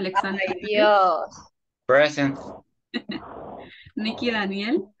 Marvin Alexander Ay, Pérez. Dios. Present. Nicky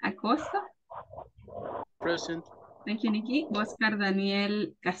Daniel Acosta. Present. Thank you, Nicky. Oscar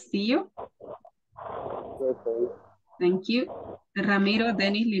Daniel Castillo. Thank you. Ramiro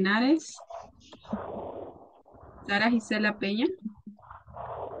Denis Linares. Sara Gisela Peña.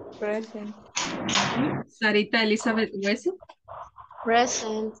 Present. Sarita Elizabeth Hueso.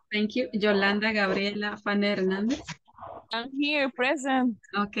 Present. Thank you. Yolanda Gabriela Fane Hernández. I'm here, present.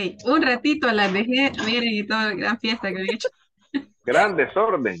 Ok, un ratito las dejé, miren, y toda gran fiesta que han hecho. Gran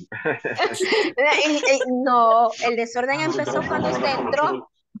desorden. No, el desorden empezó cuando usted entró.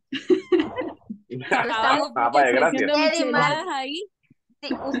 Solo estamos Vaya, gracias. Haciendo usted y micheladas Marvin. ahí.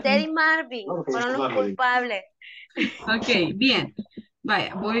 Sí, usted y Marvin fueron los culpables. Ok, bien.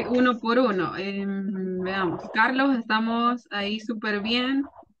 Vaya, voy uno por uno. Veamos. Carlos, estamos ahí súper bien.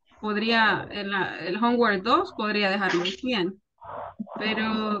 Podría, el homework 2 podría dejarlo bien.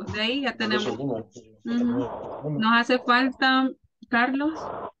 Pero de ahí ya tenemos. Ujú. Nos hace falta, Carlos,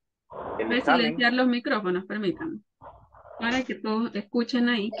 El examen. silenciar los micrófonos, permítanme, para que todos escuchen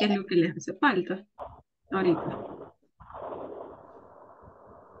ahí qué es lo que les hace falta ahorita.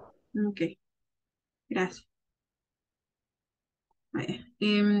 Ok, gracias. Vaya.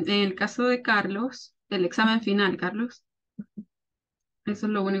 En el caso de Carlos, el examen final, Carlos, eso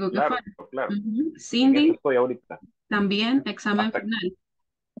es lo único que Claro, falta. claro. Ujú. En eso Cindy, estoy ahorita. también examen Hasta final.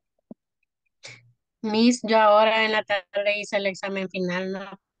 Miss, yo ahora en la tarde hice el examen final, no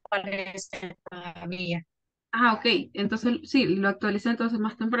aparece todavía. Ah, ok, entonces sí, lo actualicé entonces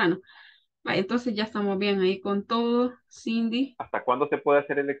más temprano. Vaya, entonces ya estamos bien ahí con todo, Cindy. ¿Hasta cuándo se puede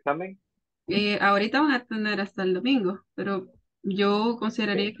hacer el examen? Ahorita van a tener hasta el domingo, pero yo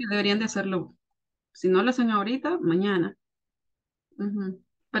consideraría Ok. que deberían de hacerlo, si no lo hacen ahorita, mañana. Ujú.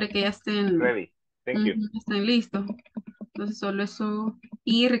 Para que ya estén, Ready. Thank you. estén listos. Entonces solo eso.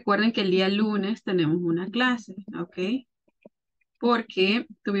 Y recuerden que el día lunes tenemos una clase, ¿ok? Porque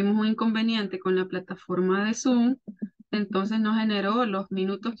tuvimos un inconveniente con la plataforma de Zoom, entonces no generó los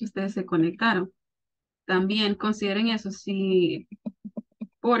minutos que ustedes se conectaron. También consideren eso, sí,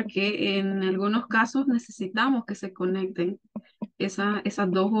 porque en algunos casos necesitamos que se conecten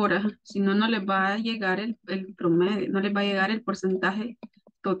esas 2 horas, si no, no les va a llegar el promedio, no les va a llegar el porcentaje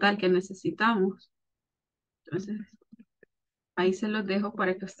total que necesitamos. Entonces, ahí se los dejo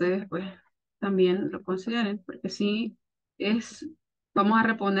para que ustedes pues también lo consideren, porque sí es, vamos a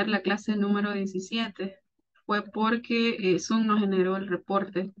reponer la clase número 17. Fue porque Zoom nos generó el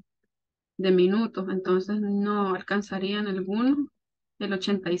reporte de minutos, entonces no alcanzarían algunos el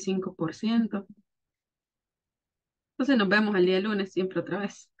 85%. Entonces nos vemos el día lunes siempre otra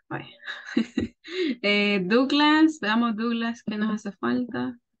vez. Bye. Douglas, veamos Douglas, ¿qué nos hace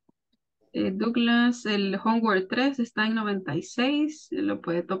falta? Douglas, el homework 3 está en 96, lo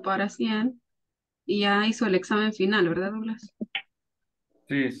puede topar a 100 y ya hizo el examen final, ¿verdad, Douglas?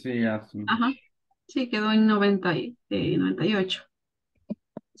 Sí, sí, así. Ajá, sí, quedó en 98,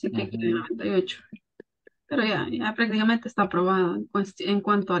 sí que quedó en Ujú. 98, pero ya prácticamente está aprobado en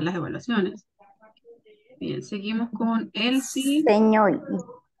cuanto a las evaluaciones. Bien, seguimos con Elsie. Señor,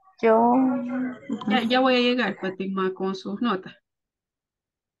 yo... Ya voy a llegar, Fátima, con sus notas.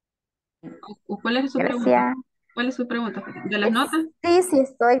 ¿Cuál es su pregunta? Gracias. ¿Cuál es su pregunta, Fátima? ¿De las notas? Sí, sí,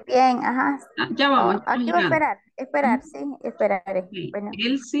 estoy bien. Ajá. Ya Oh, vamos, ya vamos aquí voy a llegando. esperar, sí, esperaré. Ok, Bueno,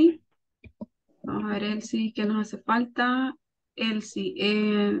 Elsie. Vamos a ver, Elsie, ¿qué nos hace falta? Elsie,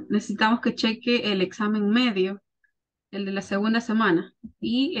 necesitamos que cheque el examen medio, el de la segunda semana,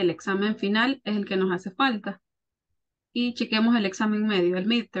 y el examen final es el que nos hace falta. Y chequemos el examen medio, el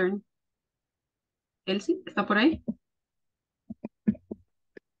midterm. Elsie, ¿está por ahí?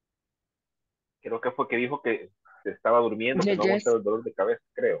 Creo que fue que dijo que se estaba durmiendo, que Yes, no yes, aguantaba el dolor de cabeza,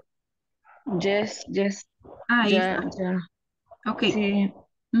 creo. yes. Ah, ahí Ya, está. ya. Ok. Sí.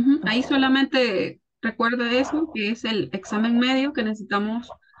 Ujú. Ahí solamente recuerda eso, que es el examen medio que necesitamos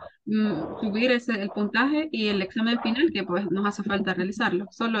subir el puntaje y el examen final que pues nos hace falta realizarlo.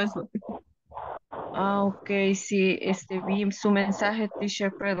 Solo eso. Ah, ok, sí, vi su mensaje,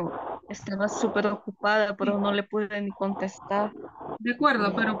 teacher, pero estaba súper ocupada, pero no le pude ni contestar. De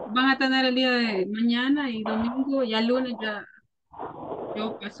acuerdo, pero van a tener el día de mañana y domingo, ya lunes ya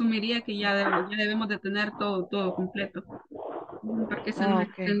yo asumiría que ya debemos de tener todo completo, porque se nos Ah,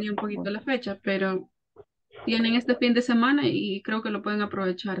 ok. extendió un poquito la fecha, pero tienen este fin de semana y creo que lo pueden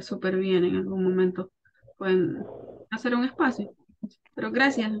aprovechar súper bien en algún momento. Pueden hacer un espacio. Pero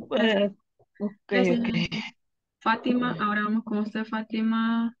gracias, gracias, Ok, gracias. ok. Fátima, ahora vamos con usted,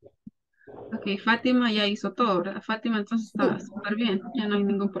 Fátima. Ok, Fátima ya hizo todo, ¿verdad? Fátima entonces está súper bien, ya no hay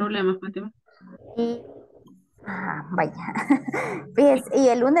ningún problema, Fátima. vaya. Fíjese, y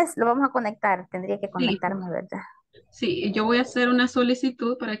el lunes lo vamos a conectar. Tendría que Sí, conectarme, ¿verdad? sí, yo voy a hacer una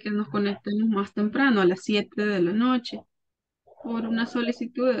solicitud para que nos conectemos más temprano, a las 7 de la noche, por una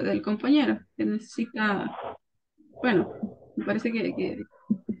solicitud del compañero que necesita, bueno, me parece que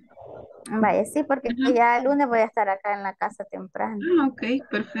Vaya, sí, porque ajá. ya el lunes voy a estar acá en la casa temprano. Ah, ok,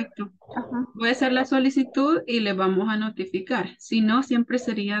 perfecto. Ajá. Voy a hacer la solicitud y le vamos a notificar. Si no, siempre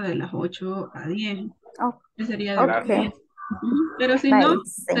sería de las 8 a 10. Sería de 8 a Ok, Gracias. 10. Ujú. Pero si no, vaya,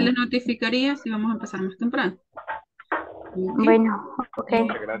 se sí. les notificaría si vamos a empezar más temprano. Ok, Bueno, ok. eh,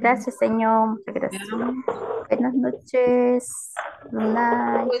 Muchas gracias. Gracias, señor. Muchas gracias. veamos. Buenas noches. Good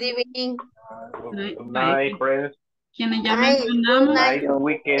night. Good evening. Good Vaya, night, friends. quienes ya Night. Good mencionamos, night. Nice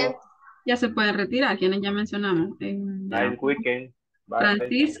weekend. ya se pueden retirar, quienes ya mencionamos. Nice weekend. Bye.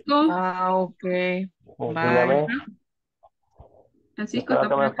 Francisco, Ah, ok. Bye. Dígame, yo Francisco creo está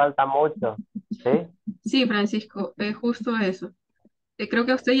que por me acá. falta mucho, ¿sí? Sí, Francisco, justo eso. Creo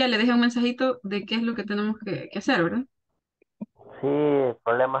que a usted ya le dejé un mensajito de qué es lo que tenemos que hacer, ¿verdad? Sí, el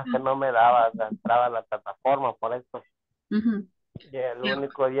problema es que no me daba la entrada a la plataforma, por eso. Ujú. Y el Ya,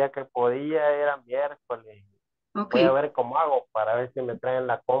 único día que podía era miércoles. ok. Voy a ver cómo hago para ver si me traen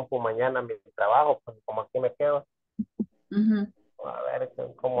la compu mañana a mi trabajo, pues como aquí me quedo, Ujú. a ver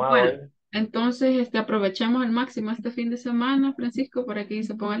cómo hago Bueno, ahí. entonces aprovechemos al máximo este fin de semana, Francisco, para que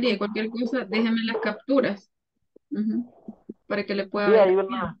se ponga al día. Cualquier cosa, déjeme las capturas, ujú, para que le Sí, pueda ir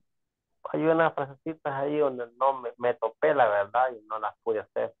bien. hay unas frasecitas ahí donde no me topé, la verdad, y no las pude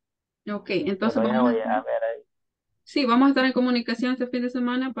hacer. Ok, entonces Pero ya vamos a voy estar, a ver ahí. sí, vamos a estar en comunicación este fin de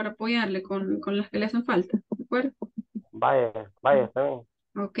semana para apoyarle con las que le hacen falta, ¿de acuerdo? Vaya, vaya, está bien.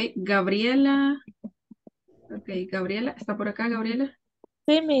 Ok, Gabriela, ¿está por acá, Gabriela?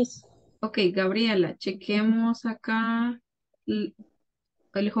 Sí, Miss. Ok, Gabriela, chequemos acá l-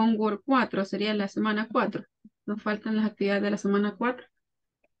 el homework 4 sería la semana 4. Nos faltan las actividades de la semana 4.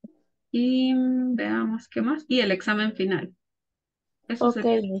 Y veamos qué más. Y el examen final. Eso Ok,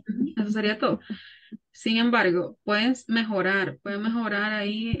 sería, Miss. eso sería todo. Sin embargo, pueden mejorar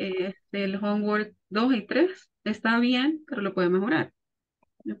ahí el homework 2 y 3. Está bien, pero lo puede mejorar.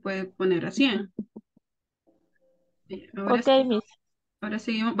 Le puede poner a 100. Bien, Ok, Miss. ahora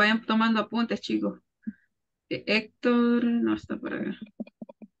seguimos. Vayan tomando apuntes, chicos. Héctor no está por acá.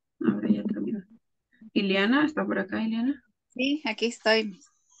 Ahora ya terminó. Ileana, ¿está por acá, Ileana? Sí, aquí estoy.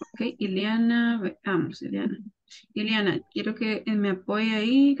 Ok, Ileana, veamos, Ileana. Ileana, quiero que me apoye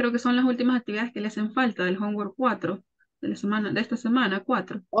ahí. Creo que son las últimas actividades que le hacen falta del homework 4 de la semana, de esta semana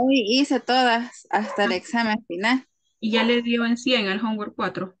 4. Hoy hice todas hasta el examen final. Y ya le dio en 100 al homework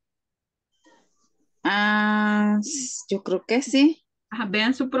 4. Ah, yo creo que sí. Ajá,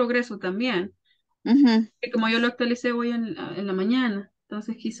 vean su progreso también. Ujú. Que como yo lo actualicé hoy en la mañana,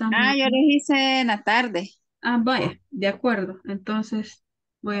 entonces quizás Ah, yo los hice en la tarde. Ah, vaya, de acuerdo. Entonces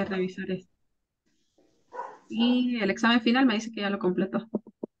voy a revisar esto. Y el examen final me dice que ya lo completó.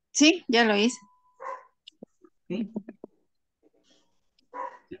 Sí, ya lo hice. Ok,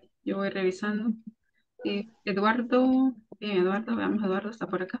 yo voy revisando. Eduardo, bien, Eduardo, veamos, Eduardo está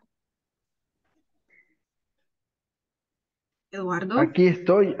por acá. Eduardo,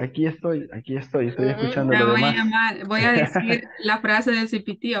 Estoy escuchando te lo voy a demás. llamar, voy a decir la frase del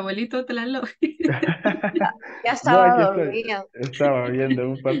CPT, abuelito, te la lo. Ya No, aquí estaba estoy. dormido. Estaba viendo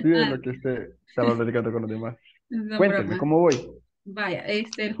un partido en Ah, lo que usted estaba platicando con los demás. no Cuénteme, broma. ¿cómo voy? Vaya,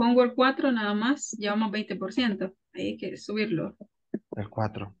 el homework 4 nada más, llevamos 20%. Hay que subirlo. El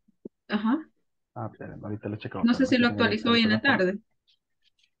 4. Ajá. Ah, espérame, ahorita lo checamos, No sé pero si aquí lo tengo ya actualizó hoy actualizado en la la forma. tarde.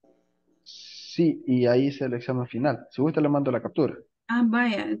 Sí, y ahí hice el examen final. Si gusta, le mando la captura. Ah,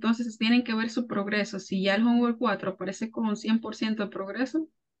 vaya, entonces tienen que ver su progreso. Si ya el homework 4 aparece con 100% de progreso,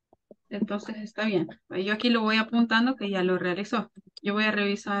 entonces está bien. Yo aquí lo voy apuntando que ya lo realizó. Yo voy a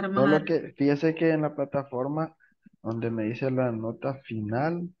revisar más Solo adelante. que fíjese que en la plataforma donde me dice la nota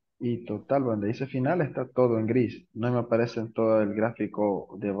final y total, donde dice final está todo en gris. No me aparece en todo el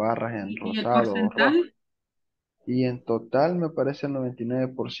gráfico de barras en ¿Y el rosado o rojo. porcentaje? Y en total me aparece el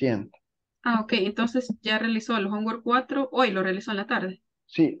 99%. Ah, ok, entonces ya realizó el homework 4 hoy lo realizó en la tarde.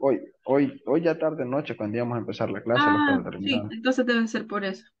 Sí, hoy ya tarde noche, cuando íbamos a empezar la clase, lo Ah, estaba sí, terminando. entonces debe ser por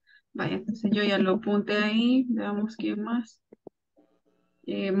eso. Vaya, entonces yo ya lo apunté ahí. Veamos quién más.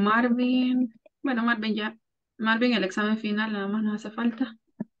 Marvin. Bueno, Marvin ya. Marvin, el examen final nada más nos hace falta.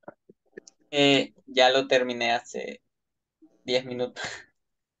 Ya lo terminé hace 10 minutos.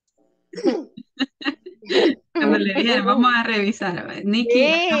 Cuando le dijeron, vamos a revisar. A ver,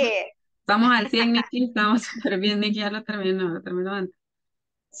 Nikki, Sí. estamos al 100, Nikki, estamos súper bien. Nikki ya lo terminó antes.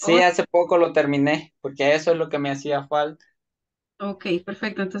 Sí, Oh, hace poco lo terminé, porque eso es lo que me hacía falta. ok,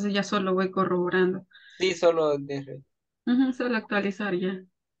 perfecto, entonces ya solo voy corroborando. Sí, solo de... Ujú, solo actualizar ya.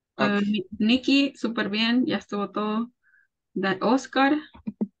 Ok. Nikki, súper bien, ya estuvo todo. Oscar,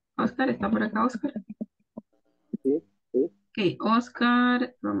 ¿está por acá, Oscar? Sí, sí. Ok,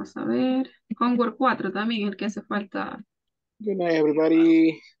 Oscar, vamos a ver. Homework 4 también, el que hace falta. Good night,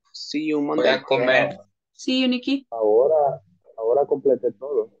 everybody. See you Voy Monday. a comer. Sí, Nikki, Ahora completé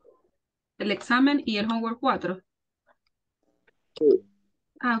todo. el examen y el homework 4. Sí,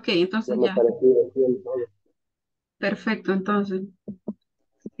 Ah, ok, ya entonces me ya. pareció bien todo. Perfecto, entonces.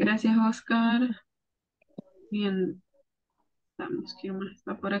 Gracias, Oscar. Bien. Vamos, ¿quién más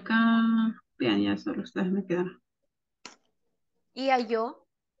está por acá? Bien, ya solo ustedes me quedan. Y a yo.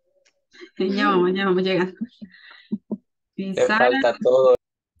 Ya vamos llegando. Y Le Sara, falta todo.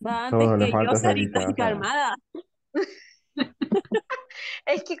 Va antes Todo le que yo, falta Sarita, Sarita, o sea, calmada.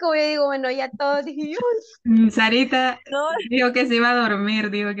 Es que como yo digo, bueno, ya todos dije yo. Sarita No, dijo que se iba a dormir,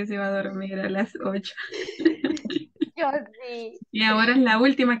 dijo que se iba a dormir a las 8. Yo sí. Y ahora es la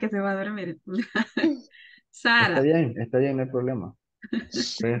última que se va a dormir. Sara, está bien, no hay problema.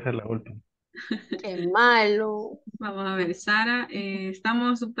 Puede ser la última. Qué malo. vamos a ver, Sara,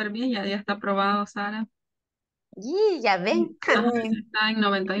 estamos súper bien, ya está aprobado, Sara. Y ya ven. Ajá, está en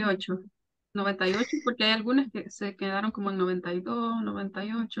 98. 98 porque hay algunas que se quedaron como en 92,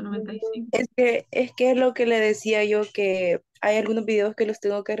 98, 95. Es que es lo que le decía yo, que hay algunos videos que los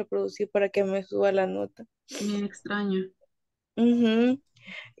tengo que reproducir para que me suba la nota. Bien extraño. Ujú.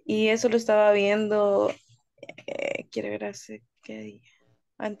 Y eso lo estaba viendo, quiero ver hace qué día,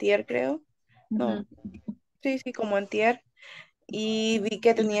 antier creo, Ujú. no, sí, como antier, y vi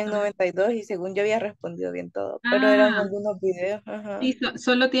que tenían 92 y según yo había respondido bien todo, pero eran Ah, algunos videos, ajá, sí,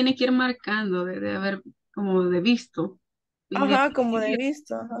 solo tiene que ir marcando, de haber como de visto. Y de ajá, como de seguir.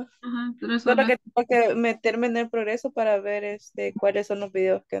 visto, ajá, Ajá, pero solo solo que tengo que meterme en el progreso para ver cuáles son los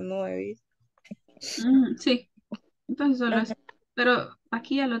videos que no he visto. sí, entonces solo Ajá, es. Pero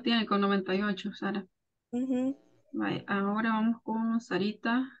aquí ya lo tiene con 98, Sara. ujú. Vale, ahora vamos con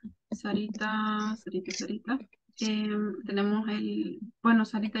Sarita. Sarita. Tenemos bueno,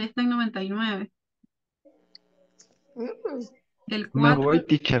 Sarita ya está en 99. Mm. El Me 4, voy,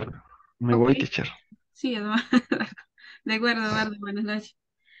 teacher. Me ok. voy, teacher. Sí, Eduardo. De acuerdo, Eduardo, buenas noches.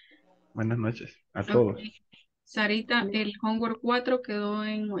 Buenas noches a Ok. todos. Sarita, el homework 4 quedó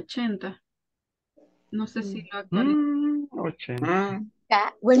en 80. No sé si lo actualicé. 80.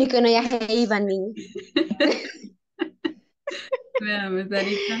 Bueno, y que no ya se iban, niños. Veamos,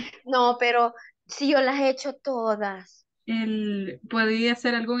 Sarita. No, pero sí yo las he hecho todas. Podría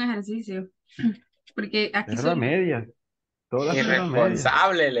hacer algún ejercicio, porque aquí Cero a solo. media. Todas cero a media.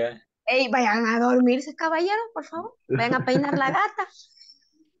 Irresponsable, le. Ey, vayan a dormirse, caballeros, por favor. Vayan a peinar la gata.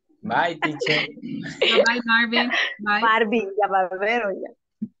 Bye, teacher. Bye bye, Marvin. Bye. Barbie, ya va a ver, oiga.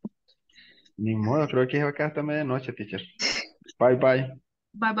 Ni modo, creo que es acá hasta medianoche, teacher. Bye, bye.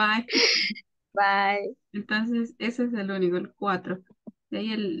 Bye bye. Bye. Entonces, ese es el único, el 4. De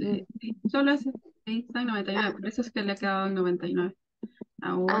ahí solo ese. Ahí está en 99. Por eso es que le ha quedado en 99.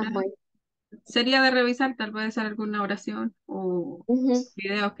 Ahora, Muy. sería de revisar, tal vez hacer alguna oración o Ujú.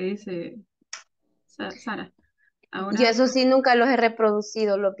 video que dice Sara. Yo Ahora, eso sí nunca los he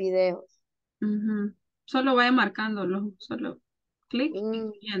reproducido, los videos. ujú, solo vaya marcándolo, solo clic y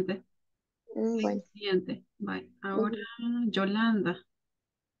Mm, siguiente. bueno. Siguiente. Bye. Ahora, Ujú. Yolanda.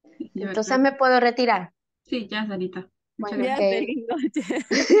 Entonces Yolanda. me puedo retirar. Sí, ya, Sarita. Muchas Bueno, gracias. ya, ok. feliz noche.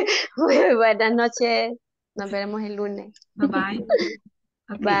 Muy buenas noches. Nos veremos el lunes. Bye bye.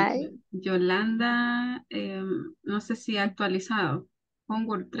 Ok, Bye. Yolanda, no sé si ha actualizado.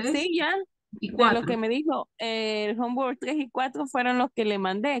 Homework 3 Sí, ya, y de lo 4. que me dijo, el homework 3 y 4 fueron los que le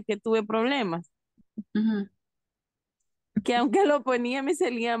mandé, que tuve problemas. Ujú. Que aunque lo ponía me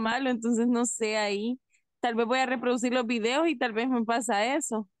salía malo, entonces no sé ahí. Tal vez voy a reproducir los videos y tal vez me pasa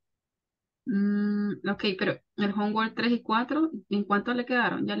eso. Ok, pero el homework 3 y 4, ¿en cuánto le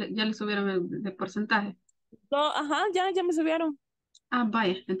quedaron? Ya le subieron el porcentaje. Ajá, ya me subieron. Ah,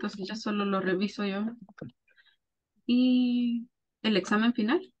 vaya, entonces ya solo lo reviso yo. Y el examen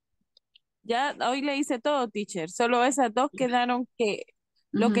final. Ya hoy le hice todo, teacher. Solo esas dos quedaron que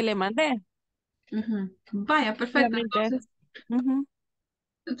lo Ujú, que le mandé. ujú. Vaya, perfecto. Solamente eso. Ujú.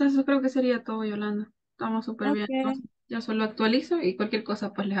 Entonces creo que sería todo, Yolanda. Estamos súper bien. Ok, Entonces, ya solo actualizo y cualquier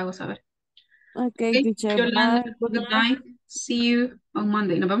cosa pues les hago saber. ok, Ok, teacher. Yolanda, Bye. Good good night. night. See you on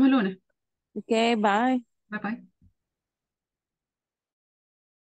Monday. Nos vemos el lunes. Ok, bye. Bye bye.